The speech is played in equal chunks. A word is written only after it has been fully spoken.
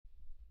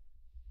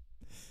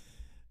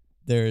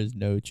There is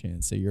no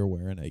chance that you're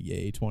wearing a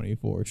Yay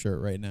 24 shirt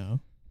right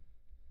now.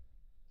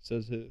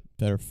 Says who?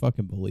 Better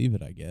fucking believe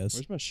it, I guess.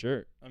 Where's my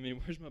shirt? I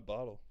mean, where's my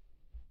bottle?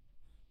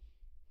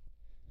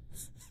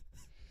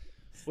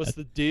 What's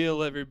the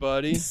deal,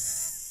 everybody?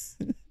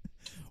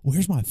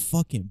 Where's my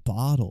fucking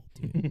bottle,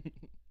 dude?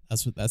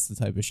 That's the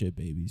type of shit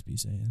babies be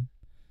saying.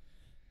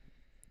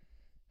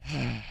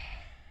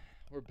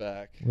 We're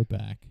back. We're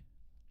back.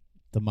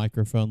 The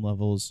microphone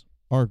levels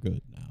are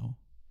good now.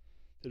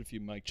 Did a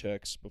few mic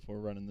checks before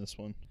running this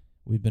one.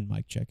 We've been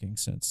mic checking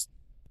since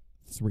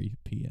 3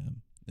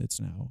 p.m. It's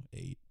now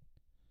 8.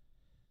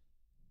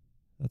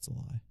 That's a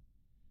lie.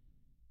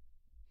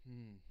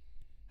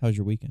 How was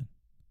your weekend?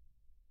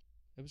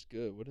 It was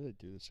good. What did I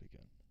do this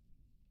weekend?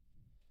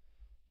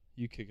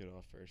 You kick it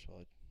off first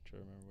while I try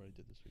to remember what I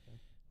did this weekend.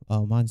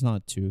 Mine's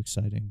not too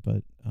exciting,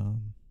 but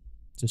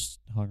just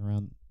hung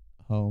around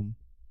home.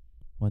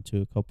 Went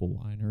to a couple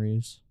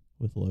wineries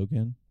with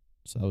Logan,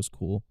 so that was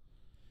cool.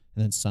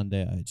 And then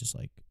Sunday, I just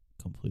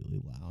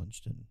completely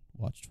lounged and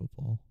watched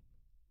football.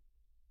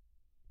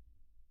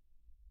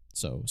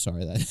 So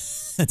sorry that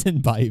that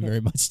didn't buy you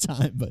very much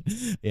time, but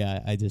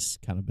yeah, I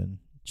just kind of been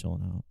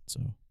chilling out.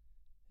 So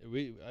I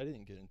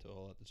didn't get into a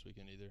lot this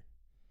weekend either.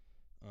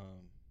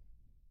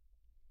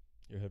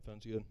 Your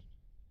headphones good?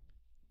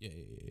 Yeah.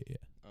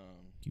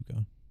 Keep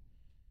going.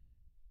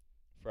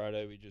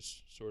 Friday we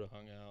just sort of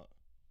hung out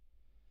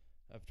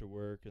after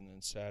work, and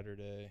then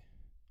Saturday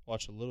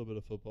watched a little bit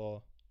of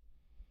football,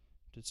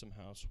 did some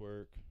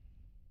housework.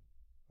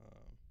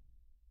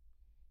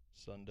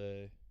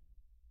 Sunday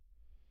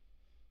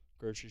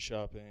grocery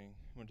shopping,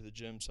 went to the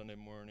gym Sunday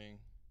morning,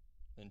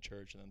 then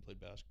church, and then played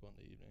basketball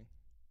in the evening.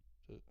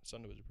 So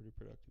Sunday was a pretty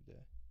productive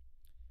day.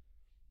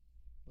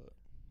 But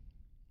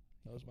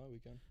that was my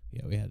weekend.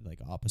 Yeah, we had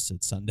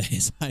opposite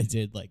Sundays. I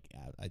did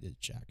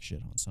jack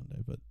shit on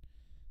Sunday, but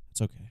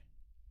it's okay.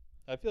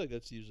 I feel like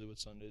that's usually what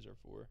Sundays are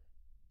for.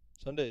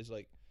 Sundays,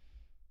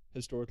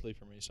 historically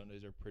for me,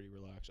 Sundays are pretty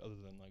relaxed, other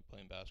than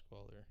playing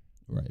basketball there.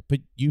 Right,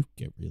 but you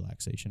get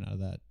relaxation out of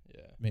that.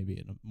 Yeah. Maybe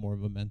in more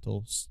of a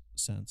mental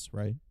sense,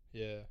 right?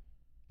 Yeah.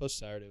 Plus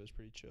Saturday was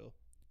pretty chill.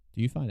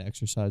 Do you find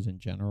exercise in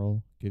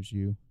general gives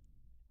you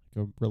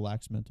a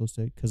relaxed mental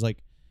state? Because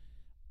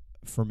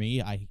for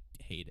me, I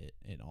hate it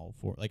in all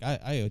four.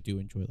 I do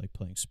enjoy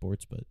playing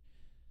sports, but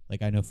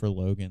I know for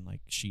Logan,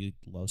 she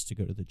loves to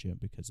go to the gym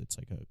because it's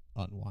a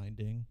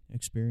unwinding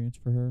experience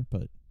for her.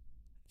 But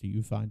do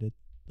you find it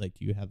do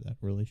you have that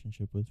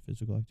relationship with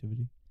physical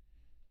activity?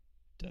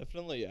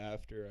 Definitely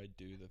after I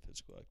do the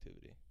physical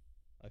activity,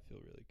 I feel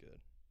really good.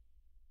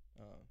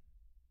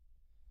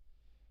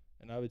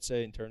 And I would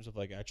say in terms of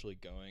actually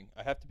going,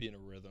 I have to be in a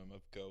rhythm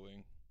of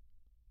going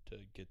to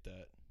get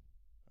that,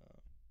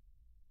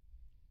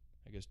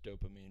 I guess,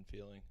 dopamine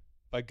feeling.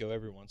 If I go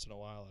every once in a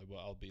while,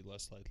 I'll be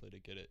less likely to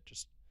get it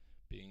just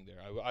being there.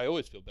 I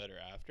always feel better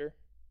after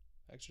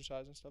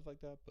exercise and stuff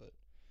like that, but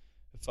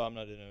if I'm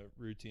not in a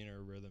routine or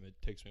a rhythm, it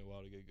takes me a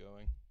while to get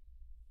going.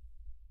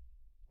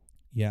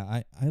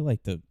 Yeah,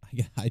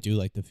 I do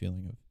like the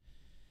feeling of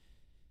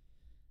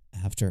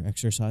after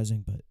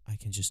exercising, but I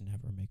can just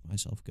never make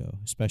myself go,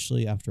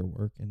 especially after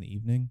work in the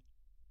evening.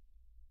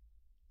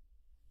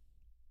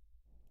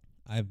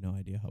 I have no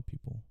idea how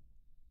people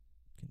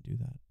can do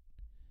that.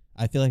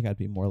 I feel like I'd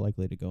be more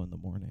likely to go in the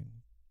morning,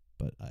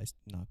 but I'm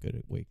not good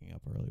at waking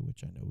up early,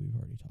 which I know we've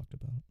already talked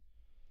about.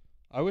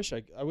 I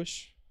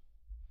wish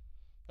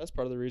that's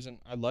part of the reason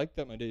I like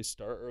that my days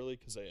start early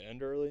because they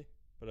end early,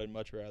 but I'd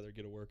much rather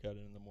get a workout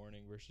in the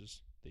morning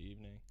versus the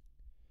evening.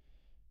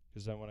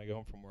 Because then when I go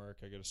home from work,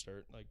 I got to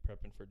start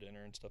prepping for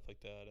dinner and stuff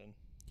like that, and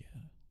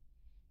yeah,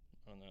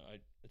 I don't know.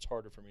 It's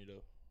harder for me to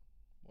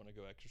want to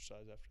go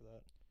exercise after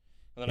that,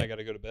 and then I got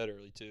to go to bed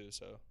early too.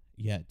 So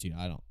yeah, dude,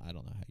 I don't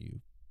know how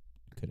you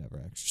could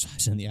ever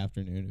exercise in the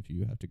afternoon if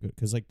you have to go,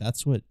 because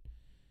that's what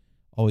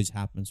always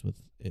happens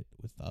with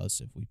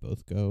us. If we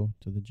both go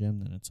to the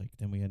gym, then it's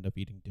then we end up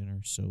eating dinner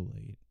so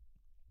late.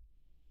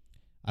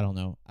 I don't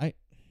know.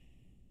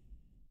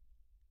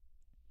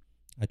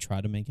 I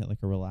try to make it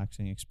a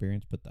relaxing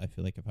experience, but I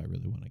feel if I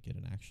really want to get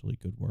an actually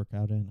good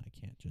workout in, I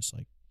can't just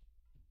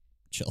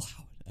chill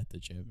out at the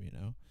gym,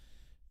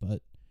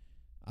 But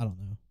I don't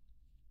know.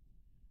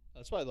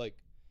 that's why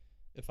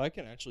if I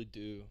can actually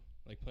do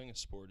playing a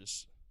sport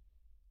is,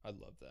 I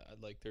love that.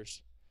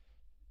 There's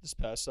this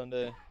past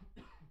Sunday,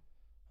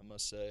 I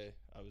must say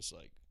I was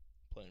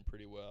playing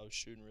pretty well. I was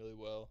shooting really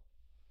well.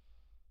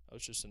 I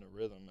was just in a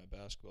rhythm at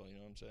basketball. You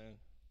know what I'm saying?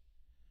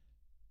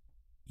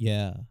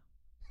 Yeah.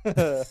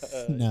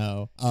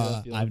 No,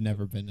 I've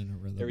never been in a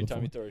rhythm. Every before.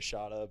 time you throw a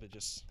shot up, it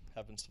just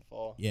happens to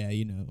fall. Yeah,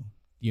 you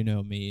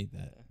know me.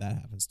 That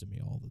happens to me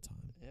all the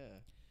time. Yeah.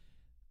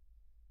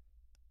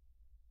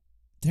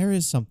 There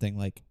is something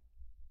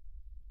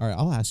all right,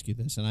 I'll ask you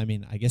this, and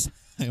I guess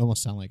I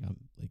almost sound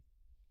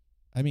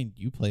I'm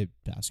you play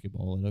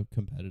basketball at a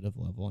competitive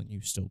level, and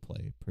you still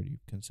play pretty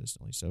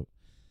consistently. So,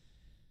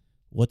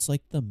 what's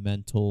the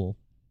mental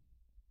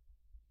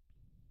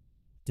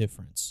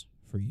difference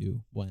for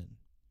you when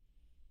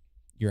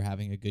you're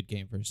having a good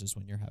game versus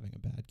when you're having a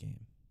bad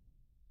game?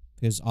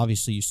 Because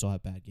obviously you still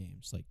have bad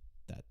games. Like,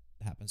 that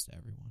happens to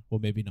everyone.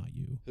 Well, maybe not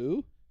you.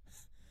 Who?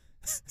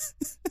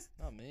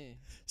 Not me.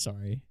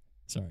 Sorry.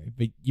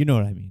 But you know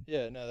what I mean.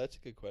 Yeah, no, that's a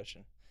good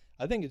question.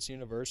 I think it's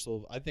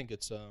universal. I think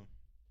it's in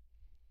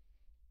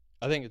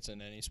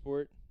any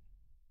sport,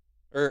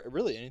 or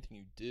really anything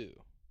you do.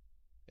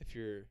 If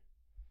you're,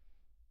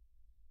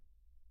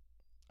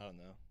 I don't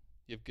know,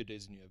 you have good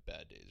days and you have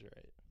bad days, right?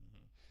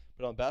 Mm-hmm.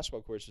 But on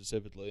basketball court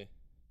specifically,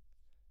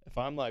 if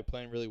I'm like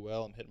playing really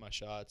well, I'm hitting my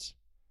shots,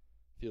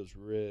 feels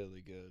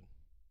really good,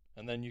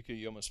 and then you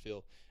almost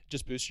feel it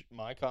just boosts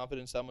my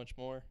confidence that much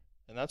more.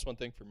 And that's one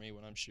thing for me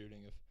when I'm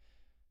shooting.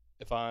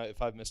 If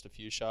I've missed a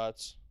few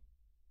shots,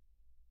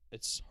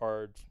 it's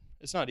hard.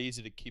 It's not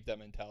easy to keep that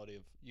mentality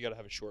of you got to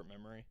have a short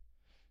memory,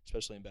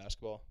 especially in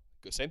basketball.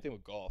 Same thing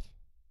with golf.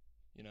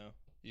 You know,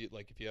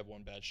 if you have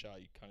one bad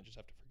shot, you kind of just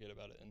have to forget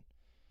about it and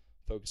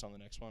focus on the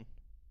next one.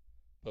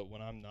 But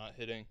when I'm not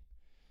hitting,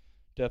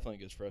 definitely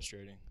gets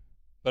frustrating.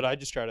 But I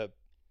just try to,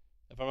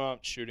 if I'm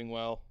not shooting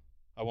well,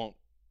 I won't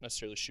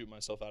necessarily shoot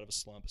myself out of a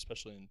slump,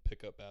 especially in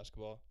pickup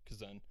basketball, because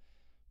then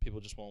people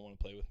just won't want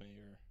to play with me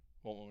or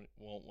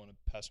won't want to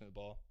pass me the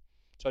ball.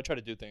 So I try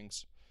to do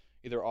things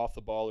either off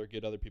the ball or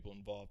get other people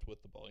involved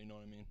with the ball. You know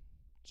what I mean?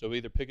 So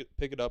either pick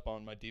it up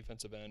on my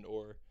defensive end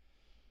or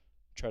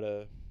try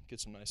to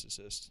get some nice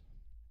assists.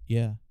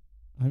 Yeah.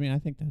 I mean, I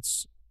think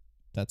that's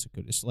a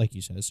good, it's like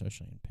you said,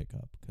 especially in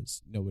pickup,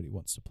 because nobody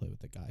wants to play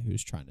with a guy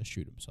who's trying to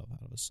shoot himself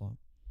out of a slump.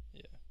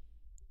 Yeah.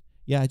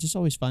 Yeah, I just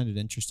always find it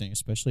interesting,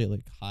 especially at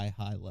like high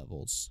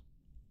levels,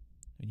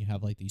 when you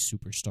have like these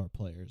superstar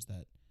players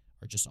that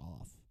are just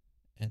off.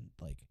 And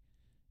like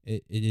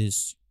it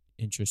is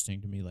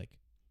interesting to me, like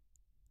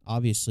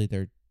obviously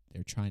they're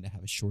trying to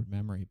have a short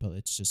memory, but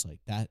it's just like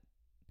that.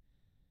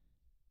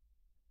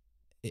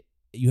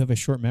 You have a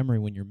short memory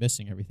when you're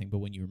missing everything, but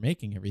when you're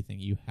making everything,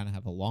 you kind of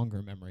have a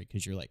longer memory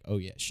because you're like, oh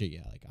yeah, shit,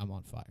 yeah, like I'm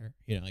on fire.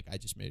 You know, like I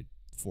just made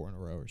 4 in a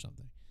row or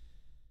something.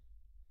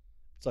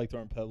 It's like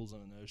throwing pebbles in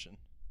an ocean.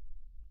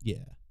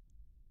 Yeah.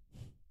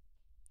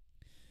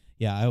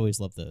 Yeah, I always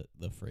love the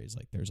phrase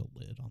like there's a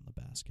lid on the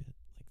basket,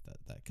 like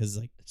that because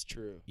like it's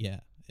true.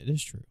 Yeah, it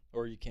is true.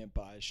 Or you can't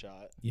buy a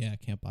shot. Yeah,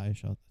 can't buy a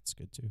shot. That's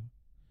good too.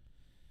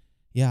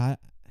 Yeah,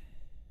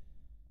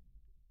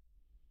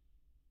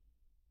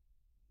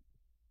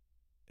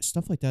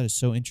 stuff like that is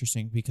so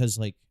interesting because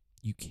like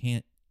you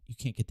can't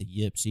get the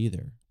yips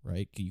either,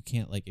 right? You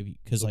can't like if you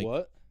because like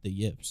what? The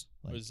yips.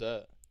 Like, what is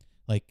that?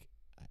 Like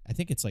I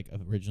think it's like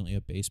originally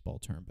a baseball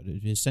term, but it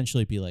would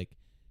essentially be like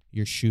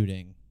you're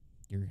shooting,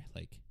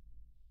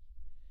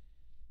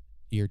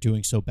 you're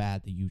doing so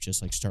bad that you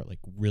just like start like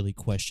really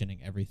questioning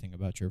everything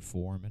about your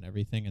form and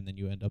everything, and then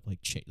you end up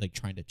like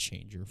trying to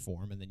change your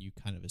form, and then you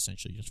kind of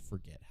essentially just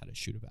forget how to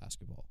shoot a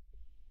basketball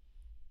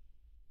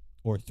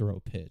or throw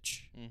a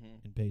pitch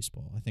in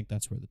baseball. I think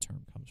that's where the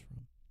term comes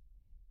from.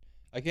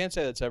 I can't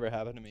say that's ever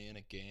happened to me in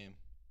a game,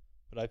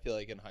 but I feel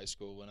like in high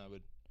school when I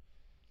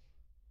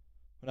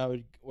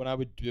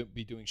would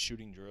be doing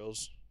shooting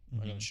drills,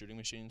 like on the shooting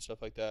machine and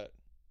stuff like that,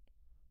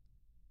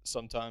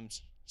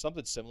 sometimes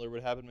something similar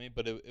would happen to me,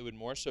 but it would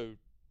more so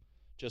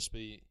just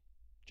be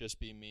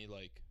me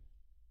like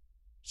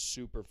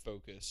super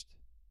focused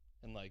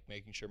and like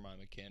making sure my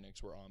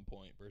mechanics were on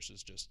point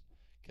versus just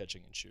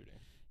catching and shooting.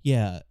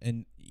 Yeah,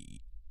 and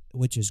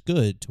which is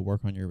good to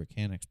work on your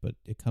mechanics, but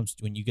it comes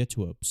to when you get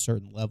to a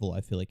certain level, I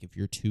feel like if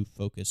you're too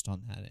focused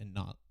on that and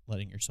not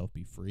letting yourself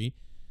be free,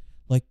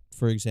 like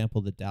for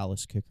example, the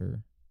Dallas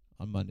kicker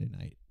on Monday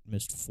night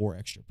missed 4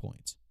 extra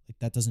points. Like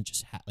that doesn't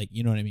just like,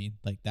 you know what I mean?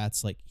 Like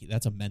that's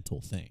a mental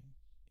thing.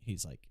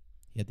 He's like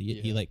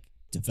he like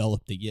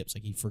developed the yips,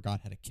 like he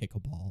forgot how to kick a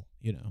ball,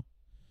 you know.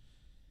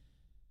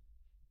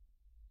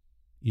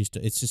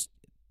 It's just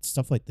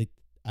stuff like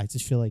I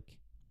just feel like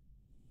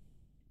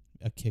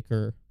a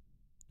kicker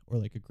or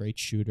like a great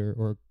shooter,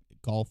 or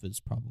golf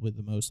is probably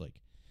the most like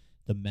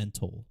the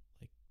mental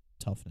like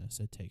toughness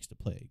it takes to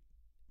play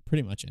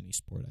pretty much any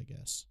sport, I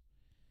guess,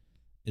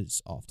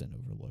 is often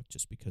overlooked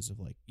just because of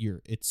like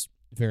it's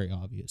very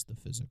obvious the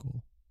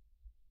physical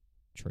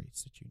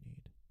traits that you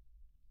need.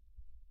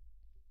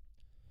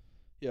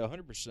 Yeah,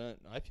 100%.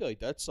 I feel like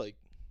that's like,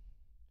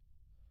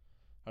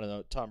 I don't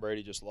know, Tom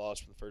Brady just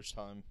lost for the first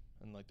time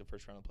in like the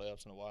first round of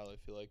playoffs in a while, I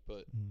feel like,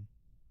 but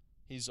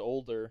he's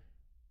older,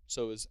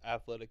 so his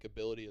athletic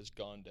ability has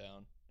gone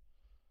down,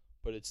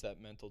 but it's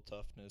that mental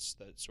toughness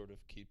that sort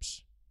of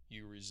keeps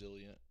you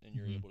resilient, and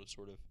you're able to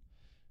sort of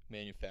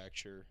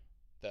manufacture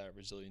that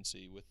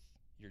resiliency with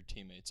your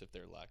teammates if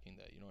they're lacking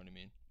that, you know what I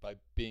mean? By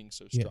being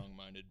so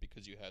strong-minded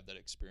because you have that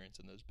experience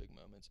in those big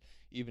moments.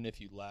 Even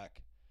if you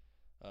lack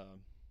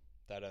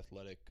that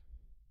athletic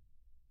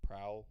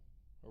prowl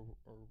or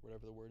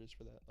whatever the word is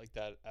for that, like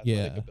that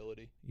athletic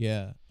ability.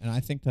 Yeah, and I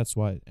think that's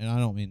why, and I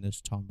don't mean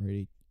this Tom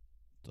Brady,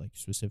 like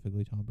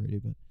specifically Tom Brady,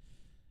 but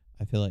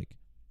I feel like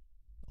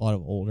a lot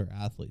of older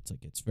athletes,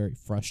 like it's very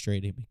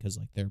frustrating because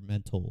like their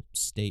mental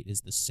state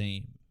is the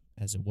same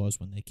as it was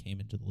when they came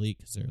into the league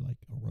because they're like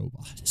a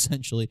robot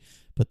essentially,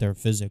 but their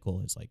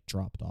physical is like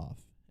dropped off.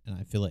 And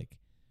I feel like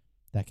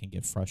that can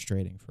get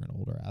frustrating for an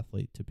older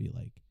athlete to be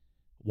like,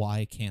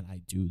 why can't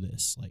I do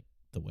this like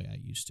the way I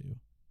used to,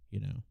 you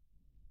know?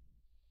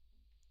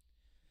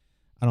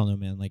 I don't know,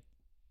 man. Like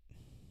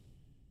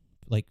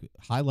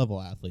high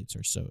level athletes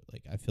are so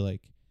like, I feel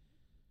like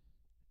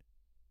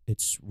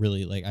it's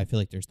really like, I feel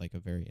like there's like a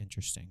very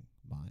interesting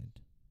mind,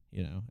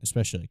 you know,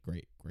 especially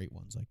like great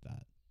ones like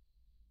that.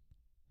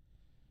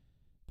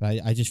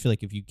 But I just feel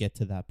like if you get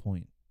to that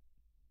point,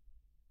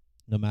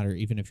 no matter,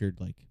 even if you're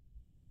like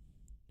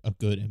a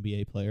good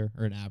NBA player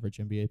or an average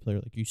NBA player,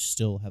 like you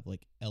still have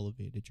like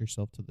elevated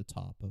yourself to the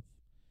top of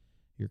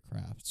your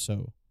craft.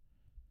 So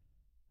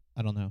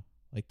I don't know.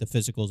 Like the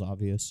physical is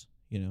obvious,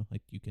 you know,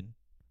 like you can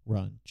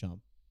run,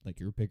 jump, like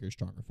you're bigger,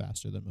 stronger,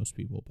 faster than most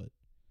people, but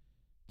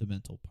the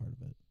mental part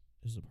of it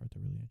is the part that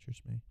really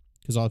interests me.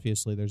 Because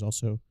obviously there's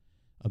also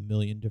a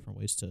million different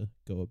ways to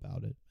go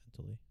about it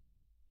mentally.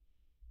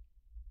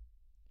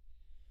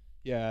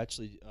 Yeah,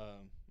 actually,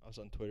 I was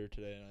on Twitter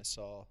today and I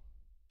saw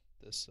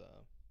this.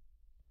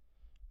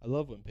 I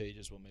love when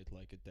pages will make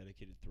like a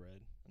dedicated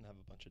thread and have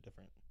a bunch of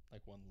different,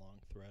 like one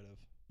long thread of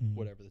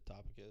whatever the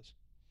topic is.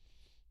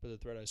 But the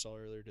thread I saw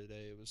earlier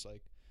today, it was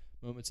like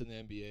moments in the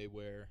NBA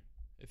where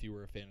if you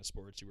were a fan of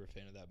sports, you were a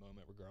fan of that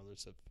moment,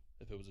 regardless of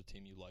if it was a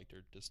team you liked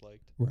or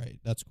disliked. Right.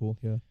 That's cool.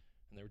 Yeah.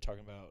 And they were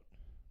talking about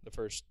the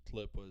first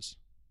clip was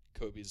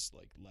Kobe's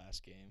like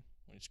last game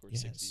when he scored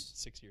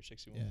 60 or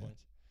 61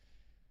 points.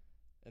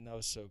 And that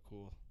was so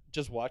cool.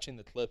 Just watching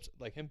the clips,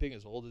 like him being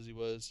as old as he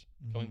was,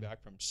 coming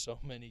back from so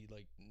many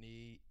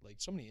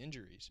so many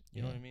injuries.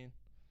 You know what I mean?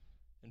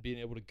 And being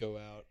able to go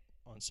out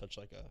on such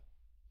like a,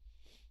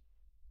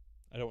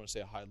 I don't want to say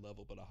a high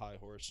level, but a high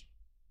horse.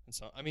 And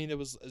so, I mean, it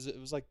was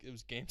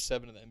Game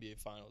 7 of the NBA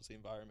Finals. The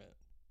environment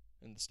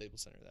in the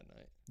Staples Center that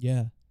night.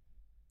 Yeah.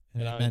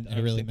 And I don't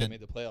think they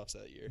made the playoffs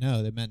that year.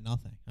 No, they meant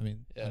nothing. I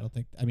mean, I don't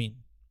think. I mean,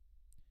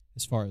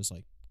 as far as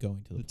like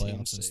going to the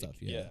playoffs and stuff,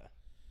 yeah.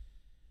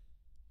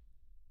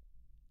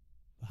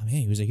 I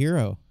mean, he was a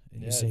hero.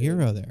 He's a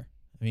hero there.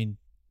 I mean,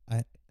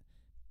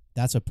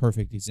 that's a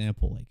perfect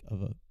example like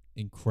of a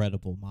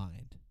incredible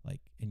mind.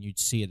 Like, and you'd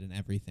see it in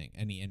everything,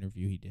 any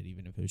interview he did,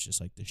 even if it was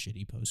just like the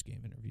shitty post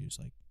game interviews.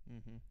 Like,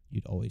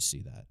 you'd always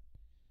see that.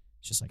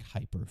 It's just like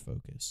hyper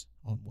focus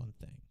on one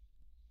thing,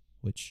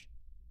 which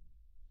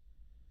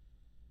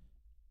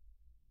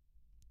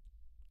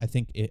I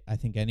think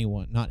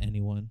anyone, not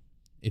anyone,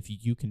 if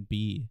you can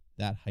be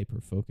that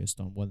hyper focused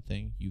on one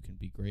thing, you can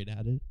be great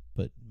at it.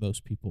 But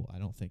most people, I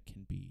don't think,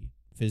 can be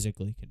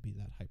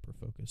that hyper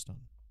focused on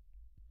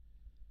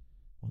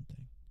one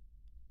thing.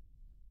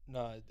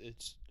 No,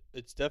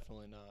 it's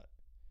definitely not.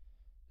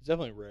 It's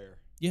definitely rare.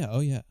 Yeah. Oh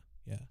yeah.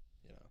 Yeah.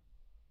 You know,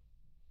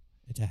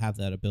 and to have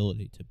that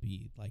ability to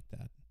be like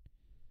that,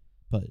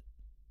 but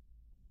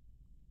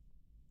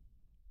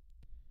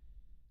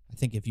I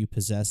think if you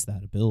possess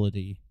that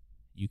ability,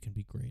 you can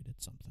be great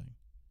at something.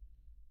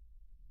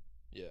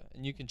 Yeah,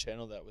 and you can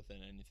channel that within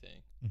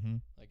anything. Mm-hmm.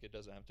 Like, it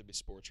doesn't have to be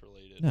sports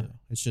related. No,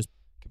 it's just...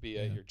 It could be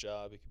at your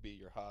job. It could be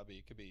your hobby.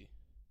 It could be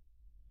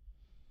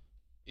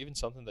even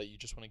something that you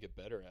just want to get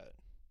better at.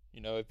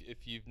 You know,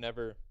 if you've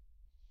never...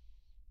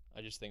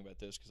 I just think about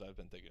this because I've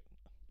been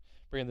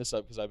bringing this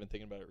up because I've been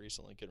thinking about it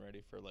recently, getting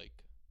ready for, like,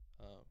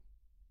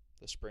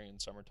 the spring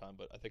and summertime.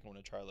 But I think I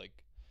want to try,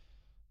 like,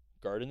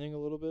 gardening a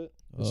little bit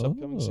this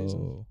upcoming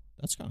season.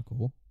 That's kind of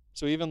cool.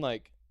 So even,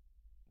 like,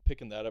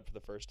 picking that up for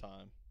the first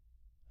time,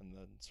 and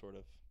then sort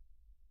of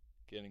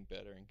getting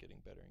better and getting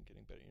better and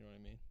getting better, you know what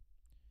I mean?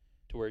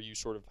 To where you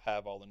sort of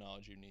have all the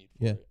knowledge you need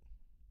for it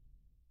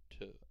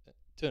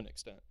to an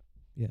extent.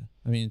 Yeah.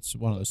 I mean, it's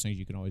one of those things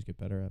you can always get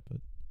better at, but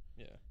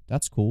yeah.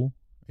 That's cool.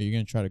 Are you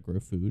going to try to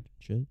grow food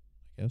shit,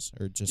 I guess?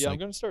 Or just I'm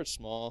going to start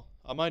small.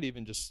 I might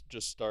even just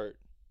start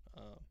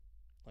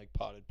like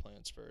potted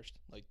plants first,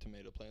 like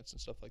tomato plants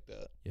and stuff like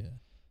that. Yeah.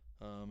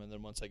 And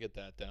then once I get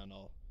that down,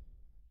 I'll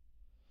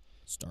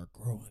start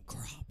growing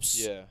crops.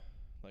 Yeah.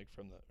 Like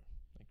from the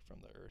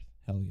earth.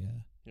 Hell yeah.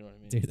 You know what I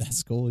mean? Dude,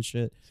 that's cool as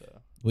shit.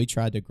 So we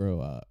tried to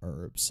grow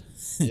herbs.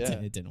 Yeah.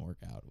 It didn't work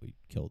out. We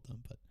killed them,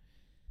 but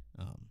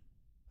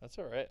that's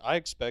all right. I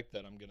expect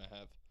that I'm gonna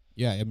have.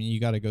 Yeah, I mean, you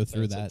got to go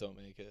through that. Don't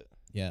make it.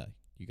 Yeah,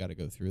 you got to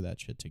go through that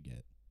shit to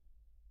get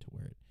to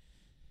where it.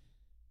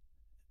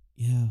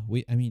 Yeah,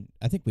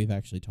 I think we've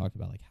actually talked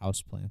about like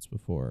house plants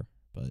before,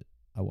 but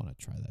I want to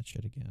try that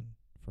shit again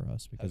for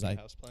us because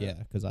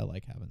because I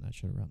like having that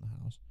shit around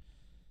the house.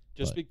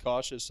 Just be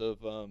cautious of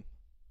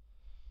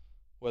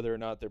whether or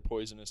not they're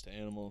poisonous to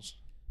animals.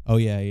 Oh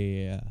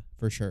yeah,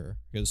 for sure.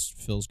 Because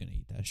Phil's gonna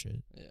eat that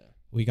shit. Yeah,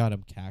 we got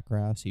him cat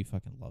grass. He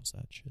fucking loves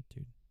that shit,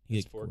 dude.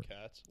 It's for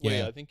cats. Yeah.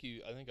 Wait, I think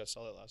I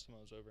saw that last time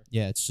I was over.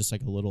 Yeah, it's just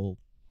like a little,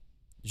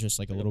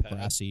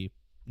 grassy.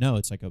 No,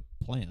 it's like a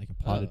plant, like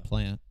a potted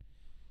plant,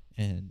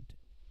 and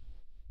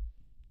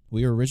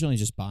we were originally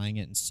just buying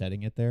it and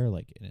setting it there,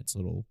 like in its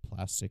little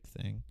plastic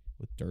thing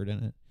with dirt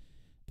in it.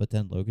 But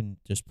then Logan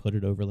just put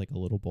it over like a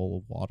little bowl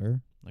of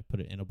water, like put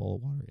it in a bowl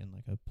of water in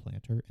like a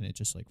planter, and it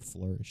just like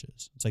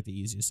flourishes. It's like the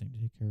easiest thing to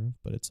take care of,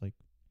 but it's like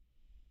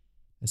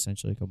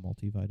essentially like a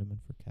multivitamin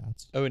for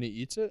cats. Oh, and he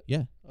eats it?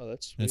 Yeah. Oh,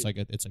 that's sweet. And it's like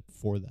it's like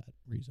for that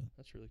reason.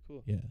 That's really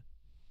cool. Yeah.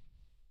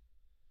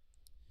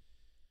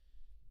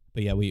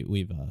 But yeah, we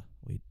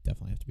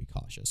definitely have to be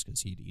cautious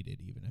because he'd eat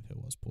it even if it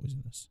was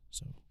poisonous.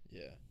 So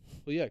Yeah.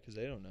 Well, yeah, because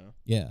they don't know.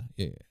 yeah.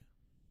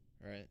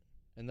 Right.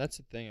 And that's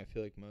the thing. I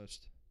feel like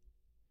most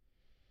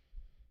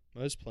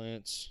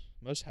plants,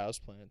 most house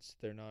plants,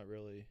 they're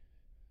probably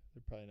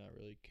not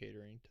really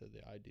catering to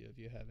the idea of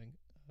you having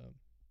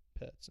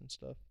pets and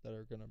stuff that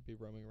are going to be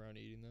roaming around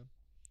eating them.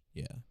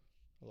 Yeah.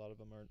 A lot of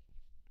them are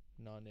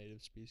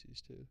non-native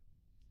species too.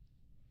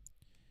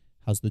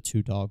 How's the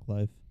 2-dog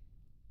life?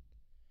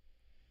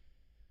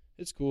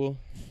 It's cool.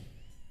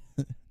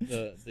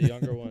 The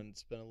younger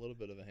one's been a little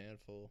bit of a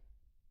handful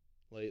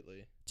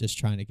lately. Just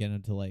trying to get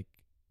him to like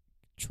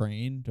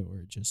trained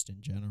or just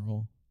in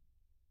general?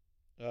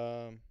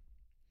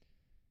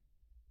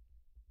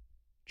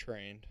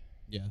 Trained.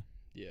 Yeah.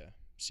 Yeah.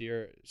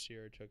 Sierra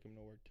took him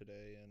to work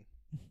today, and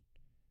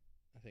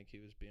I think he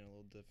was being a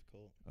little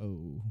difficult.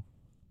 Oh.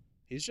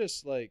 He's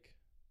just like,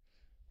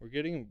 we're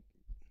getting him,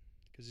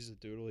 because he's a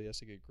doodle, he has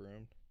to get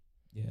groomed.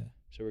 Yeah.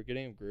 So we're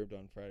getting him groomed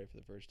on Friday for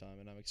the first time,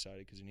 and I'm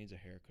excited because he needs a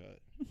haircut.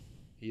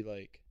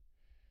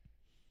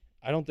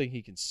 I don't think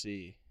he can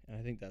see, and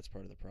I think that's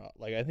part of the problem.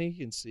 Like, I think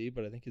he can see,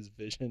 but I think his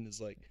vision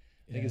is like,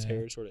 I think his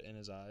hair is sort of in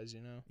his eyes,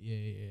 you know?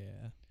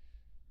 Yeah.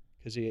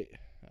 Because I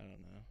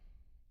don't know.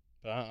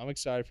 But I'm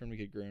excited for him to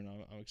get groomed.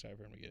 I'm excited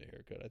for him to get a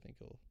haircut. I think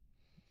he'll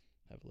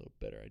have a little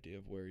better idea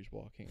of where he's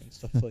walking and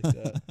stuff like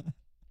that.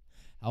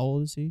 How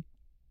old is he?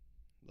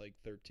 Like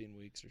 13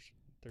 weeks or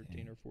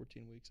 13 or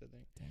 14 weeks, I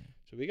think. Damn.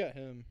 So we got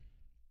him.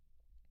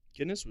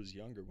 Guinness was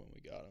younger when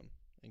we got him,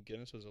 and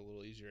Guinness was a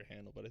little easier to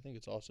handle. But I think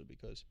it's also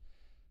because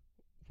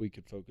we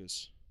could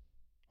focus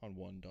on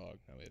one dog.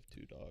 Now we have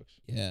 2 dogs.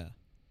 Yeah.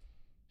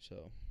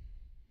 So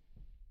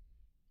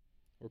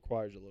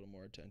requires a little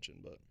more attention,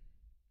 but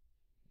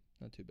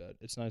not too bad.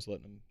 It's nice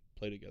letting them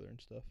play together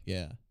and stuff.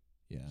 Yeah.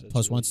 So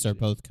Plus, really once they're easy.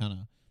 both kind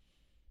of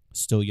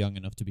still young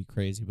enough to be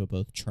crazy, but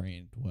both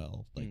trained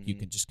well, like you Mhm.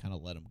 can just kind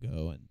of let them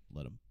go and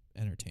let them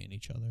entertain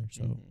each other.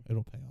 So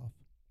it'll pay off.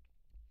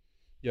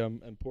 Yeah,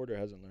 and Porter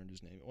hasn't learned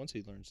his name. Once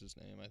he learns his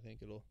name, I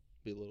think it'll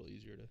be a little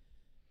easier to.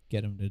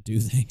 Get him to do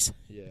things.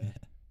 Yeah.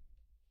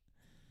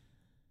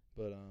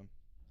 But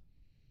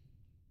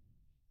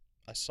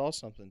I saw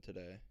something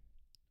today,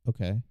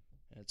 Okay. and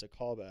it's a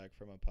callback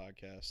from our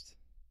podcast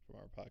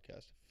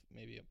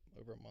maybe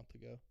over a month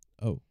ago.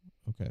 Oh,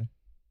 okay.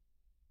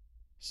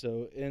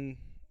 So in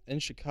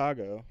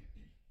Chicago,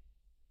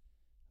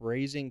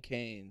 Raising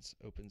Cane's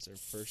opens their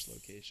first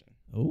location.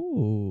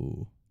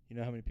 Ooh. You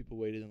know how many people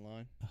waited in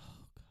line?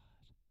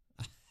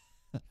 Oh,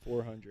 God.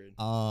 400.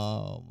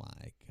 Oh,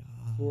 my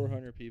God.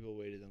 400 people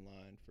waited in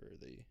line for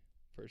the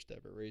first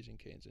ever Raising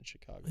Cane's in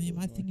Chicago. I mean,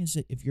 my Illinois. thing is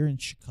that if you're in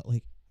Chicago,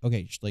 like,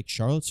 okay, like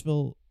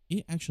Charlottesville,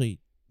 actually,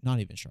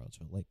 not even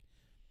Charlottesville, like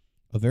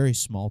a very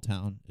small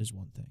town is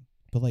one thing.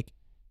 But, like,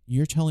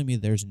 you're telling me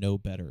there's no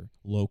better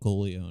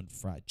locally owned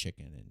fried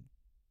chicken in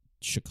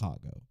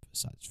Chicago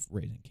besides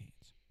Raising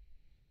Cane's.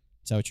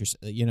 Is that what you're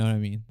saying? You know what I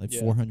mean? Like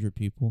 400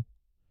 people.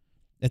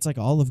 It's like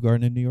Olive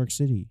Garden in New York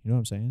City. You know what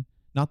I'm saying?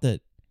 Not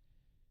that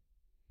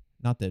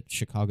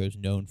Chicago's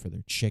known for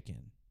their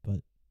chicken,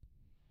 but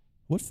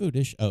what food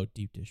is... Oh,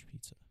 deep dish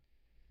pizza.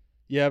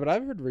 Yeah, but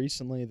I've heard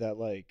recently that,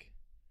 like,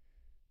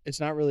 it's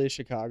not really a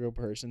Chicago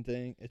person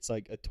thing. It's,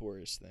 like, a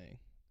tourist thing.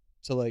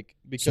 So, like,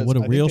 because So what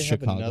do I real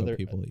think they have Chicago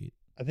people eat?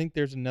 I think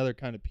there's another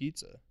kind of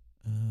pizza.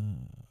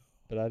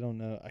 But I don't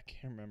know. I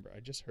can't remember.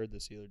 I just heard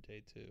this the other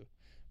day, too.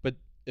 But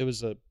it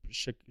was a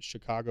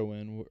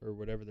Chicagoan or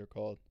whatever they're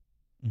called.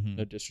 Mm-hmm.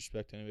 No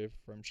disrespect to anybody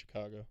from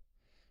Chicago.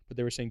 But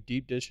they were saying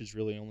deep dish is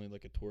really only,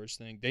 like, a tourist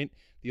thing.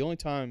 The only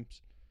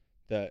times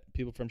that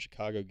people from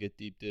Chicago get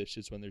deep dish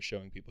is when they're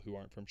showing people who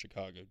aren't from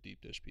Chicago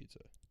deep dish pizza.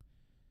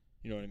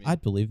 You know what I mean? I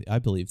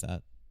believe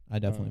that. I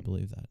definitely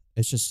believe that.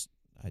 It's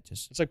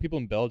like people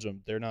in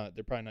Belgium. They're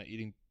probably not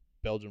eating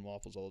Belgian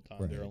waffles all the time.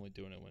 Right. They're only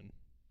doing it when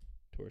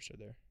tourists are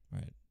there.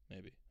 Right.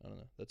 Maybe. I don't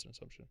know. That's an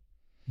assumption.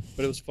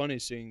 But it was funny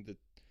seeing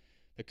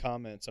the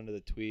comments under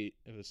the tweet.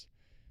 It was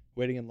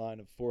waiting in line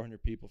of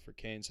 400 people for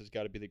Cane's has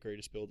got to be the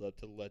greatest build up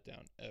to the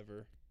letdown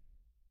ever.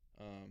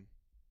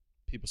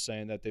 People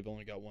saying that they've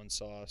only got one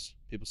sauce.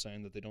 People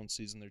saying that they don't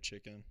season their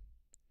chicken.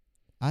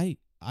 I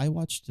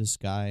watched this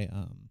guy.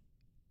 I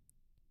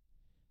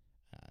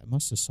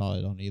must have saw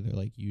it on either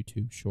like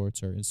YouTube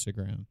Shorts or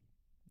Instagram,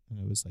 and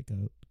it was like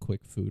a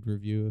quick food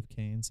review of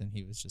Cane's, and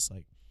he was just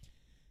like,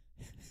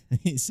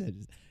 he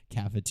said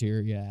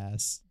cafeteria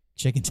ass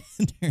chicken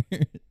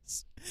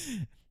tenders,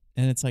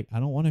 and it's like I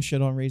don't want to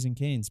shit on Raising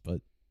Cane's,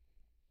 but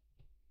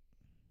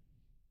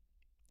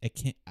it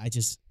can't.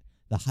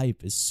 The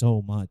hype is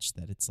so much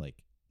that it's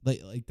like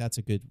that's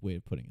a good way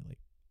of putting it. Like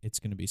it's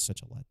gonna be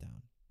such a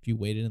letdown if you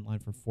waited in line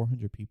for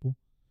 400 people.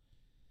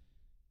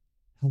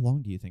 How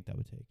long do you think that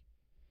would take?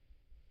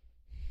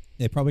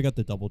 They probably got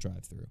the double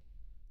drive-through,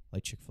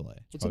 like Chick-fil-A.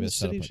 What's in the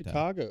city of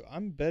Chicago?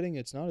 I'm betting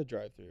it's not a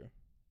drive-through.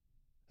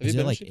 Is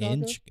it like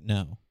in?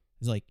 No,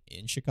 is it like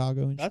in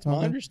Chicago? That's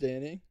my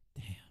understanding.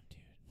 Damn, dude.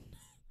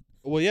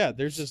 Well, yeah.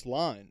 There's this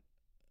line.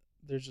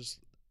 There's just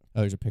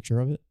Oh, there's a picture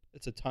of it.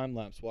 it's a time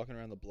lapse walking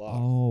around the block.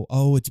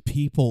 Oh, it's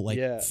people like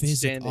Yeah, physical.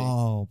 standing.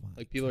 Oh, my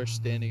Like people are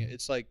standing. God.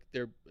 It's like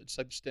they're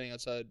standing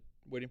outside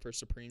waiting for a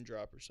Supreme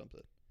drop or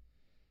something.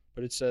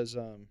 But it says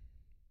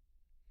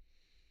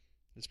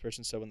this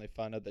person said when they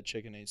find out that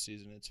chicken ain't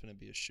seasoned, it's gonna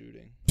be a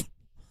shooting.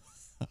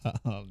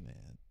 Oh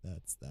man,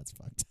 that's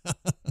fucked up.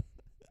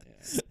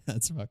 Yeah.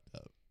 That's fucked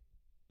up.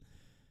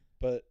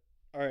 But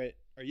all right,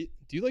 do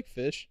you like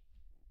fish?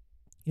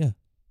 Yeah.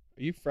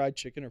 Are you fried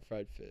chicken or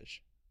fried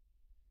fish?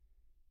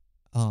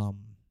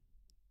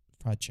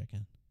 Fried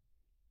chicken.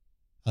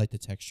 I like the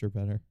texture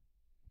better,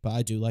 but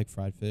I do like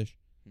fried fish.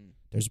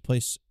 There's a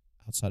place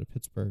outside of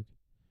Pittsburgh,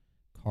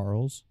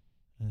 Carl's,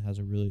 and it has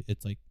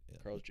it's like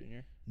Carl's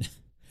Jr.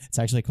 It's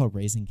actually called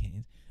Raising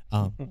Cane's.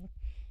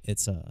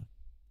 It's a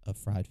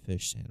fried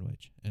fish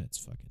sandwich, and it's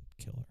fucking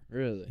killer.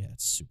 Really? Yeah,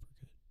 it's super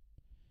good.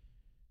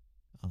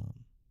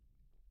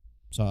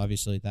 So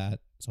obviously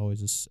that's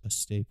always a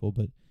staple,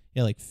 but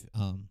yeah, like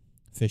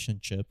fish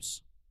and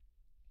chips.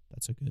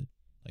 That's a good,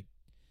 like,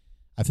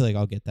 I feel like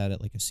I'll get that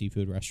at like a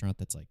seafood restaurant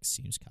that's like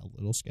seems kind of a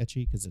little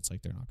sketchy because it's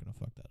like they're not gonna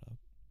fuck that up.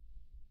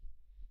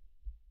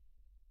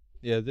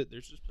 Yeah,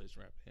 there's this place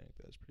in Rappahannock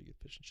that has pretty good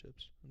fish and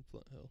chips in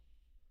Flint Hill.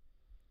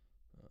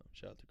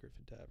 Shout out to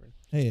Griffin Tavern.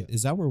 Hey, Yeah.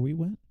 is that where we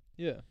went?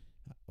 Yeah.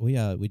 We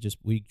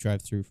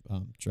drive through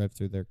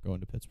there going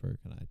to Pittsburgh,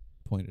 and I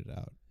pointed it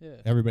out.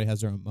 Yeah. Everybody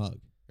has their own mug,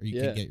 or you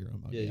Yeah. can get your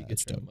own mug. Yeah, you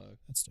that's get your own dope. mug.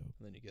 That's dope.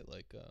 And then you get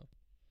like a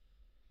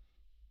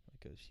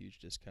huge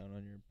discount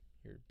on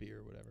your beer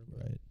or whatever. But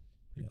Right.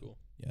 pretty Yeah. cool.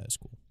 Yeah, it's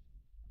cool.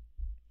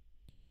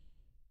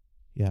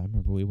 Yeah, I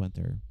remember we went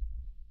there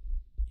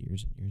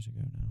years and years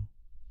ago now.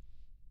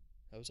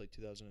 That was like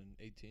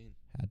 2018.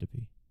 Had to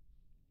be.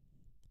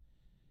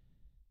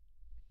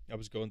 I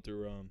was going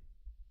through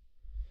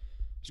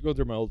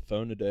my old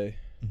phone today,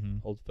 Mm-hmm.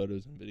 old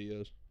photos and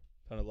videos.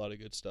 Found a lot of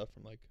good stuff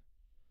from like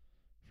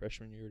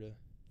freshman year to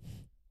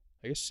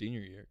I guess senior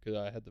year, because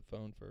I had the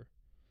phone for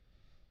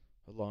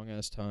a long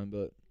ass time,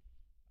 but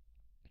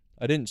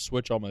I didn't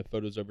switch all my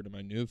photos over to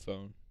my new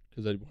phone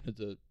because I wanted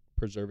to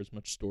preserve as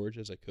much storage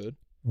as I could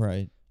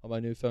Right. on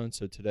my new phone.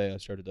 So today I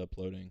started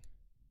uploading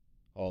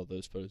all of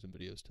those photos and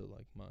videos to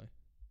like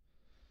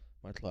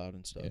my cloud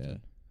and stuff. Yeah. And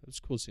it was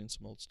cool seeing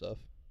some old stuff,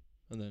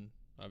 and then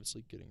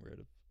obviously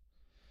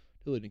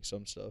deleting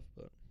some stuff.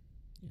 But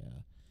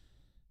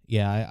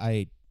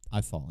Yeah,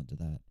 I fall into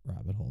that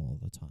rabbit hole all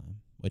the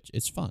time, which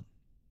it's fun.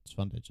 It's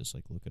fun to just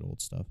like look at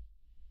old stuff.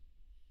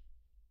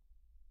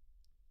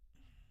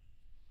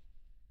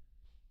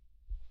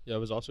 yeah, I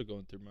was also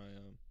going through my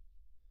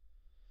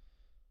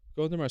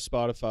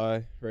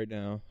Spotify right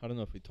now. I don't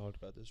know if we talked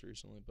about this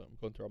recently, but I'm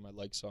going through all my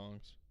like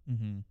songs.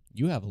 Mm-hmm.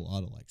 You have a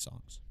lot of like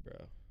songs,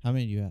 Bro. How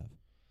many do you have?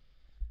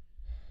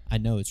 I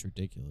know it's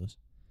ridiculous.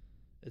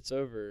 It's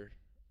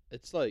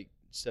like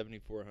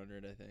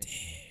 7,400, I think. Damn,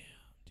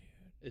 dude.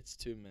 It's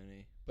too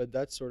many. But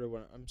that's sort of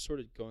when I'm sort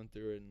of going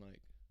through it and like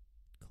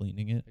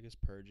Cleaning it. I guess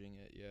purging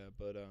it, yeah.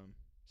 But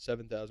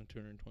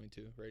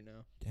 7,222 right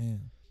now.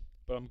 Damn.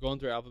 But I'm going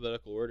through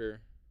alphabetical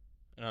order,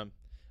 and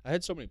I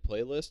had so many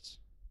playlists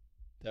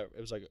that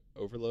it was like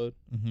overload.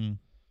 Mm-hmm.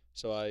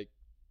 So I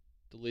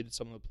deleted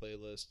some of the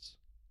playlists,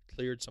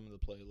 cleared some of the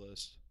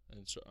playlists,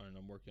 and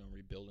I'm working on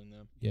rebuilding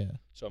them. Yeah.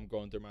 So I'm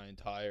going through my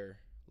entire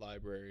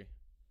library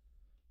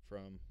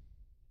from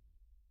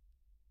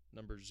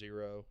number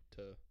 0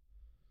 to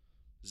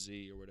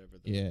Z or whatever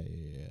Yeah.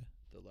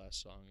 the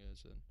last song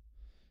is, and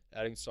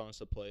adding songs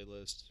to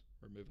playlists,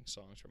 removing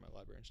songs from my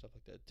library and stuff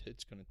like that.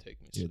 It's gonna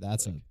take me. Dude,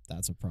 that's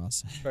a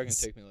process. It's probably gonna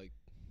take me like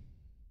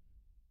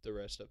the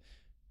rest of.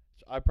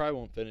 I probably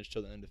won't finish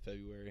till the end of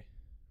February,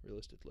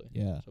 realistically.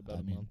 Yeah. So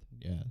about a month.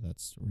 Yeah,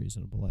 that's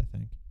reasonable, I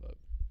think. But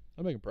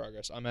I'm making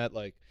progress. I'm at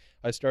like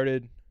I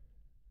started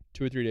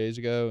 2 or 3 days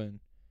ago, and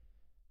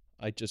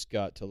I just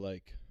got to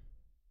like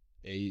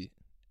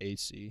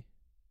AC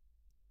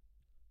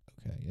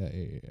Okay. Yeah.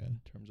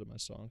 in terms of my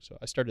songs. So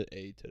I started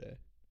A today.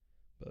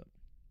 But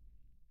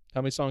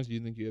how many songs do you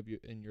think you have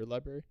in your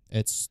library?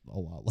 It's a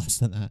lot less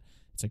than that.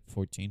 It's like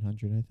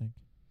 1,400, I think.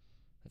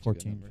 That's a good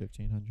 14, number.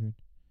 1,500.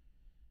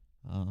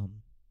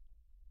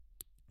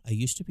 I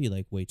used to be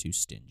like way too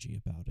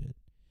stingy about it.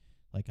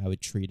 Like I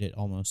would treat it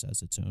almost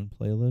as its own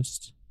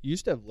playlist. You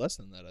used to have less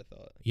than that, I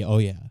thought. Yeah, oh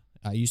yeah.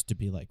 I used to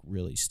be like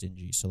really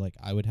stingy, so like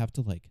I would have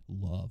to like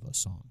love a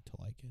song to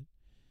like it.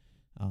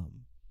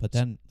 But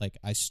then like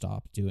I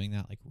stopped doing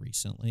that like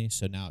recently,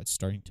 so now it's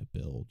starting to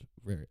build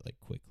very like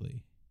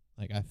quickly.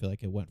 Like I feel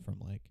like it went from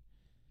like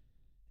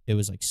it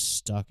was like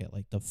stuck at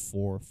like the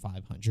 400 or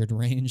 500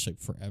 range like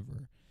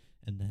forever,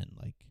 and then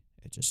like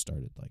it just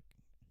started like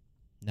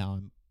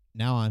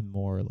now I'm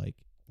more like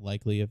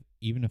likely, if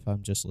even if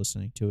I'm just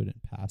listening to it in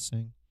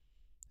passing,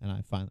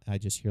 and I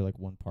just hear like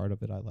one part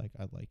of it I like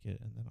it,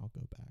 and then I'll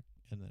go back,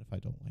 and then if I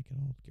don't like it,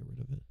 I'll get rid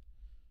of it.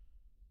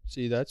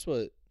 See, that's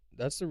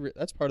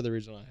part of the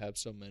reason I have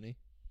so many.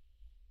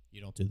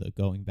 You don't do the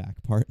going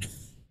back part,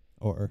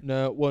 or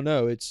No, well,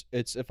 no, it's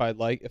if I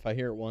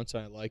hear it once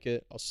and I like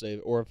it, I'll save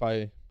it. Or if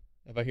I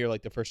If I hear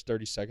like the first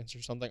 30 seconds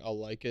or something, I'll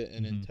like it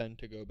and Mhm. intend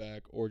to go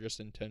back, or just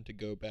intend to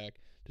go back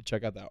to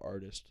check out that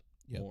artist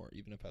Yep. more,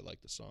 even if I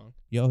like the song.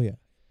 Yeah, oh yeah.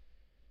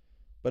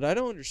 But I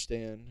don't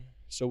understand.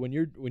 So when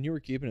you were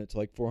keeping it to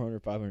like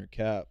 400, 500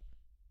 cap,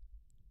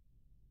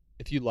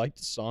 if you liked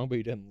the song but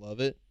you didn't love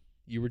it,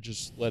 you were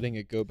just letting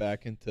it go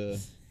back into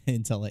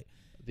Until like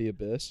the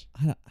abyss.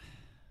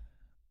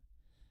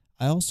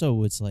 I also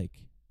was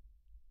like,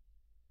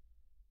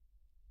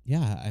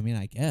 yeah, I mean,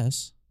 I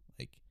guess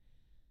like,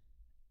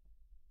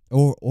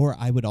 or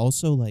I would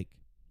also like,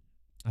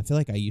 I feel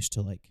like I used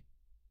to like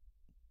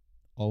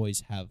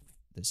always have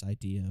this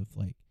idea of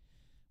like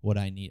what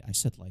I need. I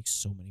said like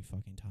so many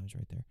fucking times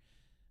right there.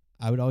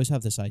 I would always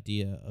have this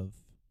idea of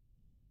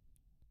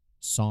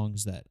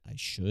songs that I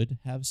should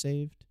have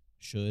saved,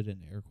 should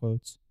in air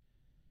quotes.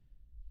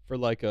 For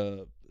like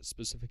a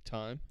specific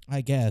time.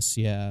 I guess,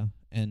 yeah.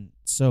 And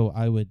so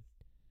I would,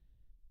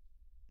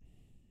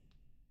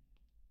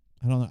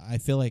 I don't know, I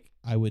feel like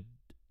I would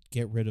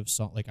get rid of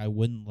song, like I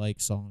wouldn't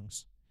like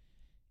songs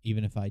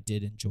even if I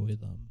did enjoy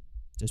them,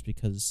 just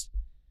because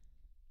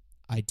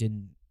I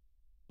didn't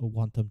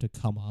want them to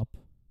come up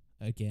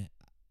again.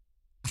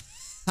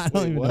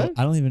 Wait, what?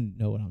 I don't even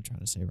know what I'm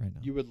trying to say right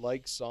now. You would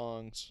like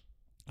songs.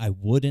 I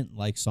wouldn't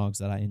like songs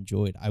that I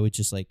enjoyed. I would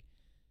just like,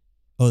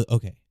 oh,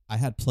 okay. I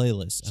had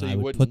playlists, So and you I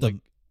would wouldn't put them.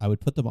 like. I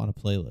would put them on a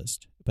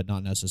playlist, but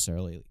not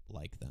necessarily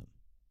like them.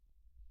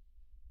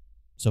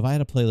 So if I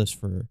had a playlist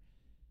for,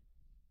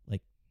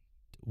 like,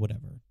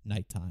 whatever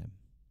nighttime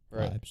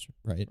Right. vibes,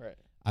 right? Right.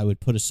 I would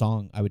put a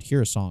song. I would hear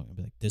a song and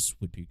be like, "This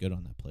would be good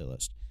on that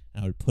playlist,"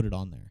 and I would put it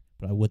on there,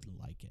 but I wouldn't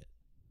like it.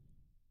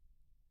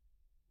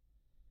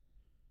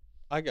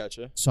 I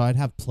gotcha. So I'd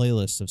have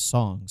playlists of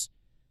songs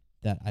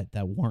that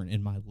weren't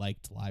in my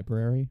liked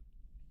library.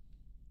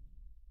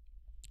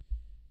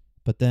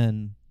 But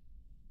then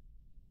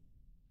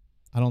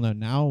I don't know,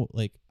 now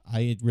like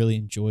I really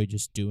enjoy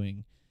just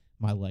doing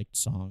my liked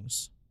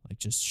songs, like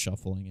just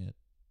shuffling it.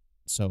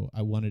 So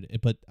I wanted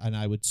it, and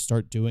I would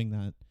start doing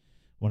that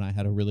when I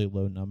had a really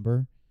low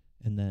number,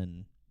 and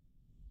then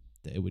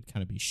it would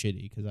kind of be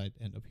shitty because I'd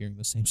end up hearing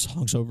the same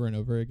songs over and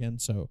over again.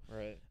 So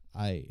Right.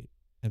 I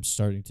am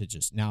starting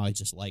to now I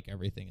just like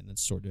everything and then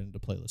sort it into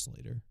playlists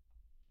later.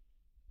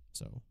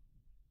 So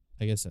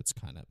I guess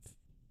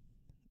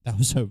that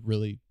was a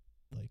really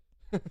like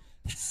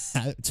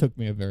that took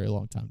me a very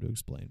long time to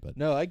explain, but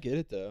No, I get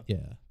it though.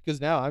 yeah.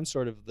 Because now I'm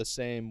sort of the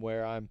same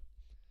where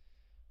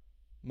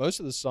most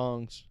of the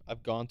songs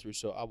I've gone through.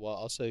 So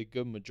I'll say a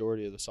good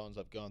majority of the songs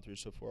I've gone through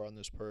so far on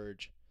this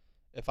purge.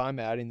 If I'm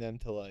adding them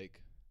to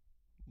like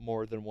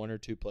more than one or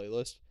two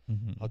playlists,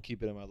 Mm-hmm. I'll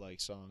keep it in my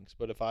like songs.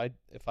 But if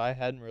I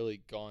hadn't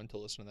really gone to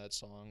listen to that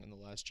song in the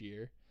last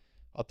year,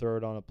 I'll throw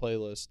it on a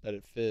playlist that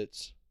it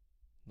fits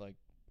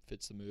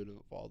the mood of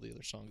all the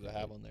other songs I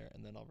have on there,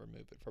 and then I'll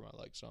remove it from my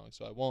like songs.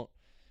 So I won't,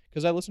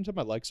 because I listen to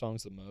my like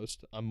songs the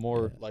most. I'm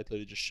more likely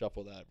to just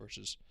shuffle that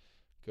versus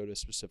go to a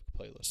specific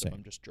playlist if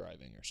I'm just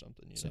driving or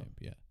something. You know.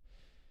 Yeah.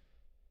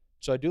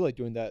 So I do like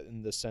doing that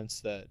in the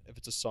sense that if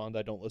it's a song that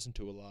I don't listen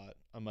to a lot,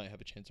 I might have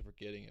a chance of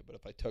forgetting it. But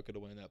if I tuck it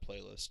away in that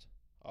playlist,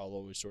 I'll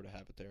always sort of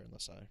have it there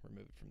unless I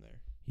remove it from there.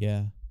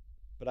 Yeah.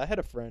 But I had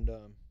a friend.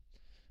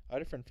 I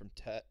had a friend from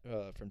Tech.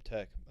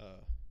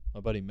 My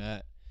buddy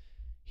Matt.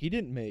 He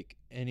didn't make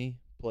any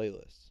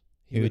playlists.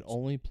 He would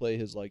only play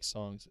his like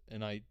songs,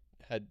 and I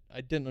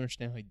didn't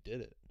understand how he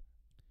did it.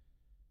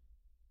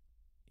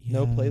 Yeah.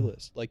 No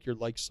playlist. Like your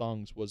like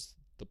songs was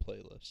the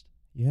playlist.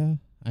 Yeah.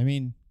 I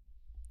mean,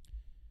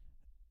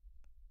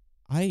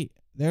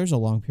 there's a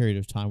long period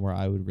of time where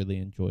I would really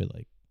enjoy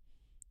like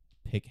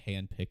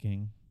hand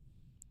picking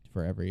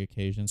for every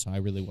occasion. So I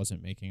really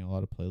wasn't making a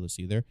lot of playlists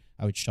either.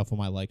 I would shuffle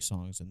my like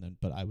songs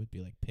but I would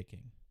be like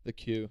picking. The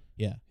queue.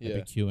 Yeah. I'd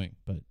be queuing,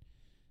 but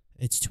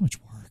it's too much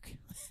work.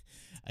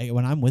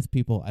 When I'm with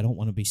people, I don't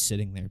want to be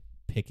sitting there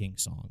picking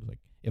songs. Like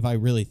if I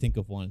really think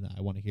of one that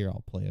I want to hear,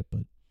 I'll play it.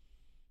 But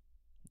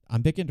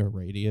I'm big into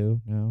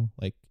radio now,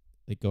 like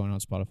going on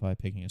Spotify,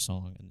 picking a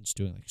song, and just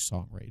doing like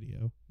song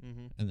radio,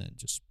 and then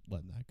just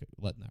letting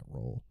that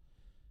roll.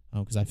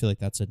 Because I feel like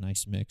that's a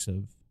nice mix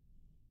of.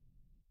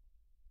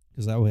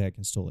 Because that way I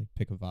can still like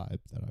pick a vibe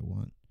that I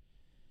want,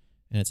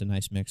 and it's a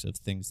nice mix of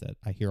things that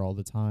I hear all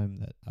the time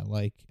that I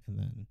like, and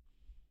then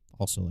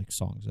also like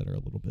songs that are a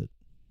little bit,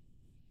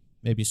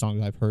 maybe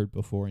songs I've heard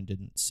before and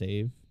didn't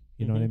save.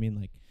 You know what I mean?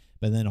 Like,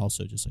 but then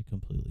also just like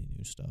completely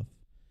new stuff.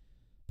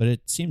 But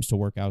it seems to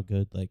work out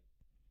good, like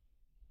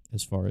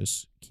as far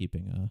as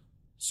keeping a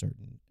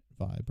certain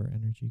vibe or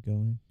energy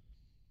going.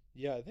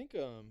 Yeah, I think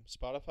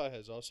Spotify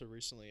has also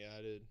recently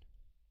added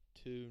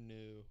two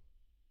new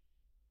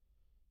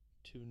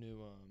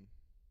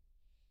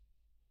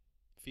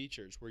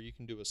features where you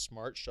can do a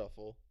smart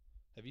shuffle.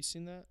 Have you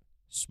seen that?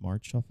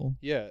 Smart shuffle?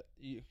 Yeah.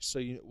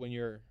 When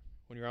you're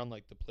on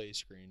like the play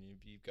screen,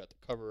 you've got the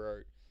cover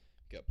art,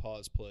 you've got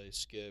pause, play,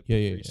 skip,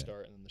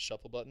 restart, and then the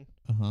shuffle button.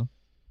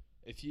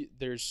 If you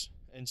there's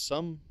in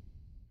some,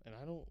 and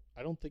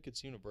I don't think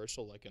it's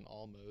universal like in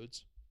all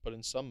modes, but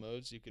in some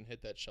modes you can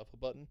hit that shuffle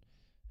button,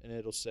 and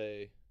it'll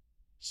say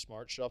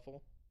smart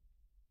shuffle.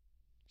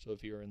 So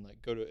if you're in like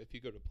if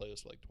you go to a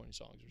playlist with like 20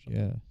 songs or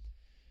something, Yeah.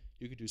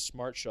 you could do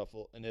smart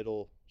shuffle and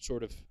it'll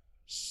sort of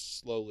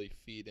slowly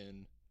feed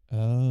in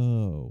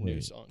Oh, new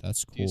wait. songs.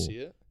 That's Do you cool. see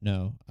it?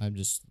 No, I'm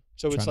just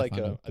So it's trying to like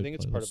find a I good think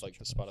it's part playlist of to like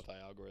the try.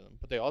 Spotify algorithm,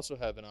 but they also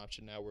have an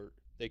option now where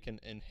they can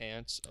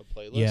enhance a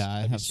playlist. Yeah, I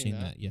have you have seen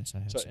seen that. Yes, I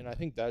have So seen and that. I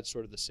think that's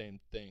sort of the same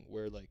thing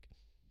where like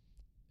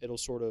it'll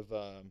sort of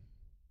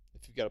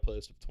if you've got a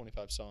playlist of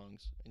 25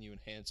 songs and you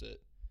enhance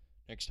it,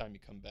 next time you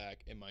come back,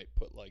 it might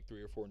put like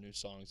 3 or 4 new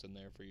songs in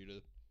there for you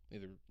to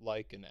either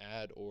like and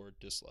add or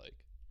dislike.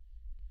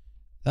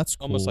 That's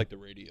cool. Almost like the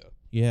radio,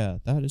 Yeah,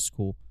 that is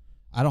cool.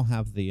 I don't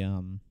have the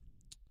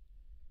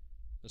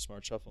the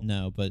smart shuffle.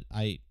 no, but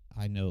I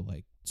know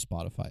like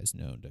Spotify is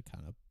known to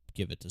kind of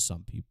give it to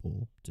some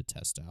people to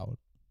test out.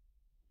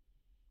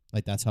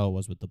 Like that's how it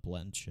was with the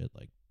blend shit.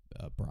 Like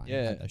Brian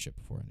Yeah. had that shit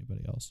before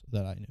anybody else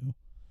that I knew.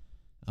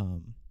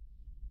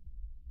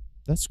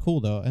 That's cool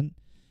though, and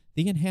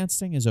the enhanced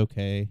thing is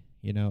okay.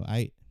 You know,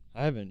 I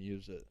haven't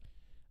used it.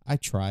 I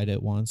tried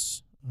it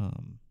once.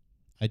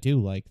 I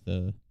do like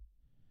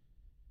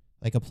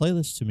like a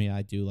playlist to me.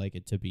 I do like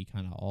it to be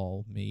kind of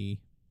all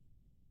me.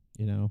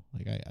 You know,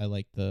 like I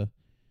like the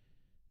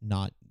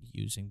not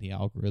using the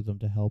algorithm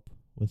to help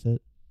with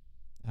it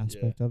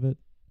aspect of it.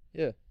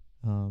 Yeah.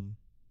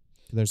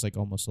 There's like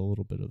almost a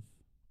little bit of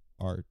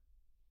art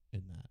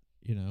in that.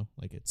 You know,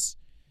 like it's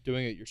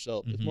Doing it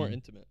yourself. It's more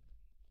intimate.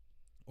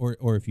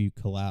 or if you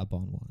collab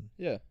on one.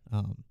 Yeah.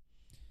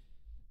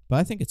 But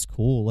I think it's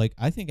cool. Like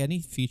I think any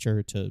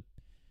feature to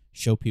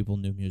show people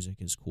new music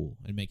is cool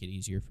and make it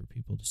easier for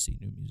people to see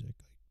new music.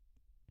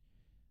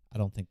 Like I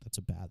don't think that's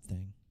a bad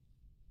thing.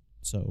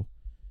 So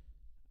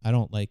I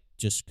don't like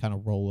just kind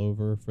of roll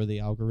over for the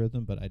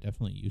algorithm, but I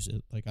definitely use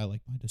it. Like I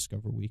like my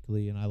Discover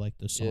Weekly and I like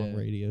the song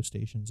radio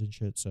stations and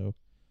shit. So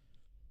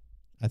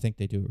I think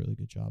they do a really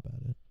good job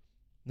at it.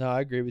 No,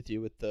 I agree with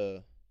you with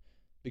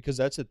because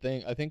that's the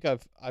thing. I think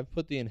I've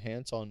put the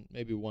enhance on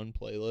maybe one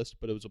playlist,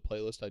 but it was a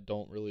playlist I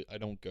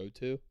don't go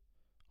to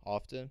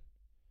often.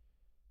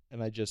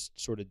 And I just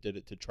sort of did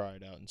it to try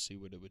it out and see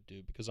what it would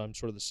do because I'm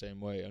sort of the same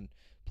way. On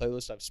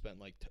playlists I've spent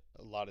like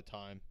a lot of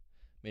time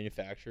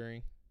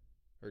manufacturing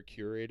or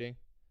curating.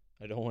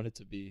 I don't want it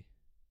to be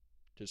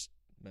just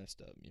messed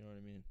up, you know what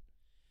I mean?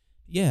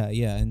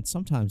 Yeah, and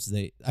sometimes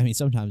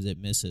sometimes it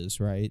misses,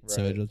 right?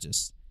 So it'll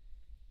just,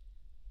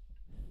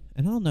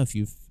 and I don't know if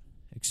you've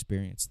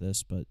experienced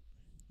this, but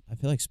I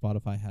feel like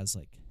Spotify has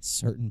like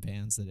certain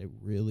bands that it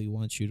really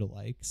wants you to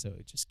like, so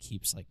it just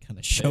keeps like kind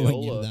of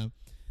showing you them.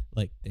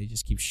 Like they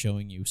just keep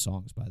showing you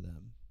songs by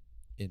them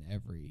in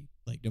every,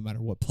 like no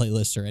matter what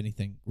playlist or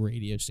anything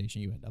radio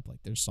station you end up, like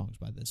there's songs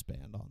by this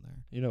band on there.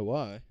 You know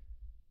why?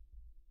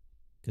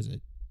 Because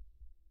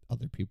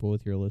other people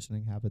with your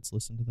listening habits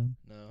listen to them.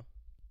 No.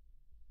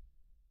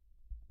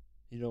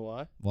 You know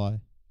why? Why?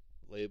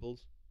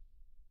 Labels.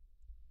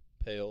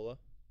 Payola.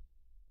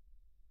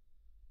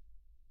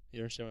 You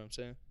understand what I'm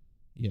saying?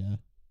 Yeah.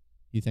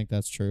 You think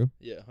that's true?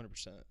 Yeah,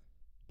 100%.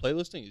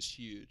 Playlisting is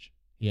huge.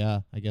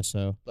 Yeah, I guess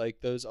so. Like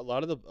those a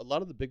lot of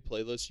the big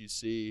playlists you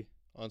see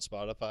on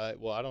Spotify.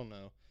 Well, I don't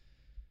know.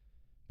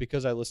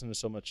 Because I listen to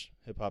so much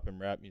hip hop and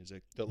rap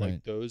music that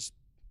like those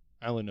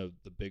I only know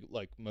the big,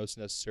 like Most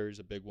Necessary is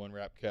a big one,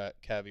 Rap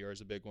Caviar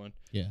is a big one.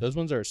 Yeah. Those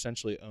ones are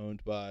essentially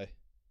owned by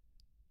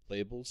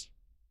labels.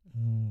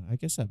 I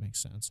guess that makes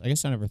sense. I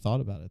guess I never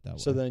thought about it that way.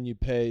 So then you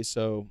pay.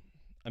 So,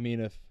 I mean,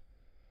 if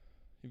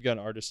you've got an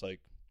artist like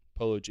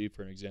Polo G,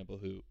 for an example,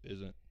 who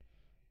isn't,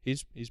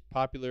 he's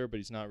popular, but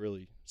he's not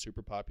really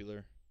super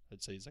popular.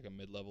 I'd say he's like a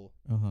mid-level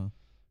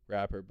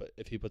rapper. But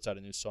if he puts out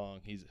a new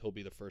song, he'll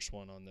be the first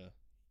one on the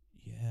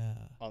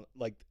on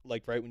like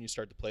right when you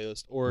start the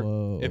playlist.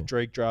 Or if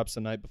Drake drops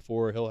the night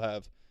before, he'll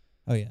have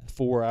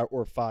 4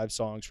 or 5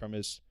 songs from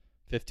his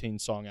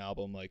 15-song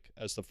album like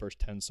as the first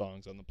 10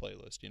 songs on the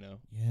playlist, you know?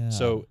 Yeah.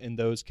 So, and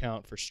those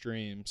count for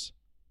streams.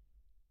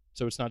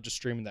 So it's not just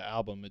streaming the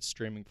album, it's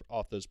streaming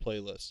off those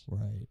playlists.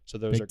 Right. So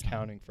those are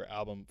counting for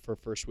album, for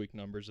first week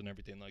numbers and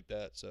everything like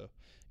that. So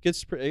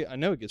I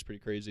know it gets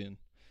pretty crazy. And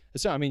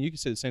it's not, I mean, you can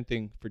say the same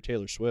thing for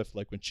Taylor Swift.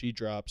 Like when she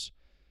drops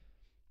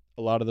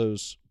a lot of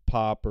those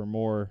pop or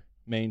more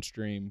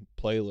mainstream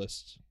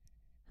playlists,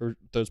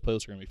 those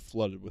playlists are going to be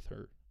flooded with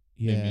her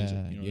new music.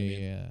 You know what I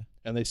mean? Yeah.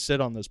 And they sit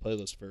on those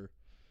playlists for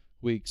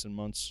weeks and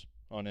months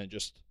on end,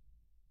 just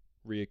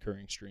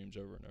reoccurring streams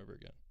over and over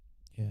again.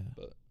 Yeah.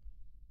 But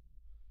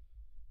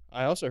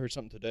I also heard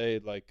something today,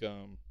 like they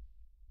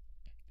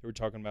were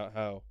talking about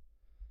how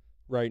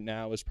right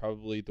now is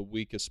probably the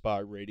weakest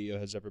spot radio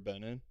has ever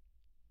been in.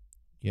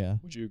 Yeah.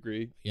 Would you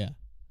agree? Yeah.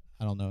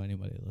 I don't know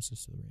anybody that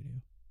listens to the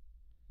radio.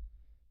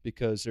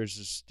 Because there's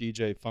this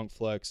DJ Funk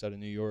Flex out of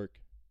New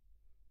York.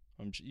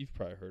 You've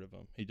probably heard of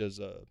him. He does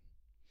a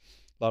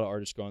lot of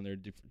artists go on there.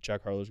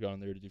 Jack Harlow's gone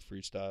there to do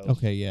freestyles.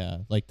 Okay, yeah.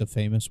 Like the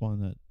famous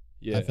one that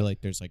Yeah. I feel like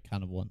there's like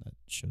kind of one that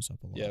shows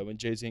up a lot. Yeah, when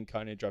Jay-Z and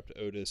Kanye dropped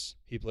Otis,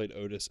 he played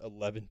Otis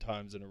 11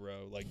 times in a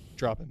row, like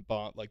dropping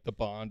Bond, like the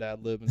Bond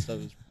ad-lib and stuff.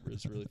 It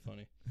was really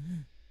funny.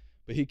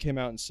 But he came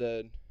out and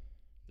said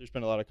there's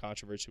been a lot of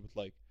controversy with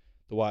like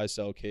the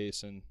YSL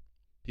case and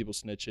people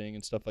snitching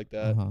and stuff like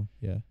Uh that. huh.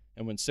 Yeah.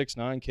 And when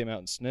 6ix9ine came out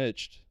and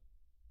snitched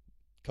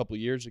a couple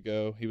years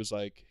ago, he was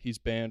like, he's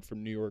banned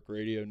from New York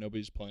radio.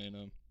 Nobody's playing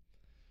him.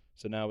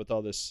 So now with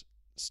all this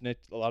snitch,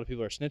 a lot of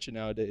people are snitching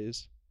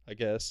nowadays, I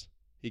guess.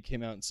 He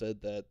came out and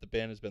said that the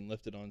ban has been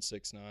lifted on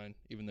 6ix9ine,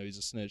 even though he's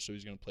a snitch, so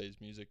he's going to play his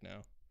music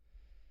now.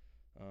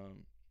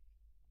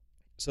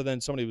 So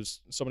then somebody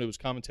was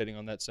commentating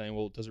on that, saying,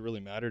 well, does it really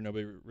matter?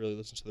 Nobody really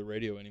listens to the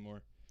radio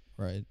anymore.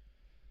 Right.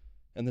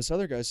 And this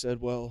other guy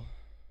said, well,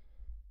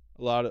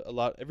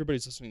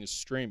 everybody's listening to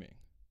streaming,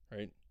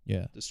 right?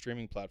 Yeah. The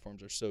streaming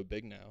platforms are so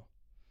big now.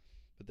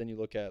 But then you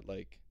look at,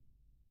 like,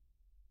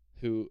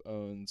 who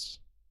owns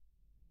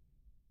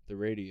the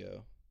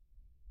radio.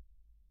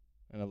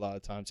 And a lot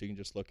of times you can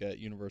just look at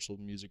Universal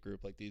Music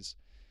Group, like these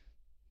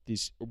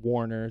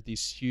Warner,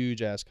 these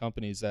huge ass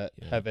companies that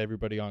have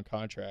everybody on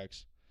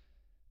contracts,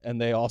 and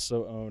they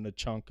also own a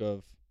chunk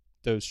of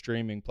those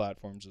streaming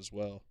platforms as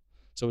well.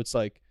 So it's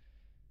like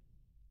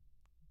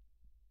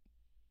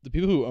the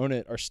people who own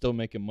it are still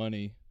making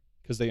money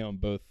because they own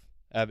both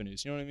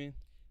avenues. You know what I mean?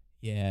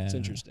 Yeah. It's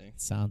interesting.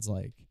 Sounds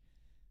like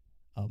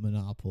a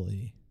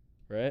monopoly.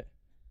 Right?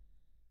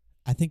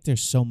 I think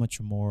there's so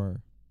much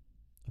more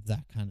of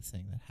that kind of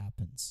thing that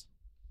happens.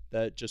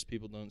 That just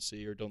people don't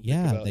see or don't think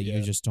about. Yeah, that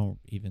you just don't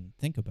even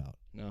think about.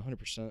 No,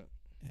 100%.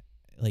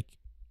 Like,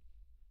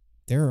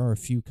 there are a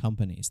few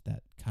companies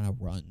that kind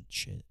of run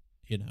shit,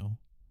 you know?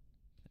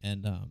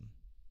 And,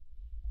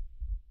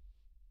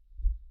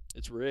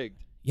 it's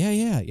rigged.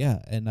 Yeah.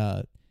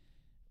 And,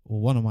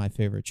 one of my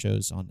favorite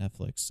shows on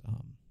Netflix,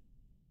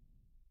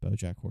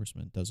 BoJack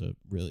Horseman, does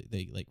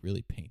they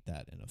really paint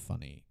that in a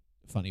funny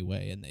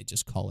way, and they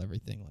just call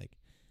everything like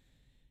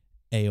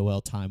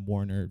AOL, Time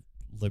Warner,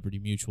 Liberty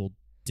Mutual,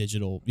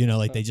 Digital, you know,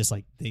 like they just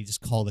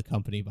call the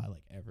company by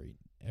like every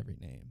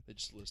name. They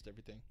just list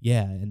everything.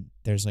 Yeah, and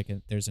there's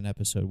an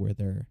episode where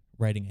they're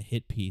writing a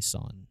hit piece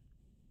on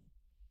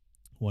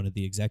one of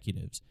the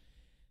executives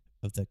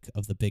of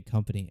the big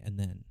company, and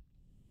then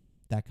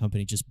that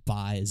company just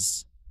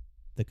buys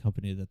the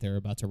company that they're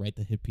about to write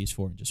the hit piece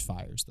for and just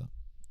fires them.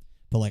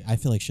 But like, I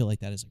feel like shit like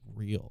that is like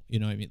real. You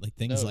know what I mean? Like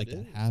things like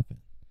that happen.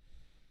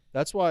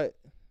 That's why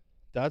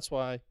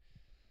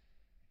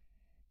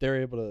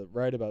they're able to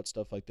write about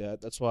stuff like that.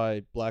 That's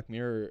why Black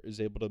Mirror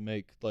is able to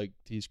make like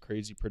these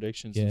crazy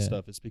predictions and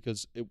stuff. It's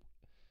because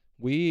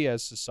we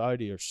as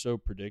society are so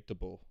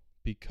predictable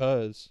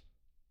because,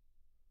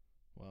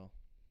 well,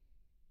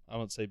 I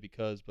won't say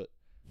because, but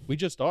we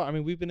just are. I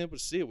mean, we've been able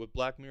to see it with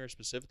Black Mirror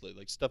specifically,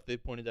 like stuff they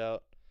pointed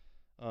out.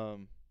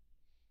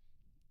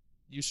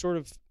 You sort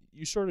of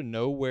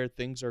know where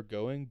things are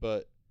going,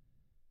 but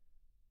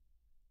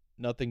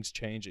nothing's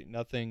changing.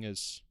 Nothing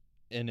is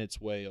in its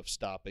way of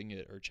stopping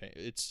it or change.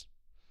 It's,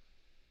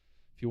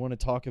 if you want to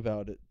talk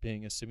about it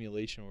being a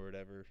simulation or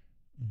whatever,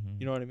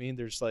 you know what I mean?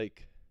 There's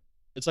like,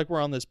 it's like we're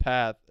on this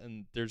path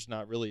and there's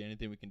not really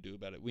anything we can do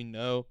about it. We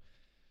know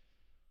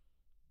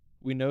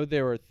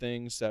there are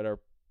things that are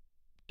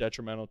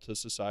detrimental to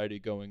society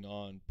going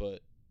on, but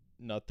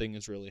nothing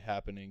is really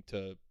happening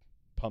to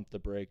pump the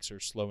brakes or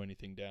slow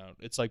anything down.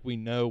 It's like we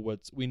know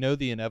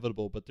the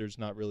inevitable, but there's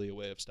not really a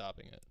way of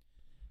stopping it.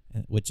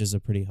 Which is a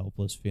pretty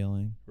helpless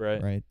feeling.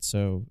 Right.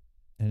 So,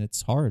 and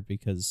it's hard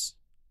because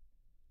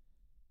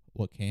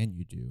what can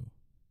you do?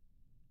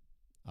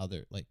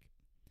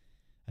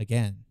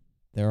 Again,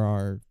 there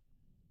are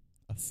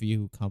a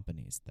few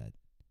companies that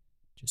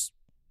just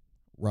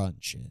run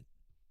shit,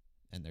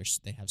 and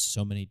they have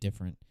so many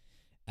different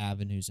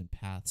avenues and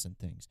paths and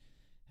things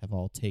have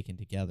all taken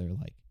together,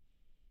 like,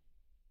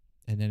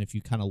 and then if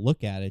you kind of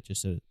look at it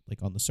just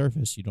like on the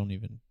surface, you don't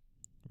even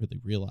really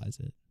realize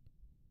it,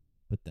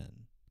 but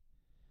then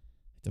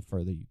the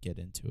further you get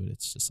into it,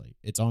 it's just like,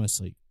 it's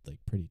honestly like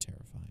pretty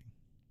terrifying,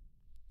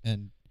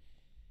 and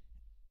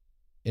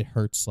it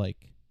hurts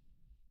like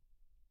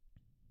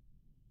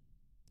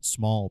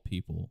small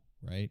people,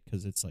 right?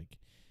 Because it's like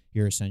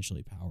you're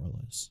essentially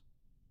powerless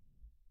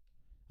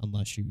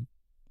unless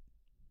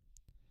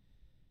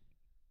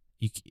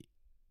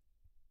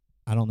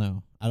I don't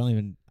know.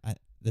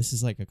 This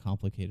is like a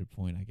complicated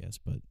point, I guess,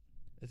 but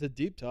it's a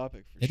deep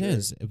topic for sure. It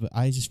is, but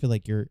I just feel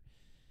like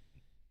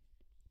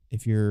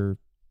if you're,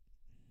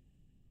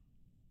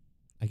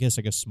 I guess,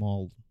 like a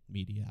small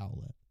media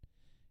outlet,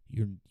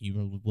 you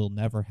will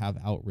never have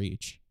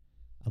outreach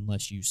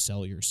unless you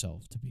sell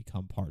yourself to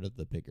become part of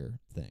the bigger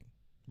thing,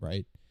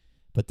 right?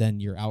 But then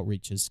your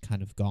outreach is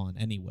kind of gone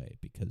anyway,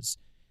 because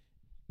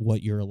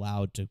what you're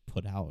allowed to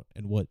put out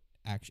and what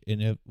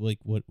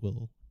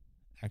will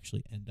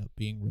actually end up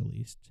being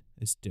released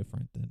is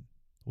different than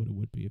what it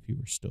would be if you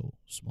were still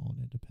small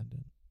and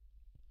independent.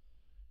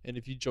 And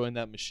if you join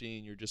that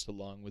machine, you're just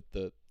along with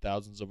the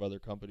thousands of other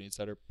companies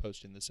that are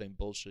posting the same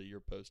bullshit you're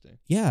posting.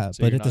 Yeah,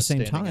 so but at the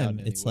same time,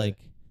 it's like,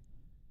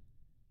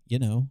 you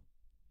know,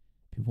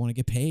 people want to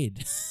get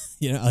paid.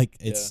 You know, like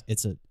it's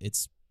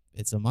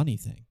a money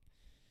thing.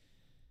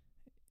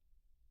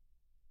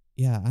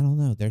 Yeah, I don't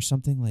know. There's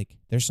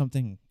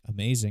something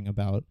amazing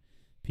about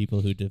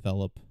people who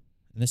develop,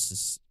 and this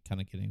is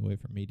kind of getting away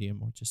from media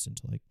more just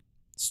into like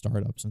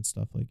startups and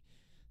stuff like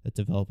that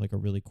develop like a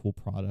really cool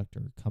product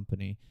or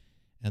company,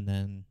 and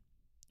then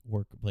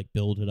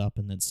build it up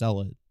and then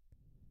sell it.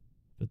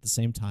 But at the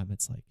same time,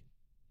 it's like,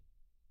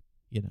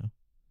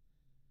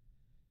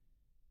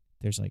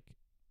 there's like,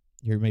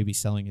 you're maybe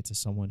selling it to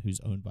someone who's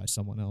owned by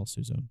someone else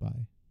who's owned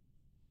by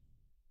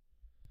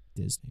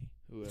Disney.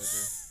 Whoever.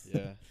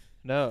 Yeah.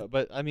 No,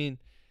 but I mean,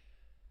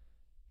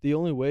 the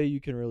only way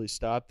you can really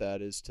stop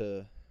that is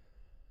to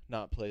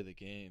not play the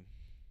game,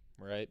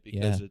 right?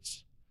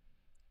 Because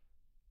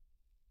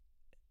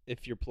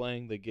if you're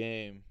playing the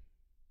game,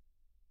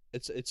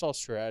 it's all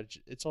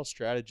strategy. It's all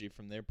strategy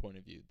from their point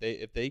of view.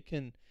 If they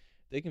can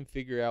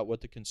figure out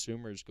what the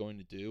consumer is going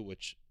to do,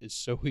 which is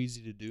so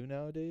easy to do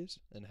nowadays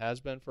and has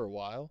been for a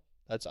while.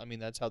 That's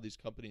how these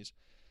companies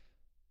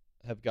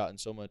have gotten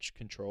so much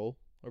control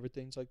over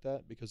things like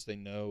that, because they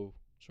know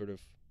how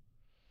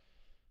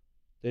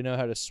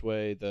to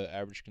sway the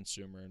average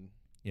consumer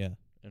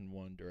in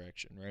one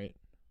direction, right?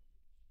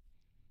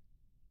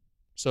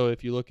 So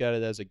if you look at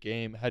it as a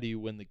game, how do you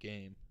win the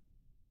game?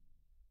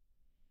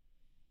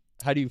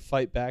 How do you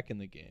fight back in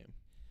the game?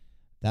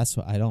 That's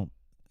what I don't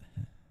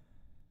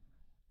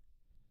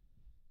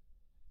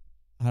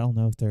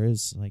know if there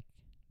is, like,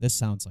 this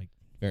sounds like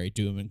very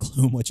doom and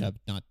gloom, which I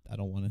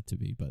don't want it to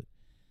be, but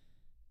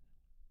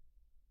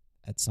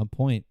at some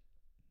point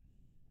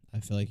I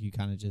feel like you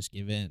kind of just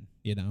give in,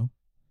 Yeah,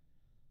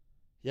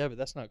 but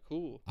that's not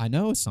cool. I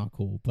know it's not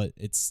cool, but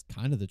it's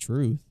kind of the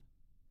truth.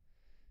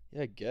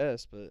 Yeah, I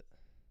guess, but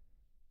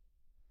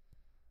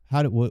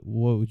what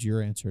would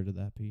your answer to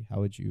that be?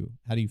 How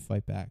do you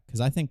fight back? Because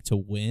I think to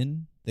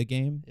win the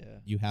game,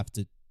 you have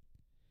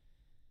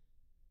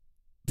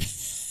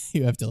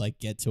to like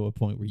get to a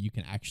point where you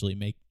can actually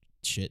make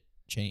shit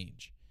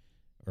change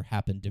or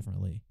happen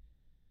differently.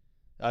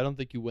 I don't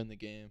think you win the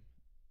game.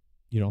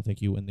 You don't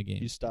think you win the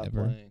game? You stop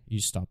ever? playing. You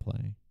stop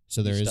playing.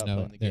 So there is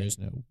no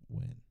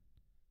win.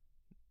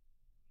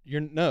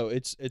 You're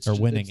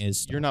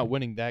not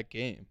winning that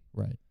game.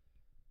 Right.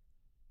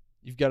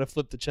 You've got to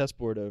flip the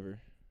chessboard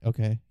over.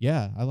 Okay.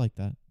 Yeah, I like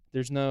that.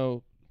 There's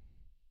no,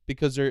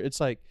 because it's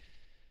like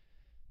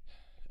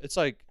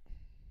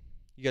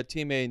you got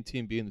Team A and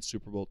Team B in the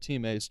Super Bowl.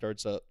 Team A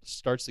starts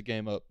the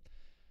game up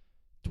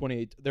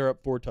 28. They're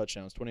up 4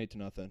 touchdowns,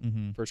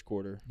 28-0, first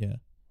quarter. Yeah.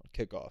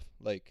 Kickoff.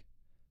 Like,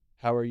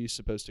 how are you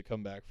supposed to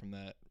come back from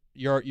that?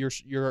 You're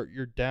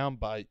down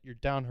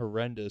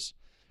horrendous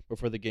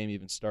before the game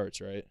even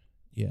starts, right?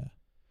 Yeah.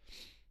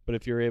 But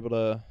if you're able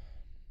to,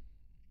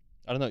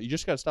 I don't know, you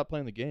just got to stop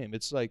playing the game.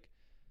 It's like,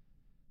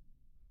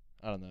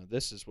 I don't know.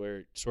 This is where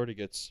it sort of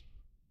gets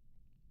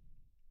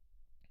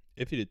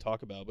iffy to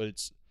talk about, but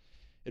it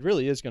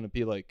really is going to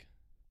be like,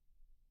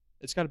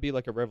 it's got to be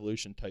like a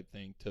revolution type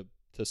thing to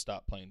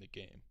stop playing the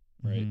game,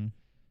 right? Mm-hmm.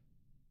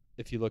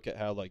 If you look at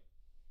how, like,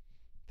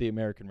 the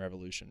American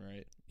Revolution,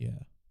 right? Yeah.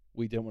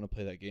 We didn't want to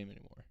play that game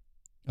anymore.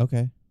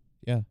 Okay.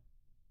 Yeah.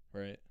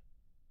 Right.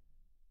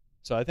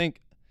 So I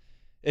think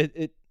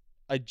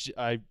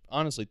I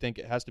honestly think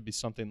it has to be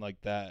something like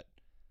that.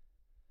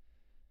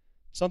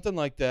 Something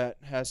like that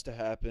has to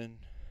happen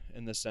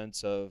in the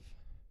sense of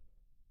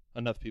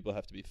enough people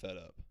have to be fed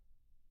up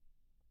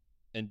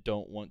and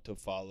don't want to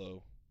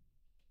follow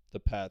the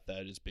path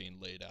that is being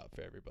laid out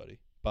for everybody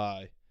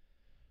by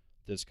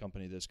this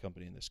company, and this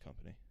company.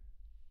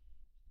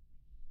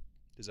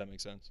 Does that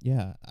make sense?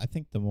 Yeah, I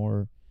think the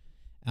more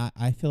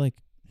I feel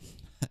like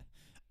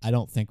I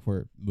don't think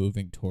we're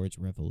moving towards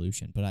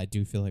revolution, but I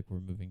do feel like we're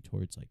moving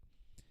towards, like,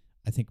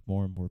 I think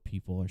more and more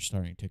people are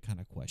starting to kind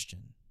of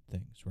question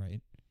things,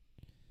 right?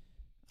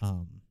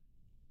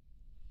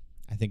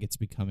 I think it's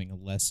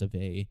becoming less of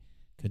a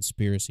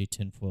conspiracy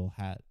tinfoil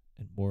hat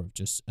and more of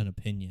just an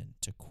opinion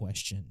to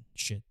question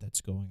shit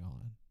that's going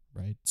on,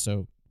 right?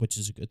 So, which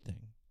is a good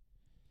thing.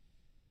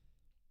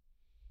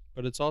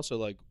 But it's also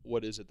like,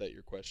 what is it that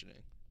you're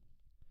questioning?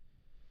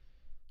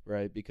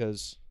 Right?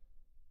 Because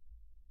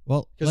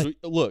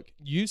look,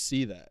 you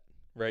see that,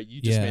 right?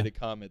 You just made a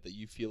comment that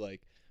you feel like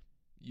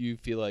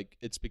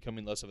it's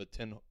becoming less of a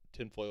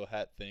tinfoil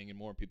hat thing and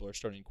more people are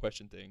starting to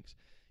question things.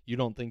 You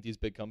don't think these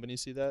big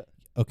companies see that?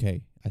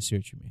 Okay, I see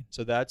what you mean.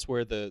 So that's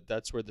where the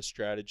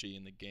strategy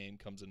in the game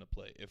comes into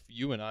play. If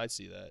you and I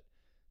see that,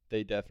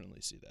 they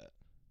definitely see that.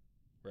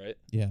 Right?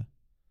 Yeah.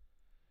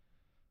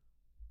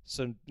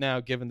 So now,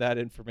 given that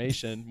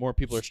information, more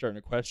people are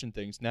starting to question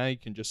things. Now you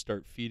can just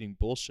start feeding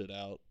bullshit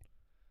out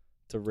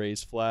to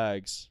raise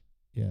flags.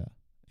 Yeah.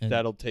 And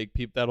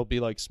that'll be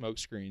like smoke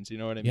screens. You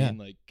know what I mean?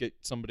 Like, get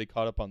somebody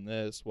caught up on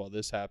this while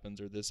this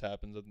happens or this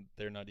happens, and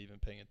they're not even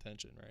paying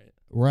attention, right?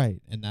 Right,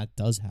 and that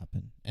does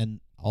happen. And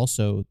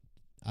also,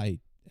 I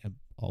am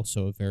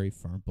also a very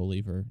firm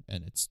believer,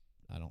 and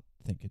I don't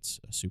think it's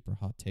a super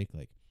hot take,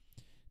 like,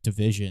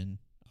 division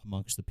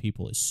amongst the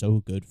people is so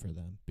good for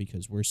them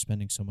because we're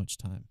spending so much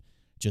time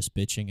just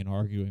bitching and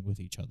arguing with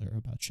each other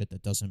about shit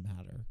that doesn't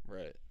matter.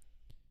 Right.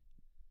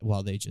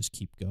 While they just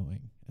keep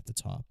going at the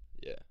top.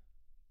 Yeah.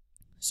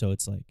 So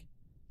it's like,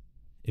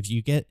 if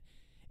you get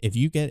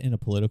in a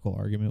political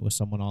argument with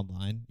someone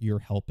online, you're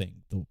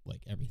helping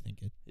everything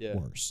get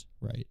worse,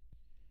 right?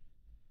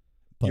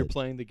 you're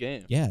playing the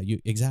game. Yeah,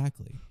 you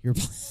exactly. You're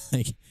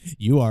like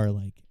you are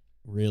like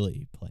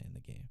really playing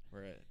the game.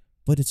 Right.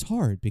 But it's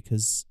hard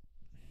because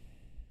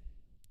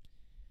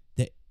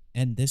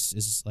and this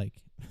is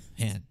like,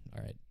 man,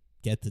 all right,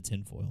 get the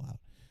tinfoil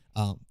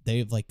out.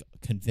 They've like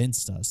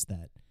convinced us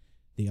that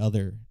the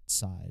other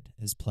side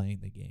is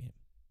playing the game,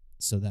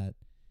 so that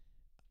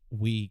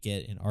we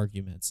get in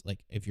arguments.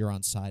 Like if you're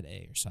on side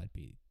A or side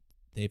B,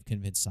 they've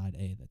convinced side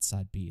A that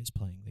side B is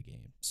playing the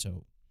game.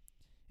 So,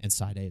 and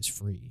side A is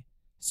free.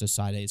 So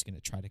side A is going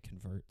to try to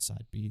convert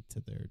side B to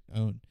their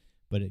own,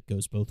 but it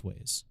goes both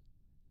ways.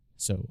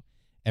 So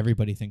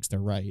everybody thinks they're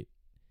right,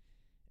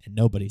 and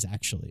nobody's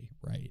actually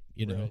right.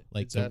 You know, Right,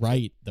 like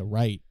exactly. the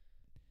right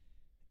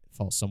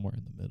falls somewhere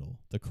in the middle.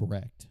 The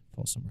correct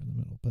falls somewhere in the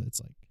middle. But it's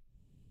like,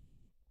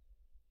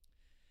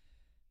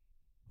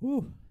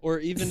 whew. Or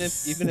even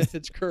if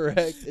it's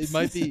correct, it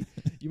might be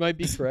you might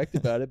be correct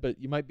about it, but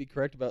you might be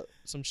correct about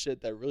some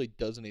shit that really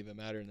doesn't even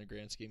matter in the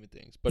grand scheme of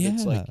things. But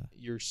it's like Yeah.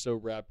 you're so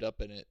wrapped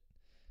up in it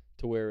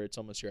to where it's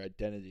almost your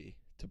identity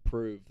to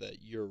prove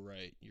that you're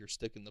right. You're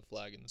sticking the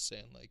flag in the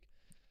sand. Like,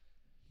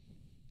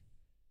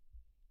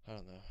 I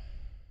don't know.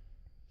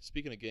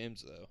 Speaking of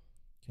games, though,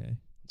 Okay.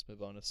 let's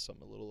move on to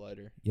something a little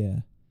lighter. Yeah.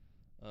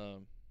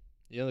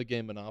 You know the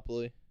game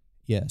Monopoly?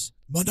 Yes.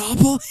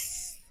 Monopoly.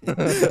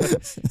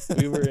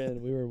 we were in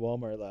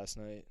Walmart last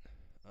night,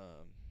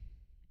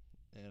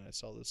 and I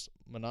saw this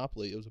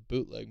Monopoly. It was a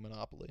bootleg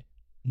Monopoly.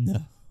 No.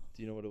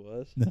 Do you know what it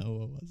was? No.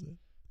 What was it?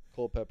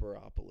 Cold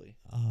Pepperopoly.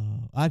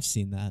 Oh, I've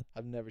seen that.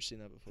 I've never seen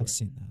that before. I've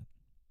seen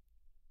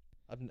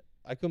that.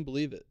 I couldn't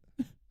believe it.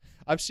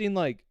 I've seen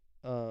like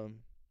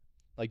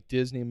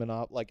Disney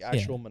Monopoly, like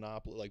actual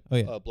Monopoly,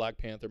 like Black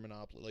Panther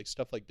Monopoly, like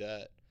stuff like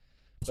that.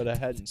 But I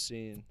hadn't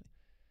seen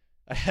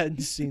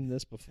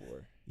this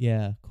before.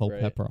 Yeah, Cold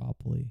Right.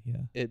 Pepperopoly.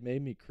 Yeah. It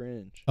made me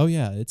cringe. Oh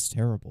yeah, it's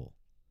terrible.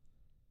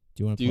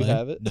 Do you want to Do play? you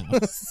have it? No.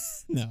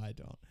 No, I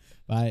don't.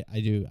 But I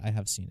do. I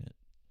have seen it.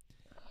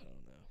 I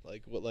don't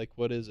know.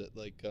 What is it?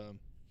 Like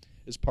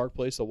is Park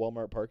Place a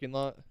Walmart parking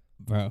lot?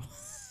 Bro.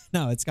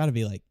 No, it's got to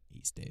be like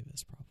East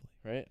Davis probably.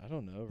 Right? I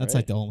don't know. That's right?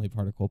 like the only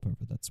part of Cold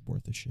Pepper that's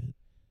worth a shit.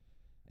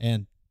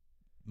 And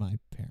my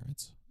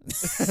parents.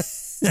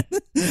 I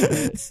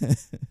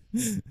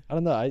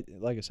don't know.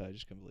 Like I said, I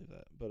just couldn't believe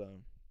that. But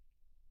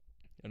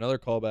another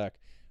callback.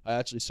 I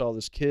actually saw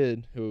this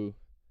kid who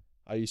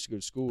I used to go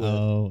to school with.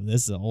 Oh,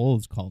 this is an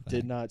old callback.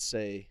 Did not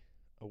say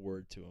a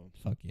word to him.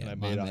 Fuck yeah. And I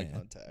my made eye man.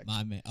 contact.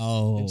 My man.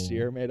 Oh. And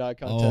Sierra made eye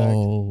contact.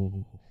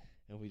 Oh.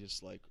 And we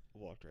just like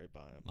walked right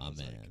by him. My I was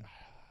man. Like,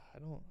 I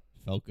don't.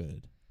 Felt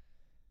good.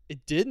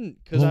 It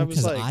didn't because I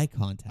was like, eye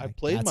contact. I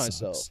played that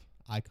myself. Sucks.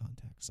 Eye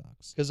contact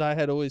sucks. Because I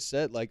had always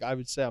said, like, I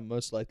would say I'm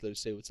most likely to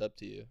say what's up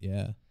to you.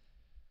 Yeah.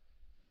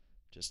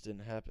 Just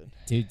didn't happen.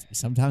 Dude,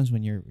 sometimes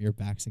when your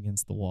back's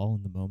against the wall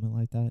in the moment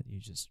like that, you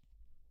just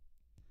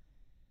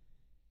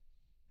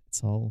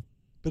it's all.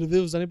 But if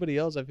it was anybody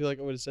else, I feel like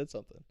I would have said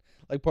something.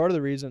 Like, part of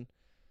the reason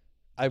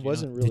I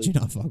wasn't really. Did you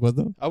not fuck with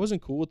them? I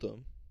wasn't cool with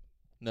them.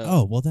 No.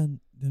 Oh, well then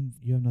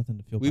you have nothing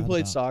to feel We bad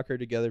played about. soccer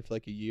together for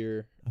like a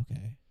year,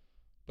 Okay.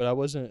 but I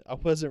wasn't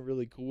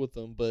really cool with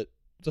them. But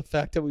the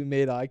fact that we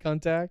made eye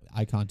contact,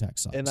 Eye contact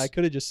sucks. and I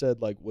could have just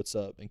said like "What's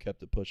up" and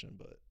kept it pushing,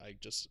 but I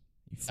just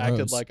You acted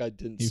froze. like I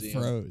didn't You see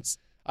him. froze.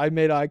 I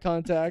made eye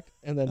contact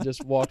and then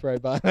just walked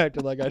right by him,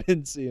 acted like I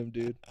didn't see him,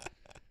 dude.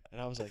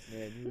 And I was like,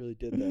 man, you really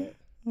did that.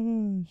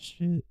 Oh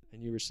shit.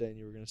 And you were saying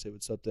you were gonna say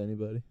 "What's up" to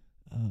anybody.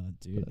 Oh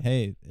dude. But-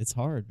 Hey, it's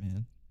hard,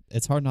 man.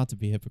 It's hard not to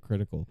be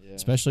hypocritical, Yeah.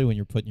 especially when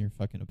you're putting your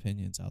fucking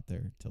opinions out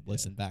there to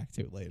listen back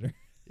to later.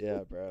 Yeah,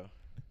 bro.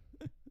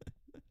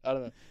 I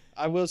don't know.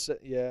 I will say,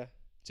 yeah.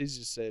 It's easy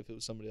to say if it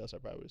was somebody else, I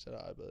probably would have said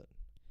hi, but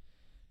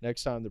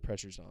next time the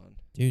pressure's on.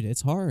 Dude,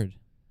 it's hard.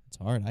 It's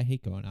hard. I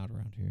hate going out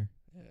around here.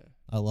 Yeah.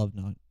 I love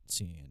not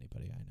seeing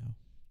anybody I know.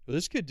 But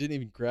this kid didn't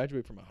even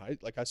graduate from a high.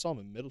 Like, I saw him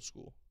in middle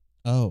school.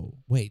 Oh,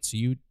 wait. So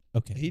you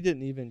okay? He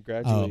didn't even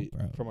graduate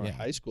bro, from our yeah.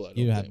 high school. I don't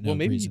You have think. no Well,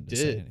 maybe he reason to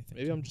say did. anything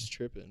Maybe to I'm him. just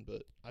tripping,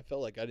 but I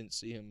felt like I didn't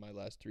see him my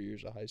last 3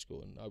 years of high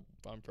school, and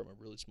I'm from a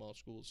really small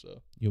school,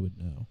 so. You would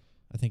know.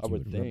 I think I you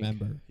would would think.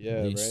 remember. Yeah,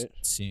 at least right?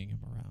 seeing him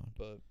around.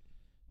 But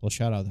Well,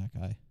 shout out that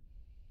guy.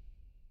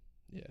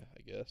 yeah,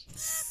 I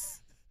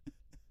guess.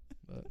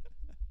 But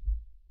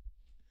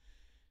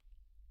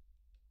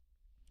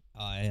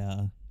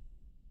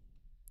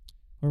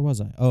Where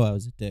was I? Oh, I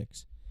was at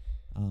Dick's.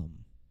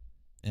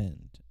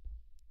 And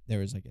there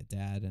was like a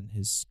dad and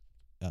his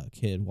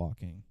kid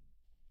walking.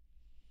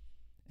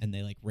 And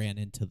they like ran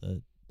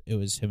into it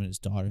was him and his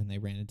daughter, and they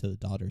ran into the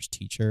daughter's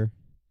teacher.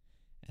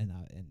 And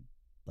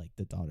like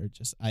the daughter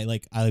just I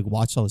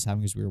watched all this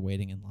happen because we were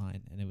waiting in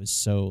line, and it was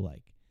so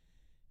like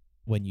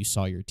when you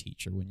saw your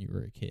teacher when you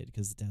were a kid,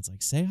 because the dad's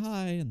like, say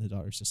hi, and the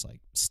daughter's just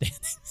like standing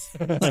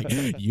there.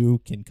 Like, you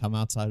can come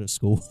outside of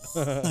school.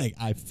 Like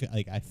I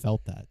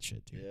felt that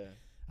shit, dude. yeah.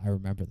 I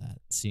remember that,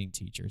 seeing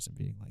teachers and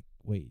being like,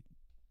 wait,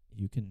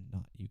 you can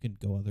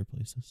go other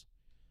places.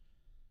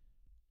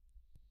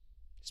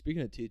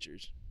 Speaking of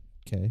teachers,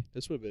 Okay,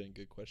 this would have been a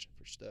good question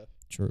for Steph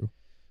true.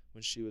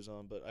 when she was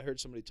on, but I heard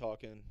somebody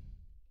talking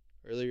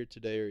earlier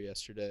today or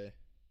yesterday,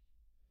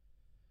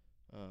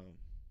 um,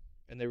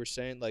 and they were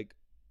saying like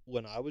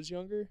when I was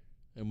younger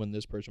and when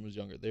this person was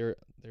younger, they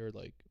were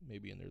like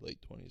maybe in their late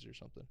 20s or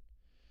something.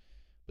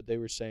 But they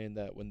were saying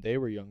that when they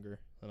were younger,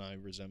 and I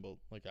resembled,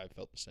 like I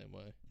felt the same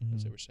way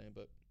as they were saying,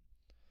 but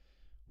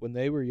when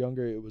they were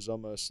younger, it was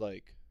almost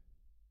like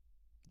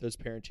those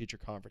parent-teacher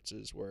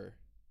conferences were,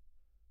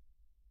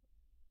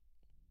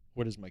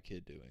 what is my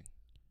kid doing?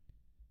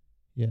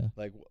 Yeah.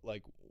 Like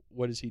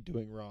what is he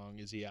doing wrong?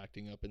 Is he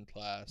acting up in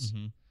class?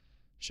 Mm-hmm.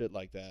 Shit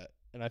like that.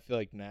 And I feel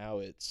like now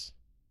it's,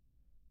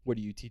 what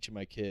are you teaching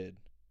my kid?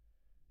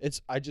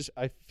 I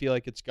feel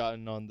like it's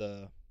gotten on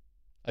the,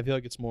 I feel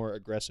like it's more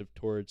aggressive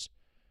towards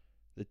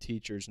the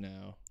teachers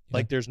now. Yeah.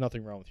 Like there's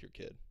nothing wrong with your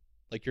kid.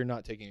 Like you're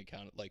not taking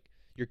account, like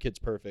your kid's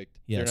perfect.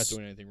 Yes. They're not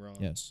doing anything wrong.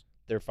 Yes.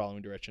 They're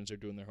following directions, they're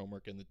doing their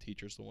homework, and the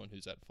teacher's the one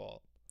who's at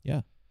fault.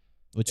 Yeah.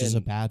 Which is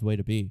a bad way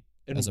to be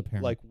as a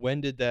parent. Like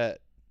when did that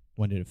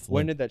did it flip?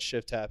 When did that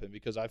shift happen?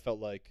 Because I felt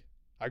like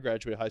I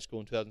graduated high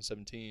school in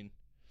 2017,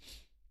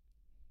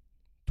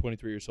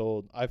 23 years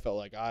old. I felt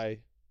like I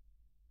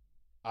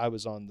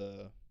was on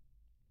the,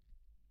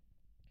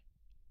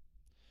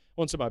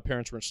 once my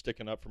parents weren't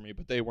sticking up for me,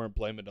 but they weren't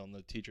blaming it on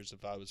the teachers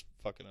if I was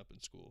fucking up in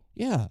school.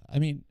 Yeah. I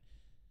mean,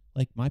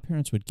 like my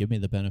parents would give me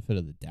the benefit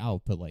of the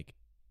doubt, but like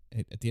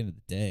at the end of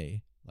the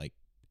day, like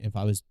if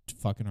I was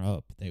fucking her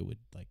up, they would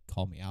like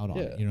call me out on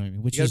it. You know what I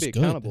mean? Which you is gotta be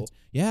good. accountable.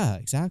 Yeah,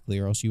 exactly.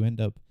 Or else you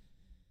end up,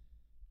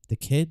 the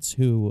kids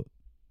who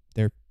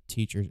their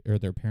teachers or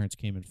their parents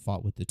came and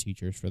fought with the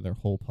teachers for their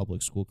whole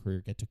public school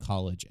career get to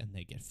college and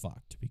they get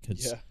fucked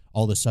because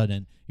all of a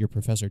sudden your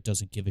professor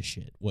doesn't give a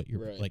shit what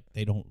you're like.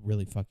 They don't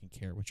really fucking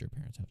care what your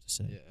parents have to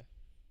say. Yeah.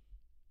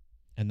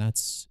 And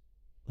that's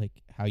like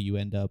how you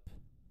end up.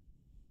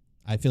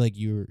 I feel like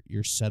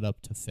you're set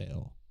up to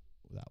fail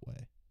that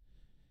way.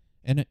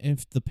 And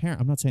if the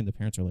parent, I'm not saying the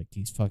parents are like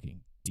these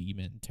fucking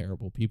demon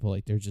terrible people.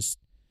 Like they're just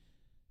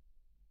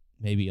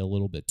maybe a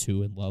little bit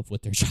too in love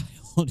with their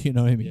child. You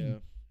know what I mean? Yeah.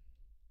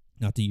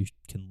 Not that you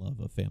can love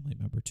a family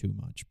member too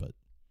much, but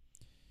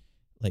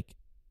like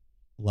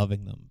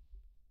loving them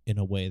in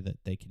a way that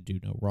they can do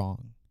no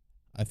wrong,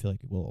 I feel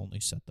like it will only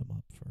set them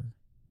up for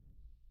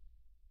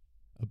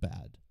a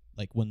bad.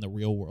 Like when the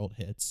real world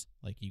hits,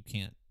 like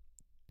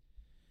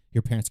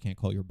your parents can't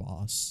call your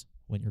boss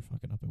when you're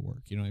fucking up at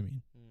work. You know what I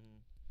mean? Mm.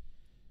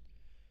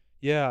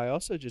 Yeah, I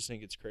also just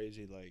think it's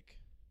crazy. Like,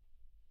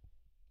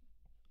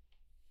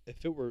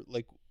 if it were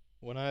like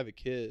when I have a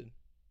kid,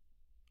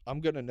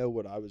 I'm going to know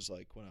what I was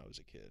like when I was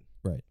a kid.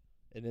 Right.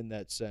 And in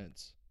that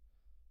sense,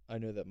 I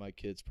know that my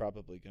kid's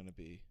probably going to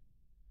be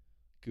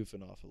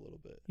goofing off a little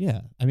bit.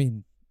 Yeah. I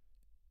mean,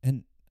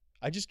 and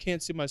I just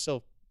can't see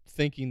myself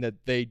thinking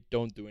that they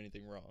don't do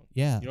anything wrong.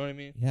 Yeah. You know what I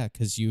mean? Yeah,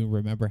 because you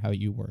remember how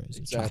you were as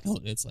a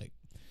child. It's like,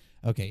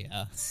 okay,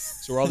 yeah.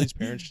 So are all these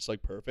parents just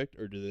like perfect,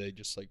 or do they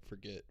just like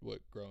forget what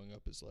growing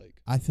up is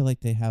like? I feel like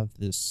they have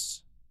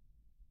this,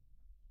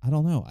 I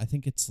don't know. I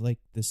think it's like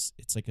this,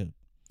 it's like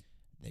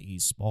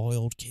these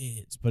spoiled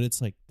kids, but it's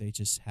like they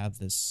just have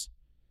this,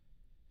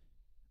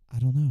 I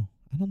don't know.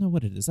 I don't know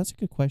what it is. That's a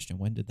good question.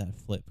 When did that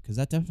flip? Because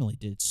that definitely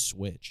did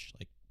switch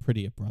like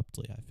pretty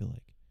abruptly, I feel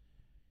like.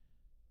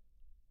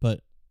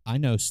 But I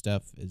know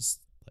Steph is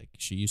like,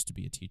 she used to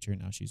be a teacher.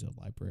 Now she's a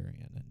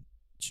librarian, and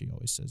she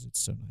always says it's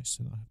so nice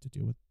to not have to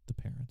deal with the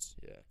parents.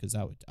 Yeah. Because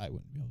I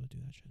wouldn't be able to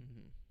do that shit.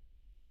 Mm-hmm.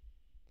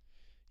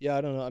 Yeah,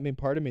 I don't know. I mean,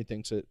 part of me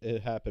thinks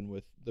it happened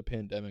with the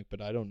pandemic,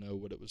 but I don't know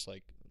what it was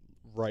like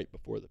right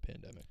before the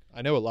pandemic.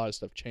 I know a lot of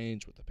stuff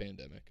changed with the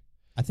pandemic.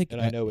 I think, and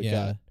I know it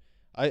got.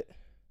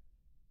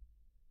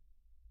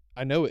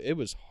 I know it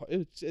was.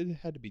 It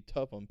had to be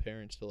tough on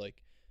parents to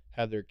like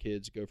have their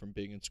kids go from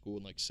being in school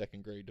in like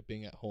second grade to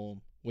being at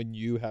home when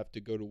you have to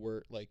go to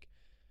work. Like,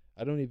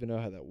 I don't even know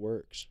how that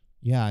works.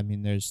 Yeah, I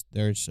mean,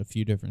 there's a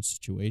few different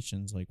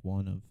situations. Like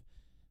one of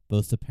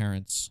both the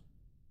parents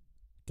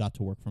got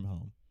to work from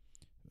home,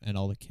 and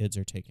all the kids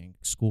are taking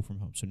school from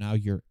home. So now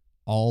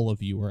all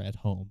of you are at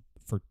home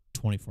for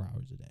 24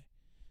 hours a day,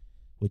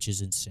 which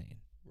is insane.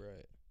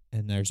 Right.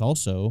 And there's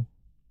also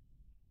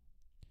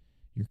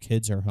your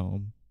kids are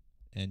home,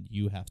 and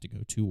you have to go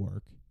to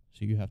work.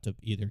 So you have to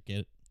either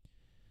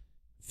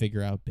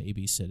figure out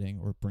babysitting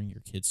or bring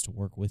your kids to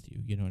work with you.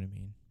 You know what I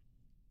mean?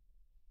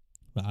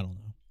 But I don't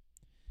know.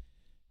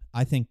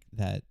 I think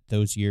that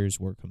those years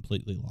were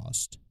completely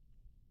lost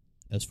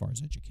as far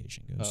as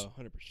education goes. Oh,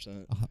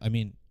 100%. I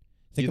mean,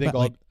 Do you think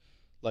all,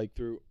 like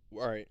through,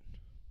 all right,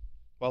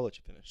 well, I'll let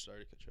you finish.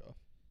 Sorry to cut you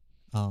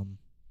off.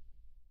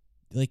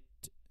 Like,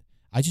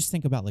 I just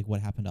think about like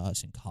what happened to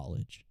us in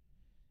college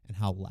and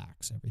how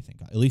lax everything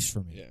got, at least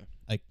for me. Yeah.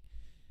 Like,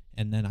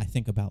 and then I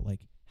think about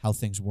like how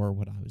things were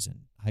when I was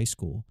in high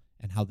school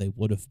and how they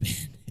would have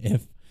been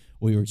if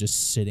we were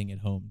just sitting at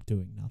home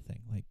doing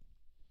nothing. Like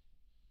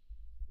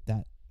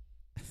that.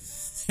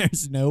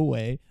 There's no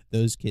way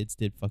those kids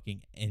did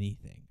fucking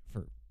anything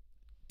for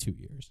 2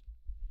 years.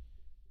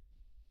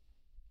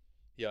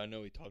 Yeah, I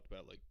know we talked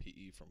about like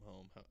PE from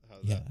home, how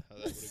that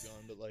would have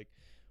gone, but like,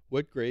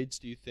 what grades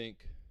do you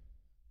think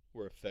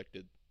were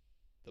affected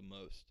the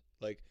most?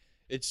 Like,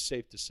 it's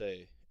safe to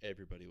say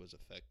everybody was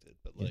affected,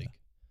 but Yeah. like,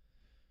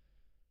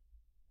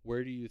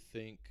 where do you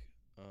think,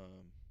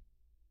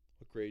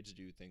 what grades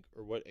do you think,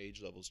 or what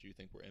age levels do you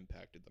think were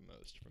impacted the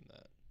most from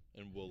that,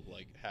 and will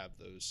like have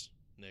those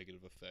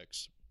negative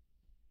effects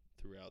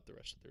throughout the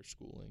rest of their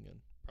schooling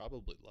and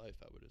probably life,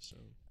 I would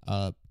assume.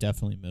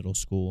 Definitely middle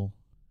school,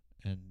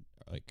 and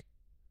like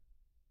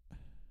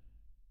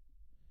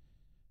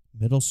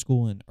middle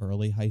school and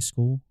early high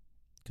school,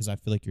 because I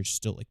feel like you're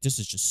still like, this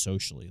is just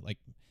socially, like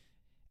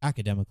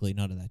academically,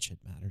 none of that shit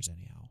matters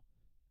anyhow.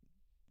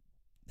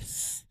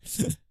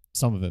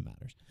 Some of it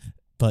matters,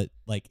 but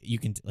like you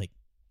can like,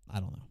 I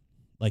don't know,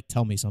 like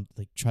tell me something,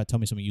 like tell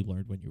me something you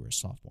learned when you were a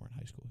sophomore in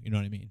high school. You know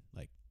what I mean?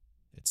 Like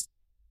it's,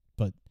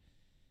 but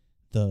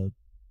the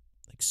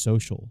like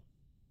social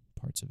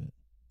parts of it,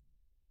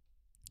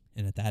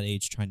 and at that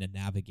age trying to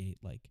navigate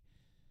like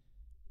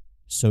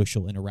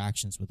social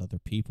interactions with other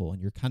people,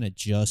 and you're kind of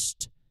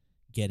just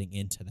getting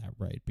into that,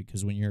 right?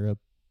 Because when you're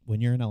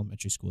in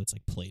elementary school, it's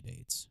like play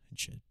dates and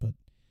shit, but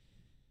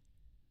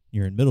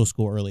you're in middle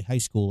school, early high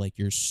school, like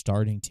you're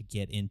starting to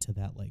get into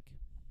that, like,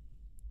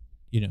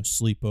 you know,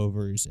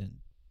 sleepovers and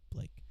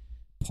like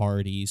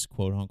parties,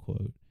 quote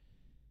unquote.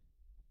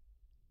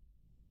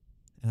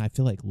 And I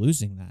feel like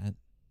losing that,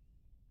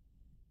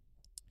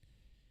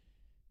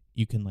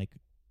 you can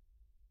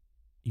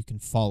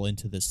fall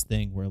into this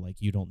thing where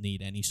like you don't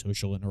need any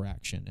social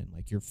interaction, and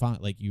like you're fine,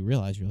 like you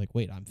realize you're like,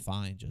 wait, I'm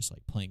fine just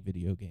like playing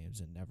video games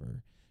and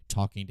never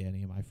talking to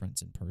any of my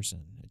friends in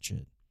person and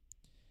shit.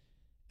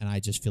 And I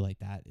just feel like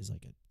that is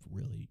like a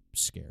really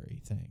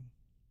scary thing.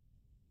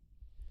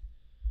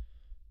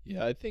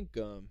 Yeah, I think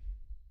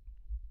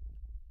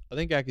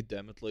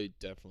academically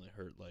definitely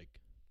hurt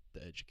like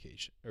the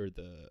education or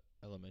the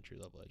elementary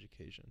level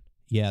education.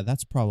 Yeah,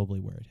 that's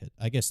probably where it hit.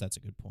 I guess that's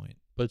a good point.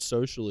 But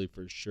socially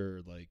for sure,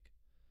 like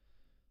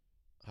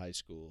high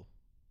school,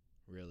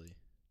 really,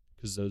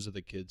 because those are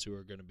the kids who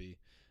are going to be,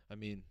 I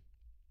mean,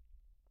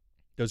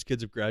 those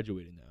kids have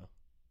graduated now.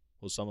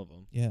 Well, some of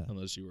them, Yeah.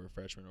 unless you were a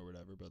freshman or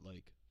whatever, but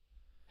like,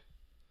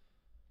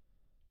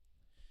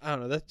 I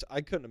don't know.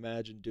 I couldn't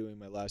imagine doing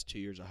my last 2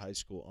 years of high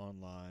school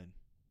online,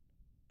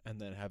 and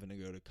then having to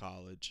go to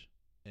college,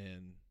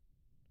 and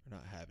or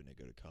not having to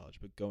go to college,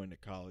 but going to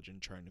college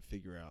and trying to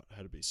figure out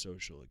how to be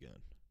social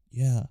again.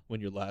 Yeah.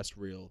 When your last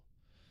real,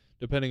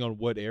 depending on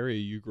what area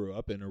you grew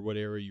up in or what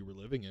area you were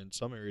living in,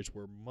 some areas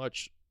were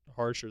much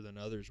harsher than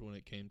others when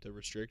it came to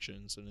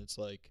restrictions, and it's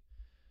like,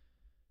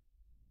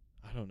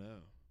 I don't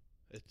know.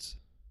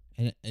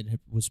 And it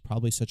was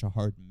probably such a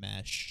hard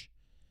mesh.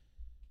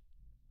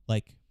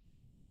 Like,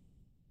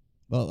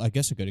 well, I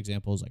guess a good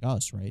example is like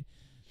us, right?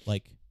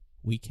 Like,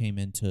 we came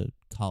into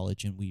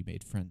college and we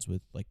made friends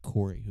with like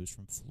Corey, who's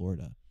from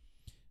Florida.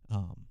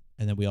 And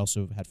then we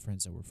also had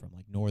friends that were from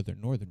like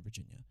Northern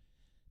Virginia.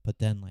 But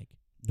then like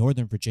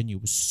Northern Virginia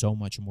was so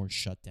much more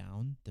shut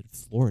down than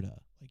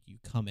Florida. Like you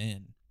come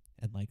in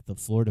and like the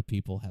Florida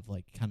people have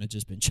like kind of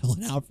just been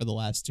chilling out for the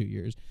last 2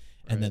 years.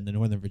 Right. And then the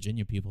Northern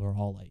Virginia people are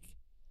all like,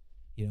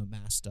 you know,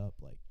 masked up,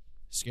 like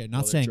scared.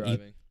 Not saying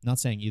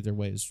either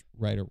way is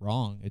right or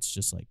wrong. It's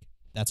just like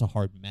that's a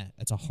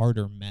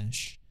harder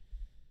mesh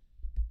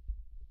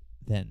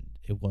than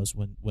it was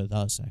when with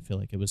us. I feel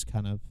like it was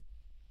kind of,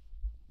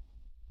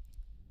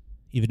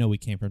 even though we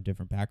came from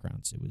different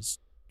backgrounds,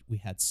 we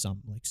had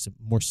some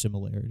more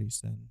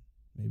similarities than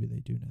maybe they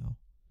do now.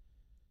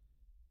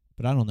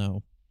 But I don't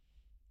know.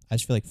 I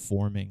just feel like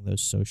forming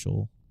those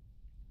social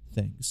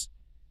things,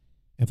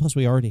 and plus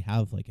we already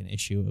have like an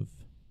issue of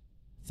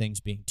things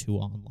being too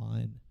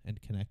online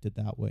and connected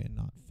that way and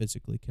not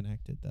physically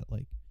connected,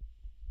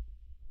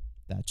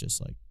 that just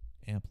like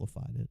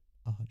amplified it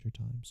 100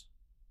 times.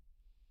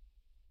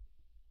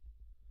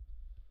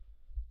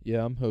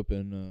 Yeah, I'm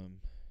hoping I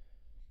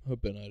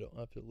don't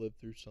have to live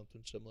through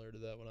something similar to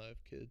that when I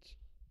have kids.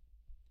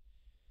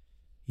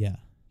 Yeah.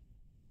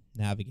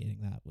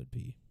 Navigating that would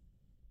be,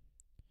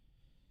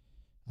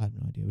 I have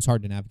no idea. It was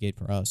hard to navigate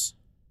for us.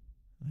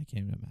 I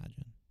can't even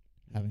imagine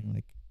having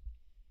like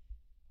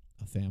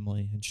a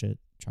family and shit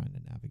trying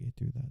to navigate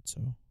through that.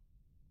 So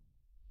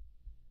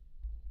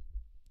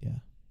yeah.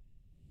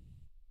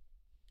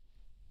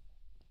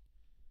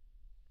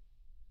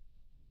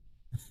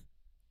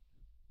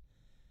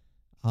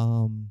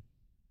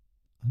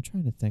 I'm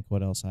trying to think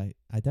what else. I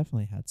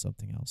definitely had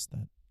something else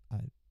that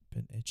I've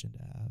been itching to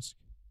ask.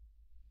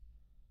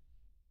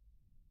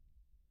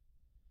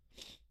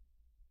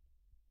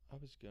 I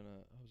was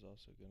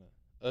also gonna.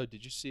 Oh,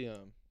 did you see? I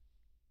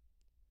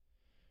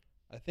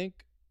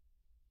think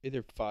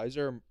either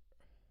Pfizer.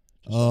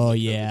 Oh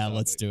yeah,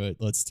 let's do it.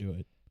 Let's do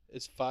it.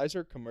 Is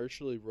Pfizer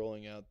commercially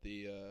rolling out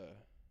the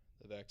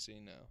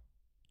vaccine now?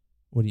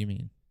 What do you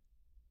mean?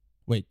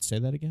 Wait, say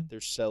that again? They're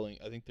selling.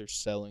 I think they're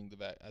selling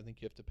I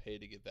think you have to pay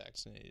to get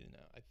vaccinated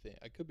now. I think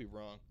I could be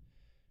wrong.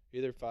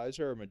 Either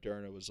Pfizer or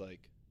Moderna was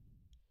like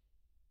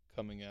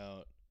coming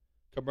out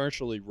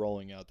commercially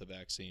rolling out the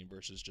vaccine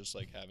versus just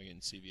like having it in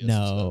CVS.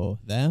 No,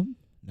 them?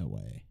 No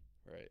way.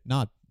 Right.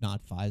 Not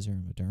Pfizer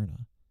and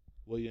Moderna.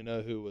 Well, you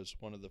know who was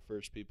one of the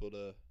first people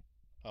to,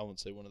 I won't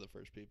say one of the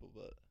first people,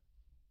 but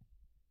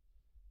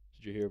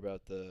Did you hear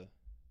about the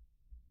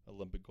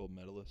Olympic gold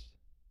medalist,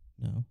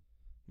 No.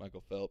 Michael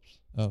Phelps?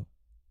 Oh,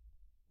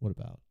 what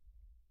about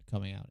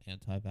coming out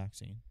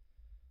anti-vaccine?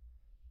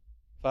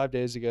 5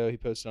 days ago, he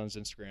posted on his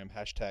Instagram,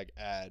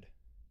 #ad.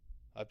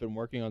 I've been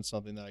working on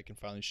something that I can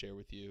finally share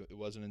with you. It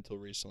wasn't until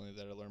recently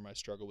that I learned my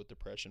struggle with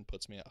depression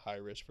puts me at high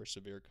risk for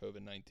severe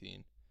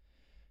COVID-19.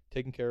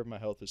 Taking care of my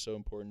health is so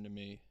important to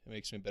me. It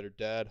makes me a better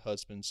dad,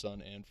 husband, son,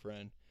 and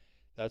friend.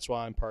 That's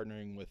why I'm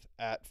partnering with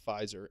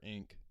 @Pfizer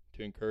Inc.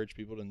 to encourage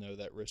people to know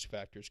that risk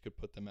factors could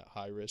put them at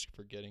high risk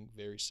for getting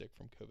very sick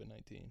from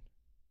COVID-19.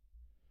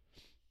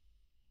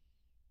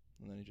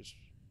 And then he just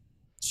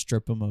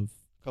Strip them of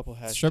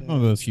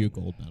a few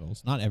gold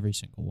medals. Not every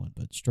single one,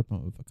 but strip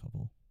them of a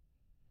couple.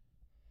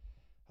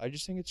 I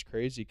just think it's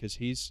crazy because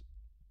he's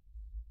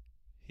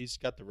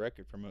got the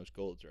record for most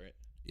golds, right?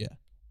 Yeah.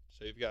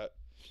 So you've got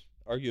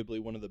arguably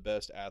one of the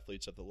best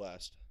athletes of the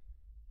last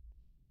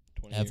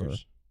 20 Ever.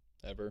 years.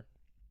 Ever.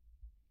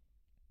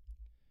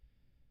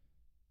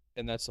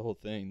 And that's the whole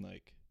thing,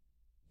 like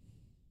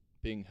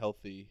being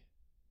healthy,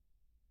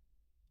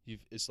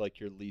 it's like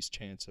your least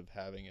chance of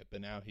having it.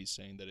 But now he's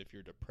saying that if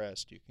you're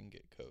depressed, you can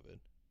get COVID.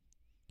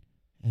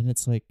 And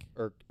it's like,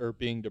 Or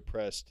being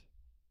depressed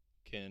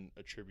can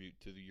attribute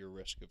to your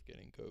risk of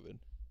getting COVID.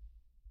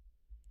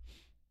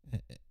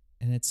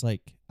 and it's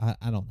like, I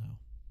don't know.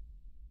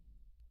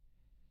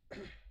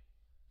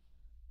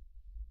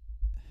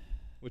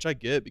 Which I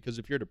get, because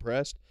if you're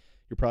depressed,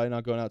 you're probably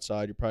not going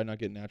outside. You're probably not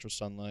getting natural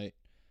sunlight.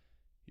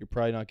 You're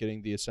probably not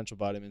getting the essential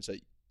vitamins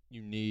that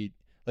you need.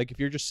 Like, if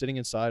you're just sitting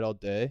inside all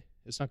day,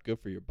 it's not good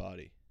for your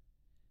body.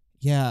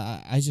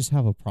 Yeah, I just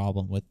have a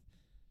problem with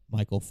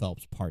Michael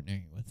Phelps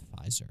partnering with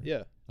Pfizer.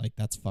 Yeah. Like,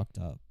 that's fucked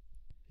up.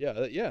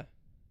 Yeah, yeah.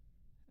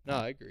 No,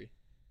 I agree.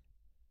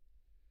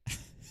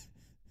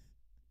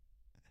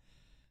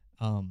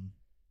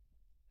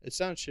 It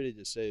sounds shitty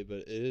to say,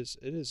 but it is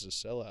a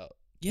sellout.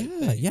 Yeah,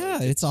 thing. yeah,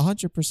 Like, it's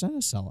 100% a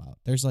sellout.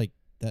 There's like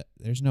that.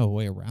 There's no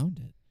way around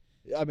it.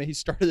 I mean, he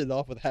started it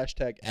off with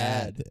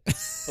 #ad.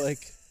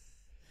 Like,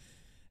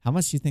 how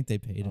much do you think they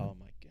paid him? oh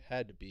my,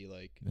 had to be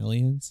like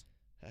Millions?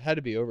 it had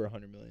to be over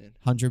 100 million.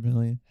 100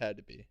 million? Had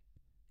to be.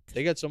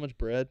 They got so much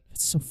bread.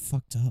 It's so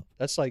fucked up.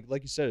 That's like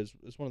you said,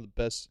 it's one of the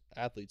best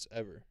athletes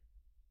ever.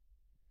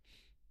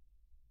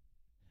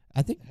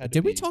 I think. Had to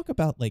Did we be. talk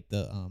about like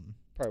the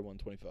Probably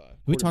 125. Did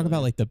we talk about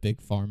 250,000. like the big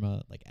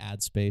pharma like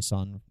ad space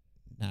on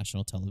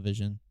national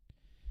television?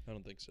 I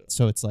don't think so.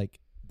 So it's like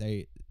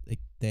they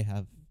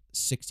have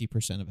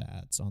 60% of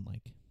ads on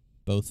like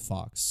both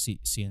Fox,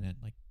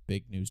 CNN, like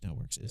big news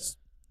networks is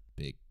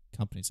big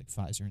companies like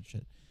Pfizer and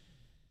shit.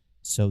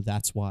 So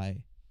that's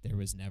why there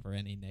was never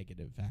any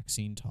negative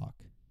vaccine talk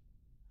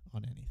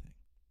on anything.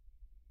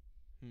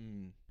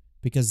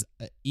 Because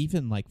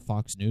even like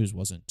Fox News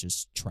wasn't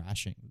just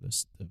trashing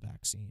the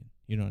vaccine.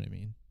 You know what I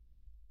mean?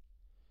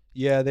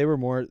 Yeah, they were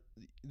more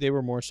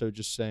so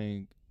just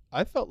saying.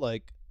 I felt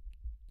like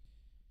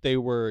they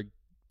were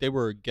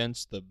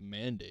against the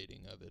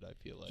mandating of it. I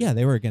feel like Yeah,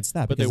 they were against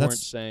that, but they because weren't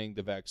that's saying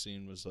the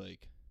vaccine was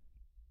like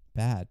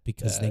bad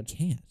because they bad.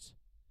 can't.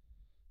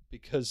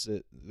 Because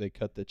they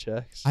cut the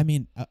checks. I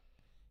mean,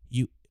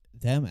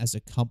 them as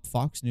a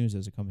Fox News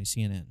as a company,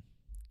 CNN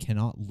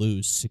cannot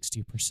lose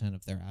 60%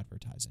 of their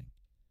advertising.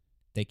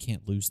 They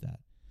can't lose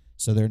that,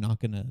 so they're not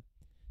going to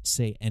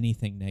say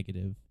anything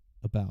negative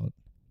about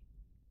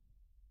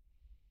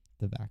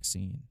the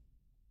vaccine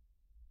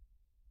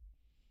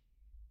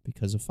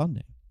because of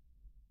funding.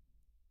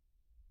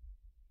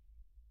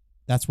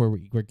 That's where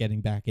we're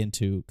getting back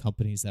into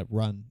companies that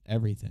run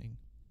everything.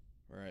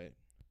 Right.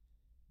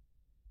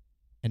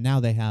 And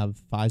now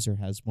Pfizer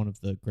has one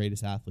of the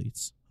greatest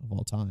athletes of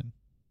all time.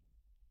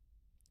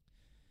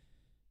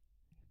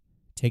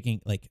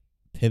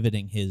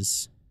 Pivoting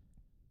his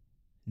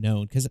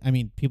known, because, I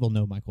mean, people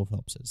know Michael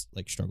Phelps has,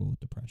 like, struggled with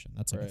depression.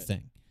 That's, like, a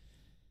thing.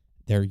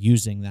 They're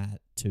using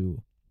that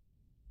to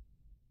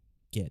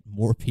get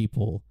more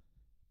people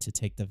to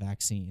take the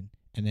vaccine,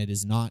 and it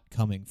is not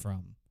coming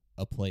from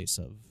a place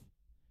of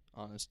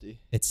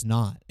honesty. It's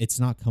not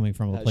coming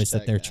from a place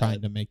that they're #ad.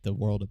 trying to make the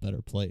world a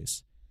better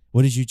place.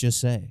 What did you just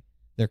say?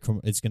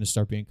 It's going to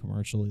start being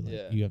commercially.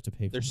 Like, you have to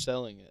pay for They're it.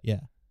 selling it.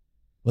 Yeah.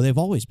 Well, they've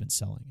always been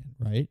selling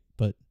it, right?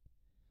 But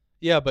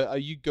yeah,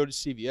 but you go to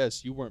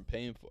CVS, you weren't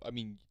paying for. I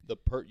mean, the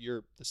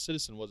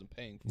citizen wasn't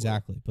paying for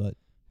exactly. it. But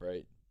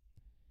Right.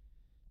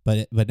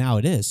 but now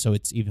it is, so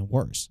it's even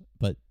worse.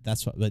 But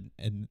that's what. But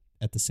and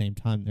at the same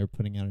time, they're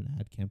putting out an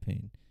ad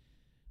campaign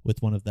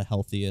with one of the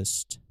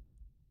healthiest.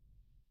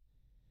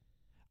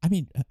 I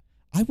mean,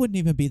 I wouldn't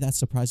even be that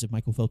surprised if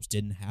Michael Phelps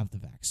didn't have the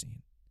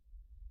vaccine.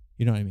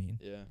 You know what I mean?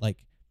 Yeah.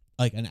 Like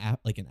an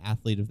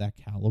athlete of that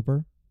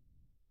caliber.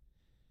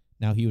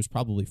 Now, he was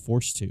probably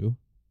forced to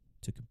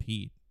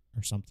compete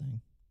or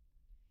something.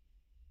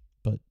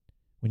 But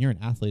when you're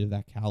an athlete of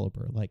that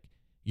caliber, like,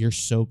 you're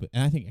so,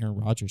 and I think Aaron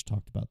Rodgers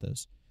talked about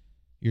this,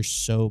 you're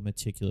so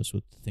meticulous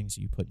with the things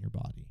that you put in your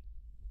body.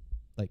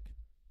 Like,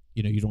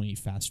 you don't eat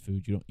fast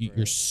food.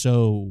 You're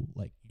so,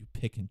 like, you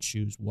pick and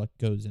choose what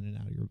goes in and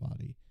out of your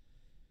body.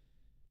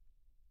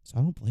 So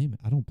I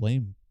don't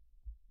blame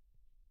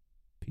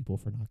people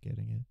for not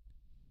getting it.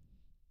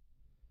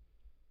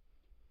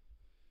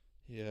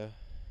 Yeah.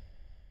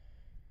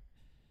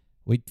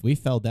 We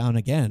fell down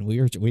again.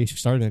 We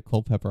started at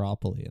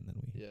Culpeperopoly and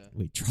then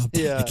we dropped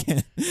down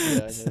again. Yeah, I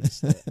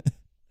noticed that.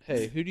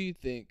 Hey, who do you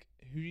think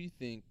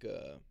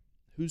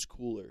who's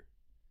cooler?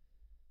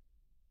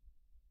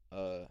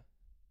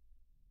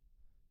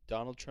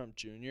 Donald Trump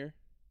Jr.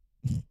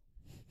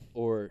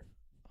 or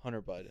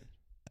Hunter Biden?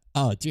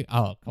 Oh, dude.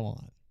 Oh, come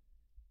on.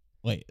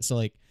 Wait. So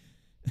like,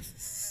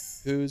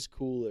 who's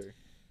cooler?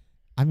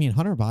 I mean,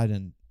 Hunter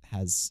Biden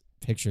has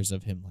pictures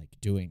of him like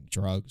doing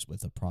drugs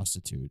with a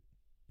prostitute.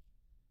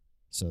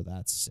 So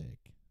that's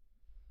sick.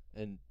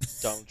 And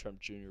Donald Trump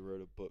Jr.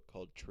 wrote a book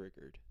called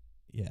Triggered.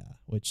 Yeah,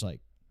 which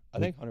like I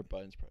think Hunter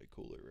Biden's probably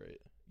cooler,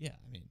 right? Yeah,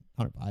 I mean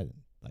Hunter Biden,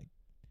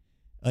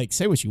 like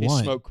say what you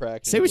want. Smoke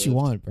crack. Say what you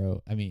want,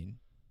 bro. I mean,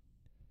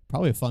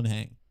 probably a fun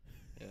hang.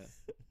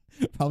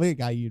 Yeah. Probably a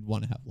guy you'd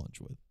want to have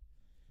lunch with.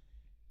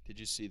 Did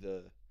you see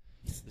the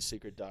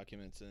secret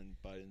documents in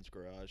Biden's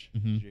garage?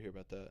 Mm-hmm. Did you hear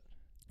about that?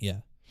 Yeah.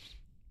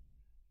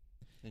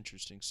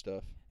 Interesting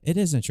stuff. It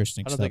is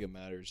interesting I don't think it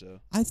matters, though.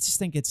 I just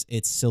think it's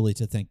silly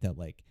to think that,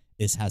 like,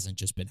 this hasn't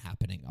just been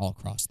happening all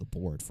across the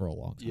board for a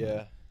long time.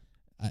 Yeah.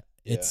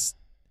 It's...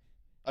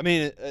 I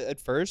mean, at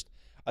first,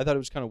 I thought it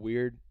was kind of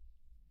weird.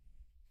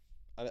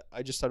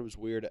 I just thought it was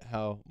weird at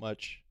how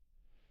much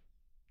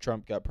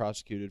Trump got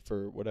prosecuted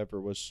for whatever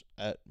was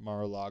at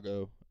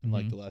Mar-a-Lago in,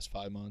 like, the last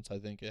 5 months, I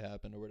think it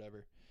happened or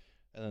whatever.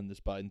 And then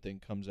this Biden thing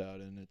comes out,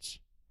 and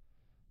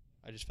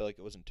I just felt like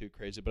it wasn't too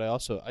crazy. But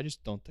I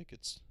just don't think I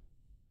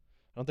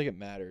don't think it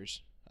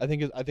matters. I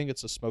think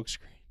it's a smokescreen.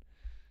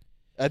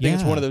 I think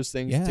it's one of those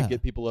things to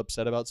get people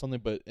upset about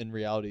something, but in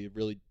reality,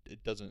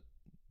 it doesn't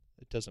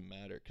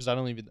matter. Because I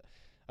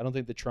don't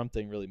think the Trump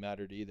thing really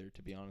mattered either,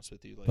 to be honest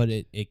with you. Like, but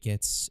it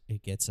gets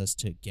us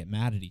to get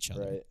mad at each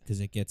other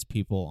because it gets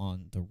people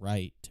on the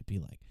right to be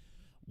like,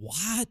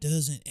 why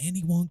doesn't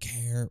anyone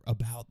care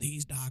about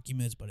these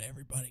documents, but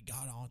everybody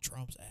got on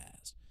Trump's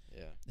ass?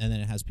 Yeah. And then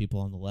it has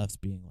people on the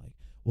left being like,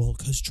 well,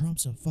 because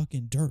Trump's a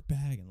fucking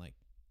dirtbag and like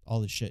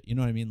all this shit. You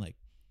know what I mean? Like,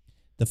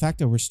 the fact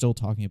that we're still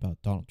talking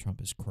about Donald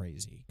Trump is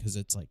crazy because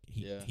it's like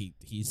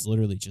he's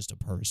literally just a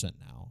person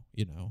now,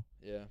 you know?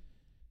 Yeah.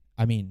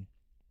 I mean,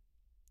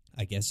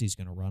 I guess he's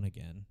going to run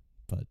again,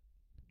 but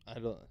I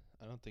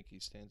don't think he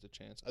stands a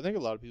chance. I think a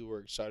lot of people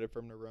were excited for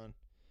him to run.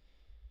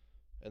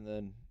 And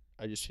then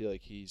I just feel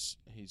like he's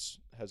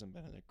hasn't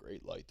been in a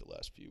great light the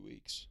last few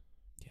weeks.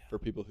 Yeah. For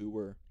people who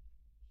were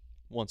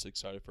once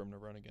excited for him to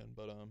run again,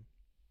 but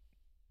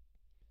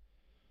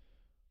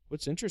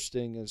what's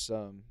interesting is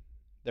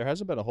there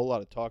hasn't been a whole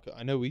lot of talk.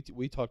 I know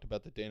we talked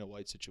about the Dana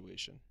White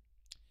situation.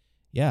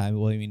 Yeah,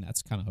 well, I mean,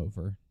 that's kind of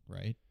over,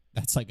 right?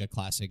 That's like a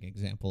classic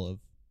example of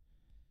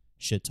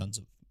shit tons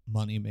of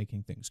money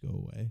making things go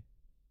away.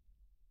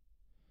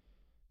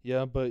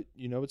 Yeah, but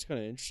you know what's kind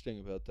of interesting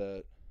about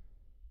that?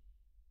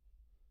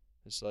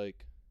 It's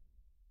like,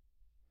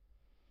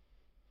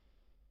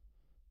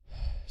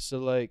 so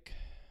like,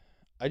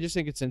 I just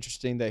think it's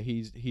interesting that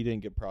he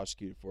didn't get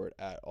prosecuted for it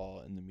at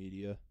all in the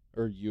media,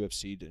 or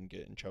UFC didn't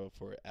get in trouble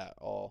for it at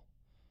all.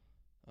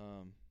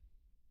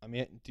 I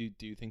mean, do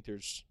you think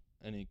there's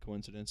any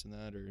coincidence in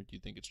that, or do you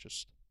think it's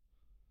just?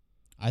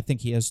 I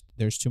think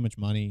there's too much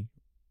money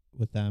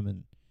with them,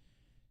 and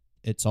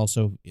it's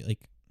also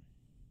like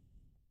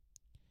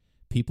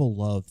people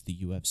love the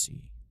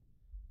UFC.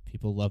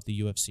 People love the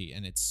UFC,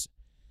 and it's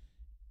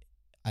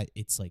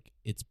like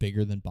it's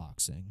bigger than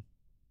boxing.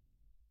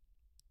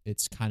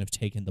 It's kind of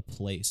taken the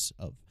place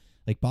of,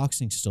 like,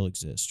 boxing still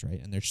exists, right?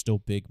 And there's still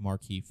big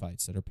marquee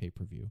fights that are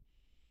pay-per-view.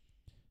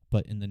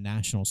 But in the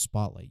national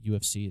spotlight,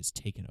 UFC has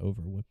taken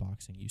over what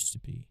boxing used to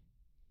be.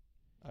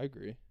 I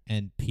agree.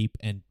 And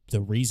the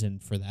reason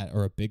for that,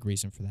 or a big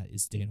reason for that,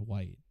 is Dana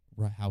White,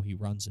 how he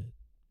runs it.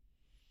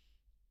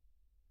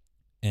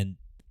 And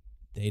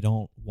they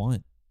don't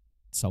want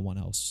someone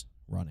else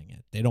running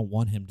it. They don't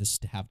want him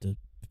to have to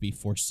be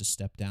forced to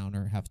step down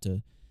or have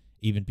to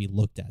even be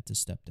looked at to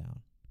step down.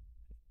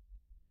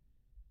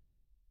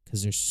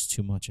 Because there's just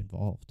too much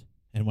involved.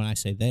 And when I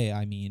say they,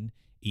 I mean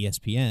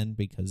ESPN,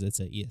 because it's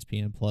a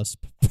ESPN Plus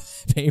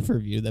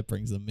pay-per-view that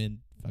brings them in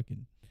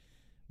fucking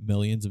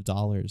millions of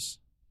dollars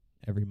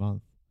every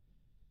month.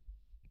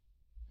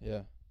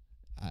 Yeah.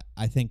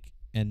 I think,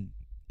 and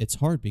it's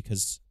hard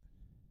because,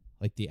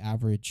 like, the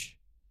average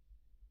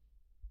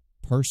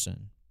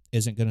person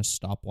isn't going to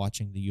stop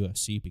watching the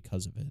UFC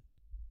because of it.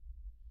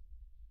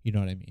 You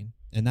know what I mean?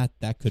 And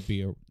that could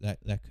be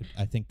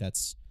I think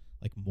that's,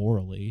 like,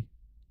 morally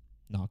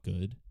not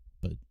good,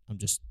 but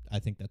I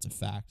think that's a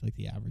fact. Like,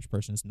 the average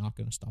person is not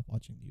going to stop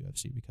watching the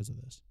UFC because of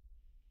this.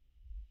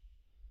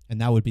 And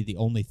that would be the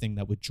only thing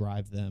that would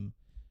drive them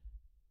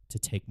to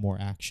take more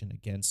action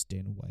against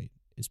Dana White,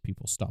 is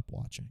people stop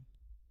watching.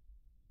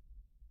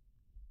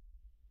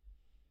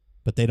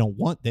 But they don't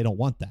want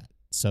that.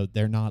 So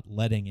they're not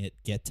letting it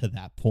get to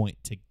that point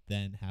to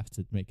then have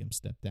to make him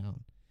step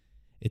down.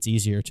 It's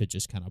easier to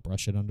just kind of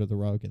brush it under the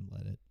rug and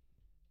let it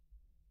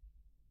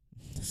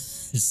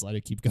just let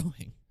it keep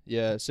going.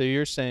 Yeah, so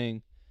you're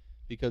saying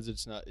because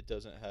it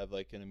doesn't have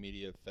like an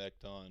immediate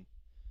effect on,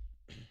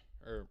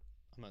 or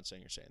I'm not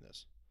saying you're saying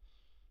this.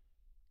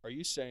 Are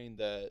you saying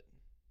that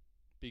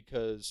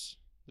because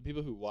the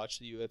people who watch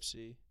the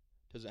UFC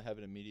doesn't have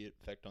an immediate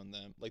effect on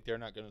them, like they're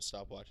not going to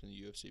stop watching the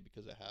UFC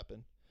because it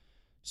happened,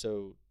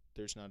 so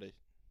there's not a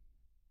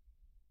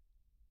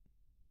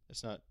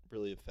it's not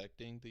really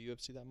affecting the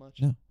UFC that much?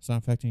 No, it's not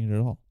affecting it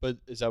at all. But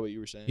is that what you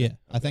were saying? Yeah,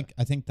 Okay.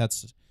 I think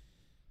that's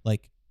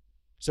like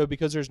So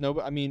because there's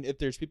no, I mean, if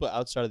there's people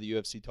outside of the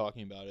UFC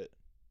talking about it,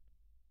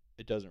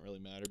 it doesn't really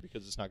matter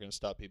because it's not going to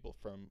stop people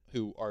from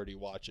who already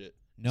watch it.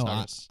 no. It's not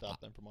going to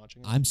stop them from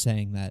watching it. I'm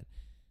saying that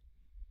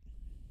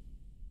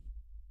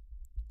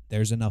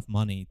there's enough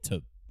money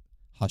to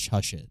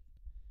hush it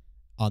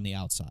on the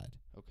outside.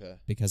 Okay.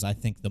 Because I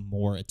think the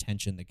more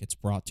attention that gets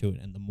brought to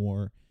it and the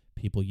more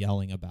people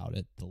yelling about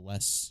it, the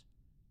less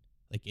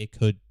like they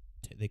could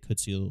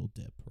see a little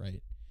dip,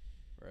 right?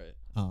 Right.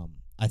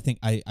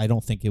 I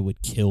don't think it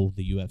would kill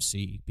the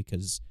UFC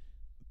because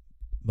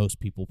most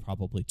people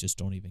probably just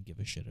don't even give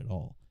a shit at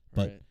all.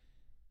 But right.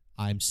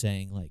 I'm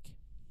saying like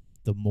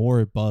the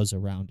more buzz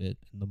around it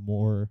and the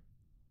more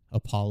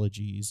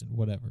apologies and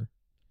whatever,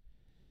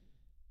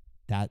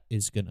 that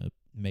is going to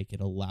make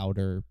it a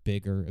louder,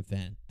 bigger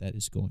event that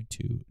is going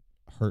to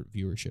hurt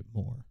viewership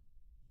more.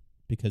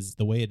 Because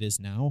the way it is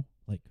now,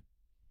 like,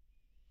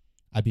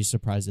 I'd be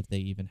surprised if they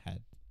even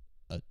had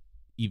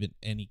even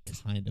any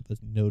kind of a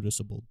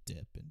noticeable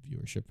dip in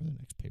viewership for the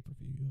next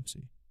pay-per-view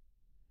UFC.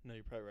 No,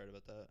 you're probably right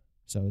about that.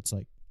 So it's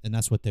like, and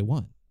that's what they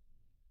want.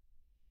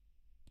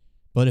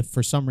 But if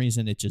for some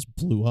reason it just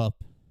blew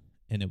up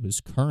and it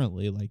was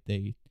currently like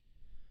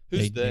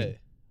Who's they?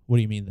 What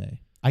do you mean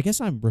they? I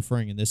guess I'm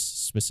referring in this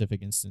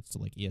specific instance to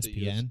like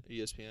ESPN.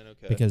 ESPN,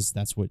 okay. Because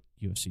that's what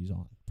UFC's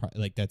on.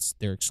 Like that's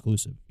their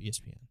exclusive,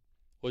 ESPN.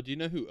 Well, do you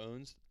know who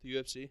owns the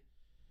UFC?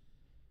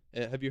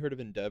 Have you heard of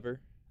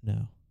Endeavor?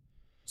 No.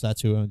 So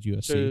that's who owns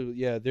UFC. So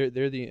yeah, they're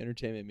the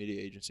entertainment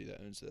media agency that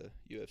owns the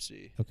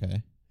UFC.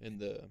 Okay. And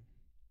the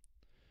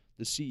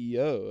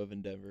CEO of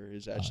Endeavor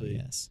is actually.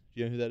 Yes.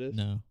 Do you know who that is?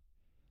 No.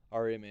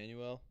 Ari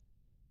Emanuel.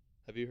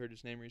 Have you heard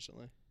his name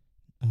recently?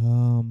 I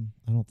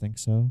don't think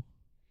so.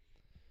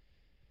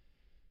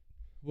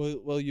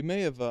 Well, you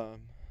may have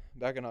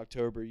back in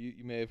October.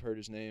 You may have heard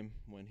his name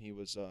when he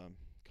was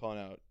calling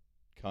out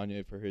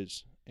Kanye for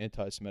his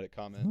anti-Semitic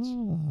comments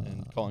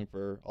and calling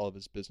for all of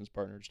his business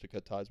partners to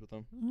cut ties with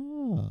him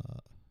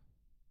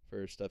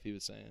for stuff he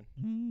was saying.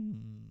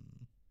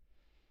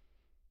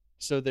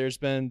 So there's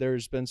been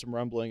some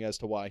rumbling as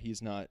to why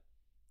he's not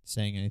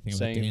saying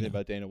anything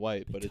about Dana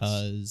White, but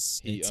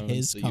because he it's owns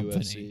his the company.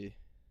 UFC.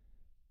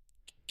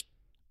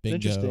 Bingo.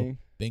 Interesting.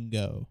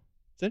 Bingo.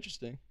 It's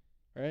interesting,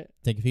 right?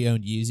 Think if he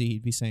owned Yeezy,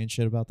 he'd be saying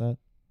shit about that.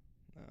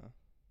 No.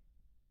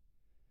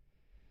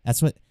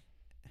 That's what.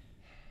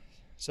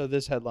 So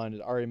this headline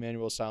is Ari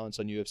Emanuel silence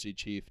on UFC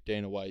chief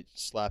Dana White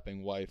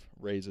slapping wife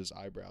raises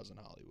eyebrows in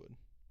Hollywood,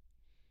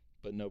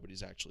 but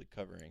nobody's actually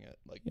covering it.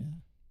 Like, yeah,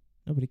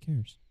 nobody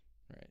cares,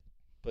 right?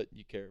 But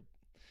you care.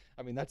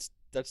 I mean, that's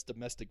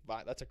domestic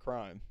violence. That's a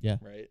crime. Yeah.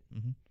 Right.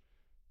 Mm-hmm.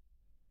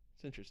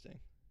 It's interesting.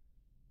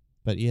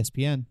 But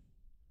ESPN,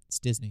 it's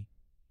Disney.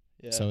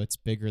 Yeah. So it's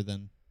bigger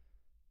than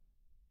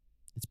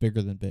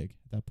big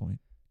at that point.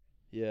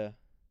 Yeah.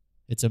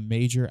 It's a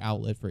major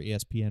outlet for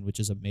ESPN, which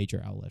is a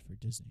major outlet for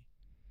Disney.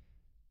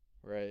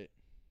 Right.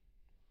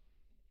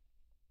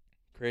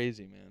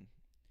 Crazy, man.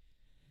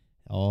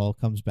 It all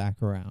comes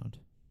back around.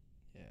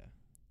 Yeah.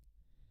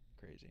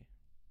 Crazy.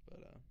 But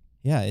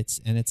yeah, it's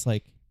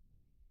like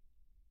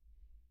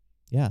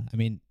yeah, I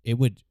mean, it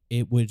would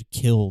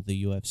kill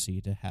the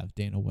UFC to have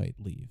Dana White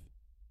leave.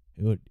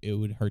 It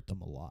would hurt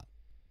them a lot.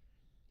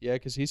 Yeah,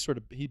 because he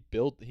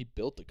built the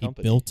company.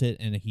 He built it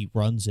and he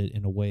runs it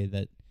in a way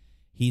that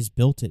he's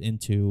built it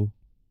into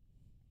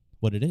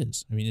what it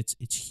is. I mean,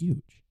 it's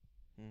huge.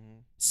 Mm-hmm.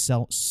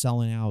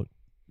 Selling out,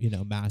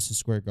 Madison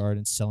Square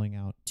Garden, selling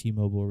out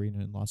T-Mobile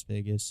Arena in Las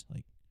Vegas,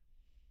 like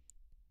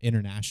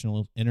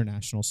international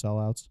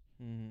sellouts,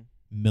 mm-hmm.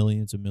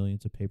 millions and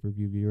millions of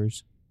pay-per-view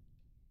viewers.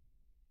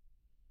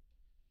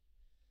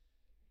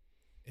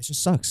 It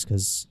just sucks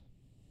because,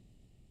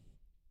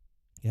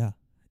 yeah,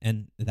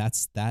 and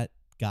that's that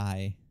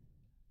guy.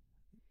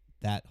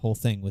 That whole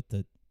thing with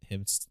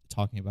him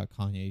talking about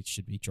Kanye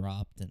should be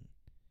dropped, and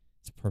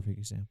it's a perfect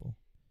example.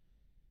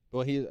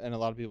 Well, and a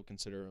lot of people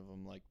consider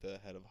him like the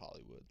head of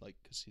Hollywood, like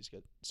because he's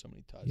got so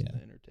many ties in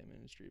the entertainment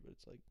industry. But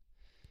it's like,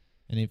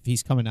 and if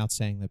he's coming out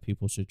saying that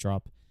people should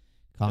drop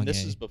Kanye, and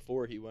this is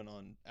before he went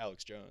on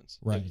Alex Jones,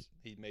 right?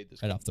 He made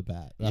this right off the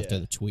bat after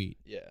the tweet.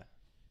 Yeah,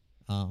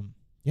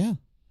 yeah,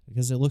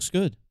 because it looks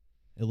good.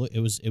 It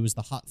was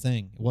the hot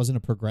thing. It wasn't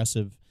a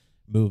progressive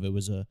move. It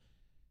wasn't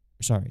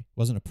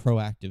a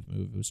proactive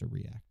move. It was a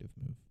reactive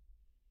move.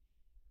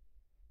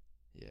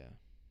 Yeah,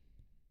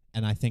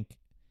 and I think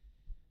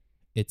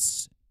I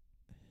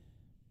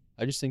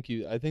think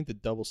the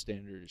double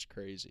standard is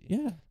crazy.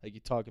 Yeah. Like you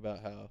talk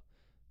about how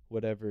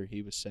whatever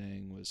he was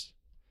saying was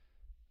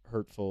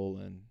hurtful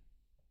and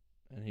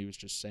he was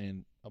just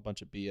saying a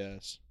bunch of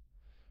BS.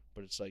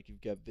 But it's like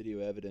you've got video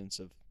evidence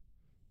of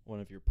one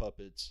of your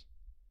puppets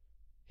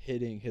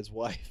hitting his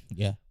wife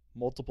Yeah.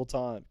 multiple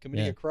times,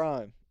 committing Yeah. a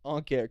crime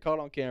caught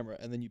on camera,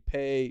 and then you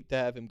pay to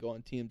have him go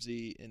on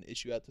TMZ and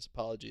issue out this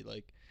apology.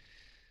 Like,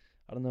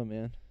 I don't know,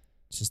 man.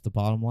 It's just the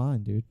bottom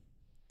line, dude.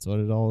 That's what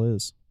it all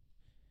is.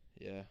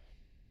 Yeah.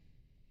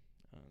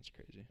 Oh, that's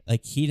crazy.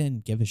 Like, he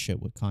didn't give a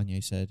shit what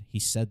Kanye said. He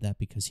said that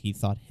because he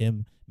thought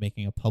him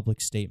making a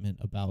public statement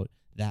about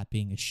that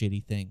being a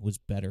shitty thing was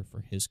better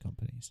for his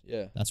companies.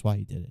 Yeah. That's why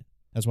he did it.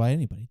 That's why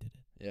anybody did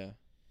it. Yeah.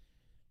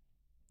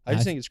 I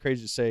just think it's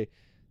crazy to say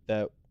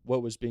that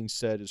what was being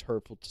said is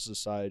hurtful to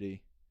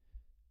society,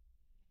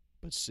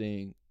 but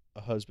seeing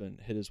a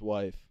husband hit his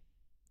wife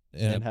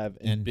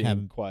and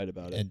being quiet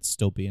about it and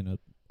still be in a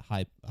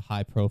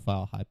high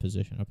profile, high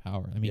position of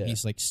power. I mean, Yeah.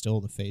 he's like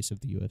still the face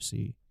of the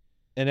UFC.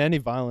 And any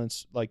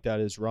violence like that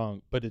is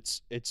wrong, but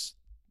it's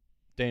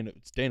Dana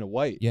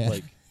White. Yeah.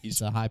 Like, He's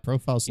a high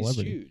profile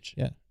celebrity. He's huge.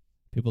 Yeah.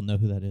 People know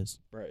who that is.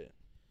 Right.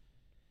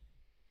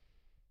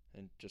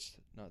 And just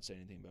not say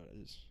anything about it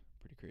is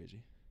pretty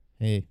crazy.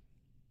 Hey,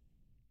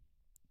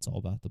 it's all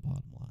about the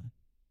bottom line.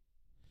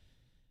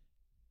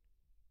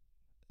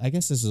 I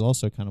guess this is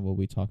also kind of what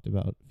we talked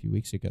about a few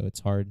weeks ago. It's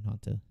hard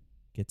not to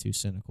get too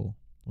cynical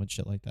when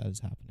shit like that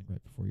is happening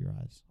right before your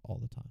eyes all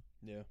the time.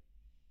 Yeah.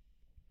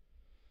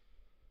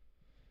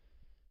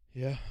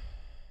 Yeah.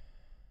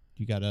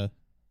 You got to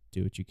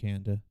do what you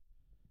can to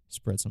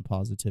spread some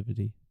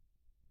positivity.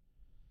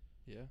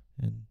 Yeah.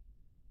 And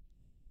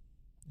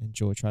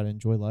try to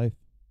enjoy life.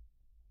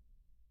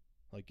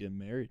 Like getting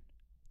married.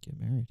 Get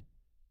married.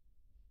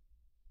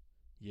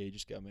 Yeah, you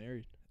just got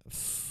married.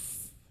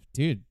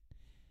 Dude,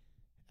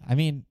 I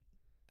mean,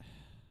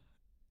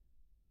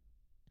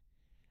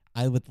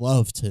 I would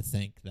love to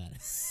think that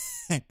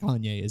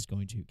Kanye is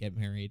going to get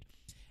married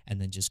and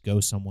then just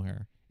go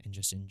somewhere and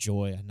just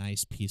enjoy a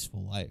nice,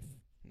 peaceful life.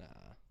 Nah.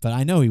 But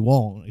I know he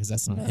won't because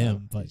that's not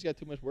him. But he's got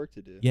too much work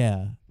to do.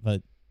 Yeah,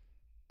 but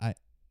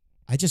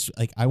I just,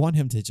 like, I want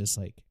him to just,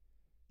 like,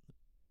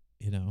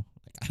 you know,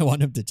 like, I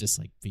want him to just,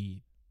 like,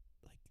 be,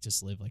 like,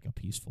 just live, like, a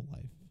peaceful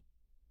life.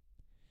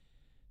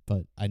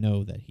 But I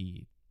know that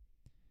he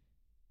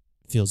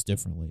feels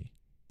differently.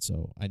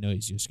 So I know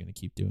he's just going to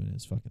keep doing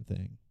his fucking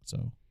thing.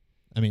 So,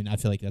 I mean, I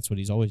feel like that's what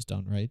he's always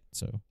done, right?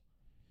 So.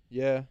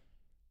 Yeah.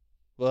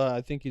 Well,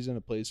 I think he's in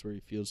a place where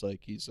he feels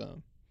like he's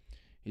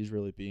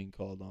really being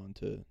called on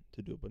to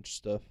do a bunch of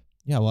stuff.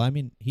 Yeah, well, I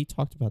mean, he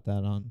talked about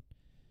that on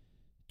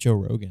Joe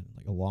Rogan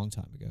like a long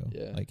time ago.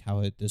 Yeah. Like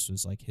how this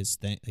was like his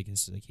thing.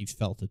 Like he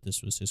felt that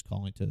this was his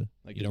calling to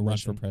Like, run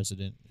mission. for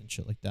president and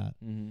shit like that.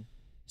 Mm-hmm.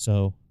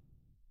 So,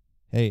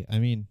 hey, I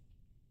mean,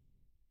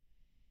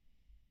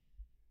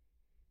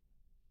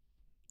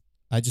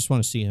 I just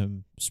want to see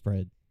him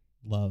spread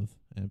love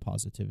and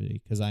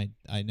positivity because I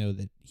know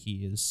that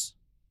he is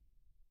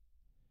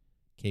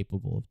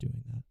capable of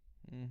doing that.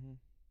 Mm-hmm.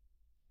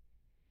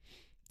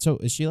 So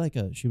is she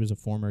she was a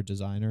former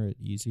designer at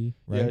Yeezy,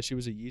 right? Yeah, she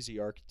was a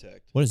Yeezy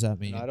architect. What does that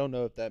mean? And I don't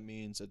know if that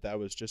means that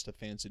was just a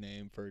fancy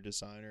name for a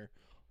designer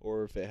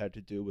or if it had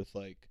to do with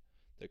like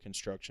the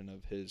construction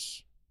of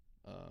his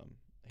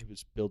he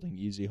was building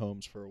Yeezy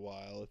homes for a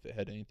while, if it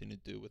had anything to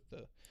do with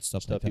the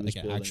stuff like he was was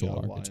building actual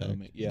out in architect.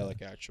 Wyoming. Yeah,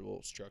 like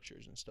actual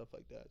structures and stuff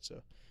like that.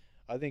 So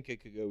I think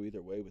it could go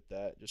either way with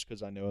that, just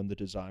because I know in the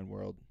design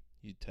world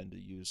you tend to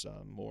use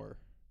more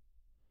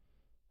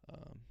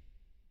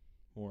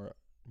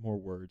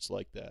words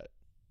like that,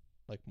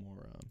 like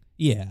more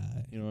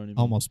yeah, you know what I mean?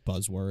 Almost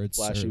buzzwords,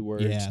 flashy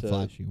words. Yeah,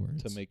 flashy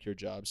words to make your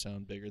job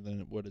sound bigger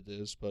than what it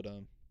is. But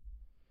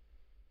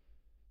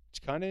it's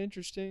kind of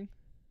interesting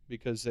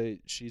because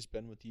she's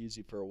been with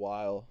Yeezy for a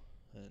while,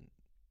 and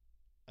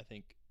I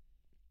think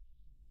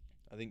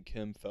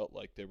Kim felt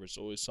like there was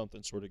always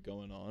something sort of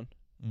going on,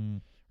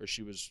 or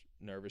she was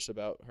nervous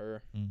about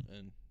her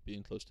and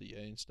being close to Ye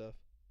and stuff.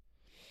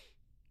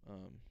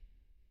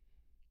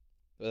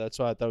 But that's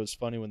why I thought it was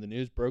funny when the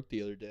news broke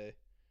the other day.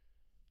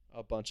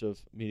 A bunch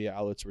of media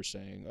outlets were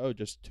saying, "Oh,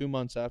 just 2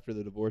 months after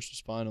the divorce was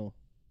final,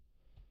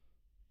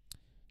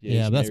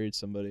 he's married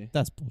somebody."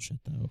 That's bullshit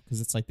though, because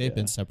it's like they've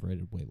been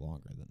separated way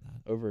longer than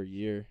that. Over a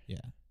year.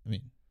 Yeah, I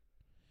mean,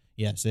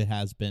 yes, it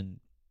has been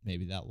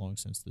maybe that long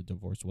since the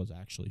divorce was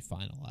actually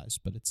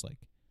finalized, but it's like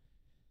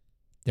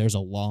there's a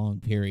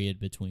long period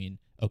between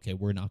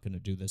we're not going to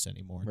do this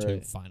anymore to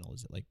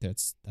finalize it. Like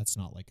that's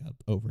not like a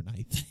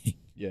overnight thing.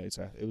 Yeah,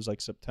 exactly. It was like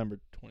September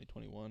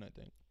 2021, I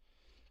think.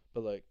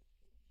 But like,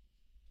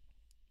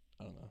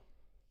 I don't know.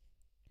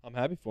 I'm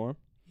happy for him.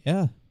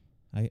 Yeah,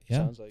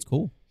 Sounds like it's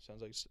cool.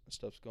 Sounds like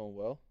stuff's going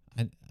well.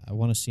 I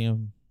want to see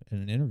him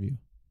in an interview.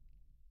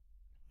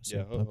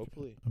 Yeah,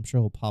 hopefully. I'm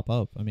sure he'll pop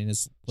up. I mean,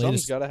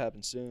 something's got to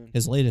happen soon.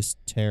 His latest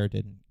tear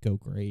didn't go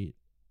great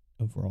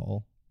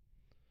overall,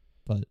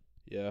 but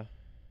yeah,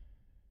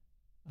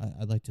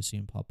 I'd like to see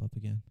him pop up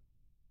again.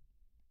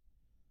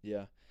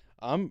 Yeah,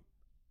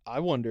 I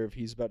wonder if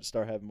he's about to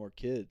start having more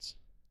kids.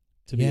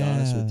 To be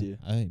honest with you,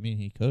 I mean,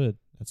 he could.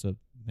 That's a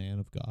man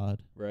of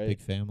God, right?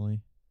 Big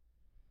family.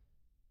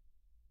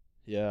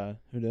 Yeah,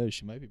 who knows?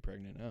 She might be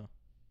pregnant now.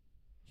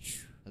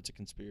 That's a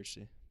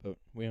conspiracy, but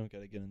we don't got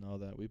to get into all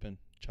that. We've been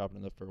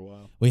chopping it up for a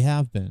while. We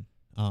have been.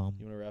 You want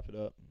to wrap it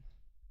up?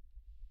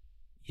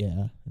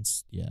 Yeah.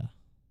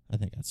 I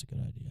think that's a good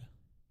idea.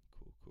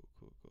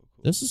 Cool.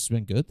 This has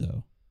been good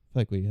though. I feel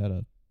like we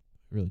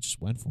really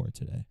just went for it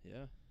today.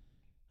 Yeah.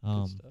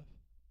 Good stuff.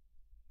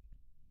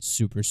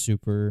 Super,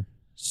 super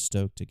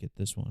stoked to get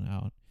this one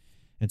out.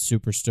 And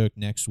super stoked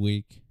next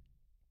week.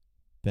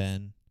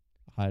 Ben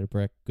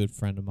Heidebrecht, good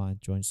friend of mine,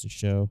 joins the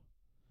show.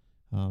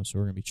 So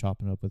we're going to be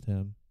chopping up with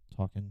him,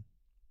 talking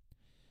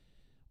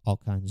all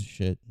kinds of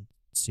shit, and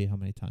see how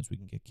many times we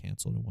can get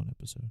canceled in one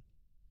episode.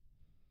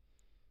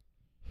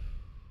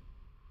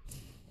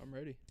 I'm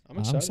ready. I'm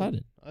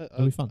excited.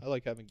 It'll be fun. I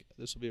like having,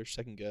 this will be our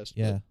second guest.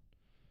 Yeah.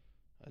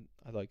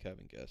 I like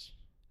having guests.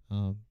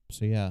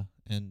 So yeah,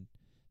 and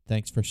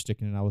thanks for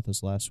sticking it out with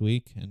us last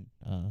week and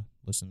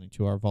listening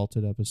to our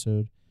vaulted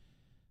episode.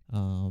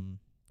 Kind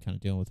of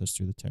dealing with us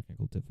through the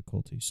technical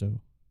difficulty.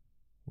 So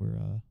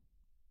we're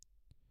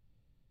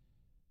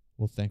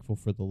thankful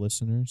for the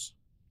listeners.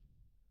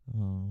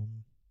 You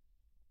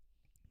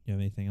have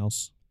anything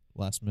else?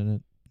 Last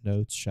minute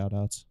notes, shout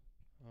outs?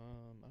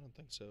 I don't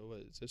think so. What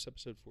is this,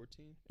 episode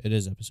 14? It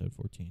is episode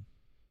 14.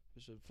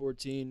 Episode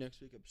 14,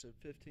 next week episode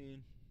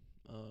 15.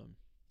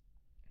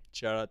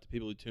 Shout out to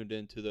people who tuned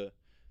in to the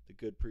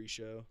good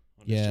pre-show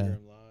on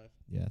Instagram Live.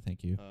 Yeah,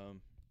 thank you.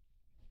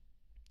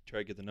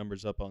 Try to get the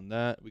numbers up on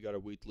that. We got our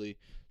weekly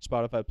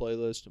Spotify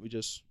playlist.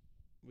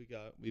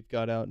 We've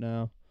got out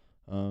now.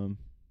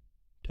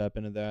 Tap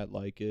into that,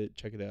 like it,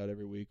 check it out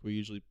every week. We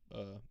usually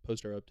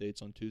post our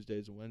updates on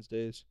Tuesdays and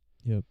Wednesdays.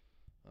 Yep.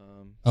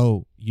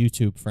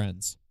 YouTube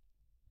friends,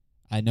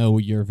 I know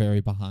you're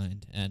very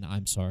behind, and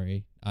I'm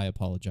sorry. I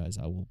apologize.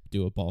 I will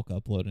do a bulk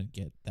upload and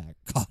get that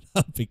caught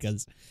up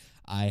because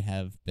I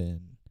have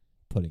been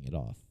putting it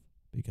off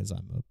because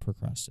I'm a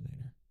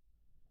procrastinator.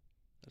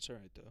 That's all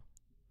right, though.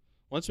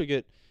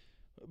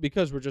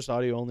 Because we're just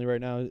audio only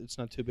right now, it's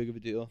not too big of a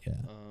deal. Yeah.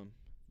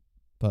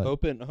 I'm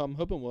hoping.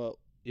 Well,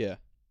 yeah.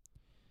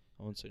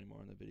 I won't say any more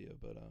on the video,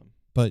 but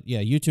But yeah,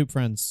 YouTube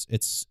friends,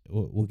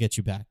 we'll get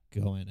you back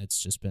going.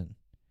 It's been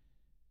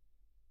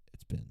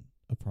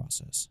a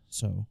process.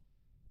 So,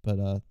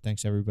 but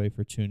thanks everybody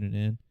for tuning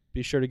in.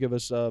 Be sure to give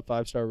us a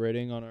 5-star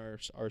rating on our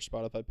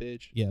Spotify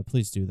page. Yeah,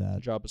 please do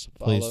that. Drop us a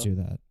follow. Please do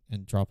that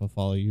and drop a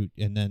follow.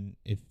 And then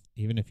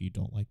even if you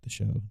don't like the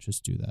show,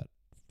 just do that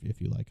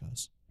if you like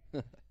us.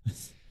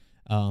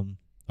 All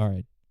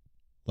right.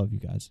 Love you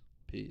guys.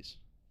 Peace.